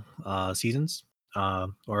 show seasons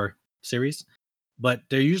or series, but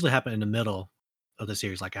they usually happen in the middle of the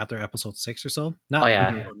series, like after episode 6 or so. Not Oh, yeah.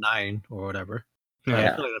 episode 9 or whatever. Yeah, I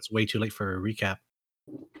Yeah. feel like that's way too late for a recap.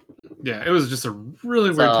 yeah, it was just a really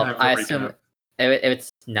weird So time for I a assume recap. if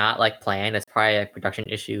it's not like planned, it's probably like production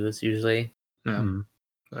issues usually. Yeah. Hmm.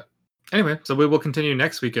 Anyway, so we will continue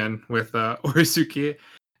next weekend with Orisuki,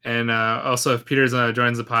 and also if Peter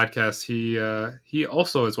joins the podcast, he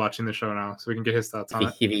also is watching the show now, so we can get his thoughts on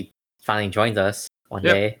it. If he finally joins us one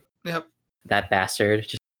Yep. day, Yep. that bastard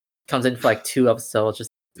just comes in for like 2 episodes,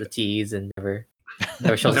 just the tease and never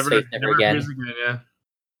shows his face ever again. appears again. Yeah,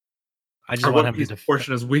 I just Our want One him to Piece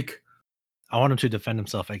portion is weak. I want him to defend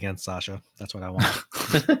himself against Sasha. That's what I want.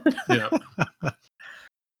 Yeah,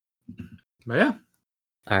 but yeah,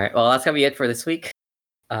 All right. Well, that's gonna be it for this week.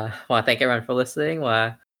 Want to thank everyone for listening.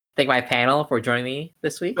 Want to thank my panel for joining me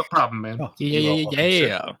this week. no problem, man. Oh,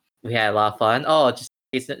 Yeah. We had a lot of fun. Oh, just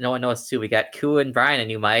in case no one knows too, we got Ku and Brian a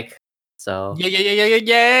new mic. So Yeah.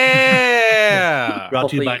 Brought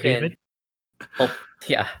to you hopefully by you can- David.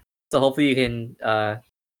 yeah. So hopefully you can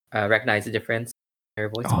recognize the difference in your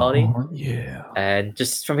voice quality. Yeah. And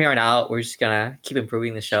just from here on out, we're just gonna keep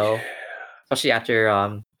improving the show, especially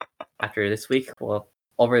after this week. Well,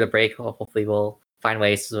 over the break, hopefully we'll find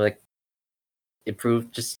ways to like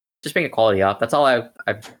improve, just bring the quality up. That's all I'm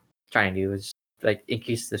trying to do is like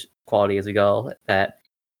increase the quality as we go. That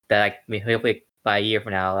I mean, hopefully by a year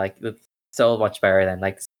from now, like it's so much better than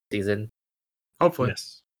like this season. Hopefully,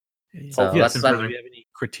 Yes. So Yes, that's if you have any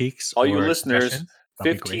critiques All you or listeners, suggestions,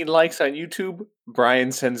 that'd be great. 15 likes on YouTube,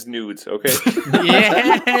 Brian sends nudes, okay?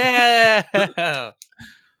 Yeah.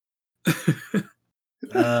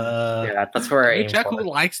 yeah, that's where I Hey, aim check for. who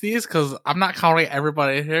likes these because I'm not counting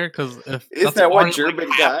everybody here. Because if Is that's that one already, German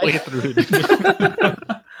halfway guy?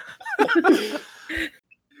 through.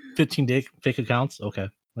 15 fake accounts. Okay,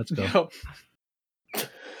 let's go. Yep.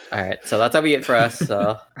 All right, so that's how we get for us.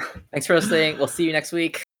 So thanks for listening. We'll see you next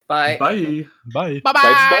week. Bye. Bye. Bye. Bye-bye. Bye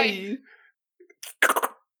bye.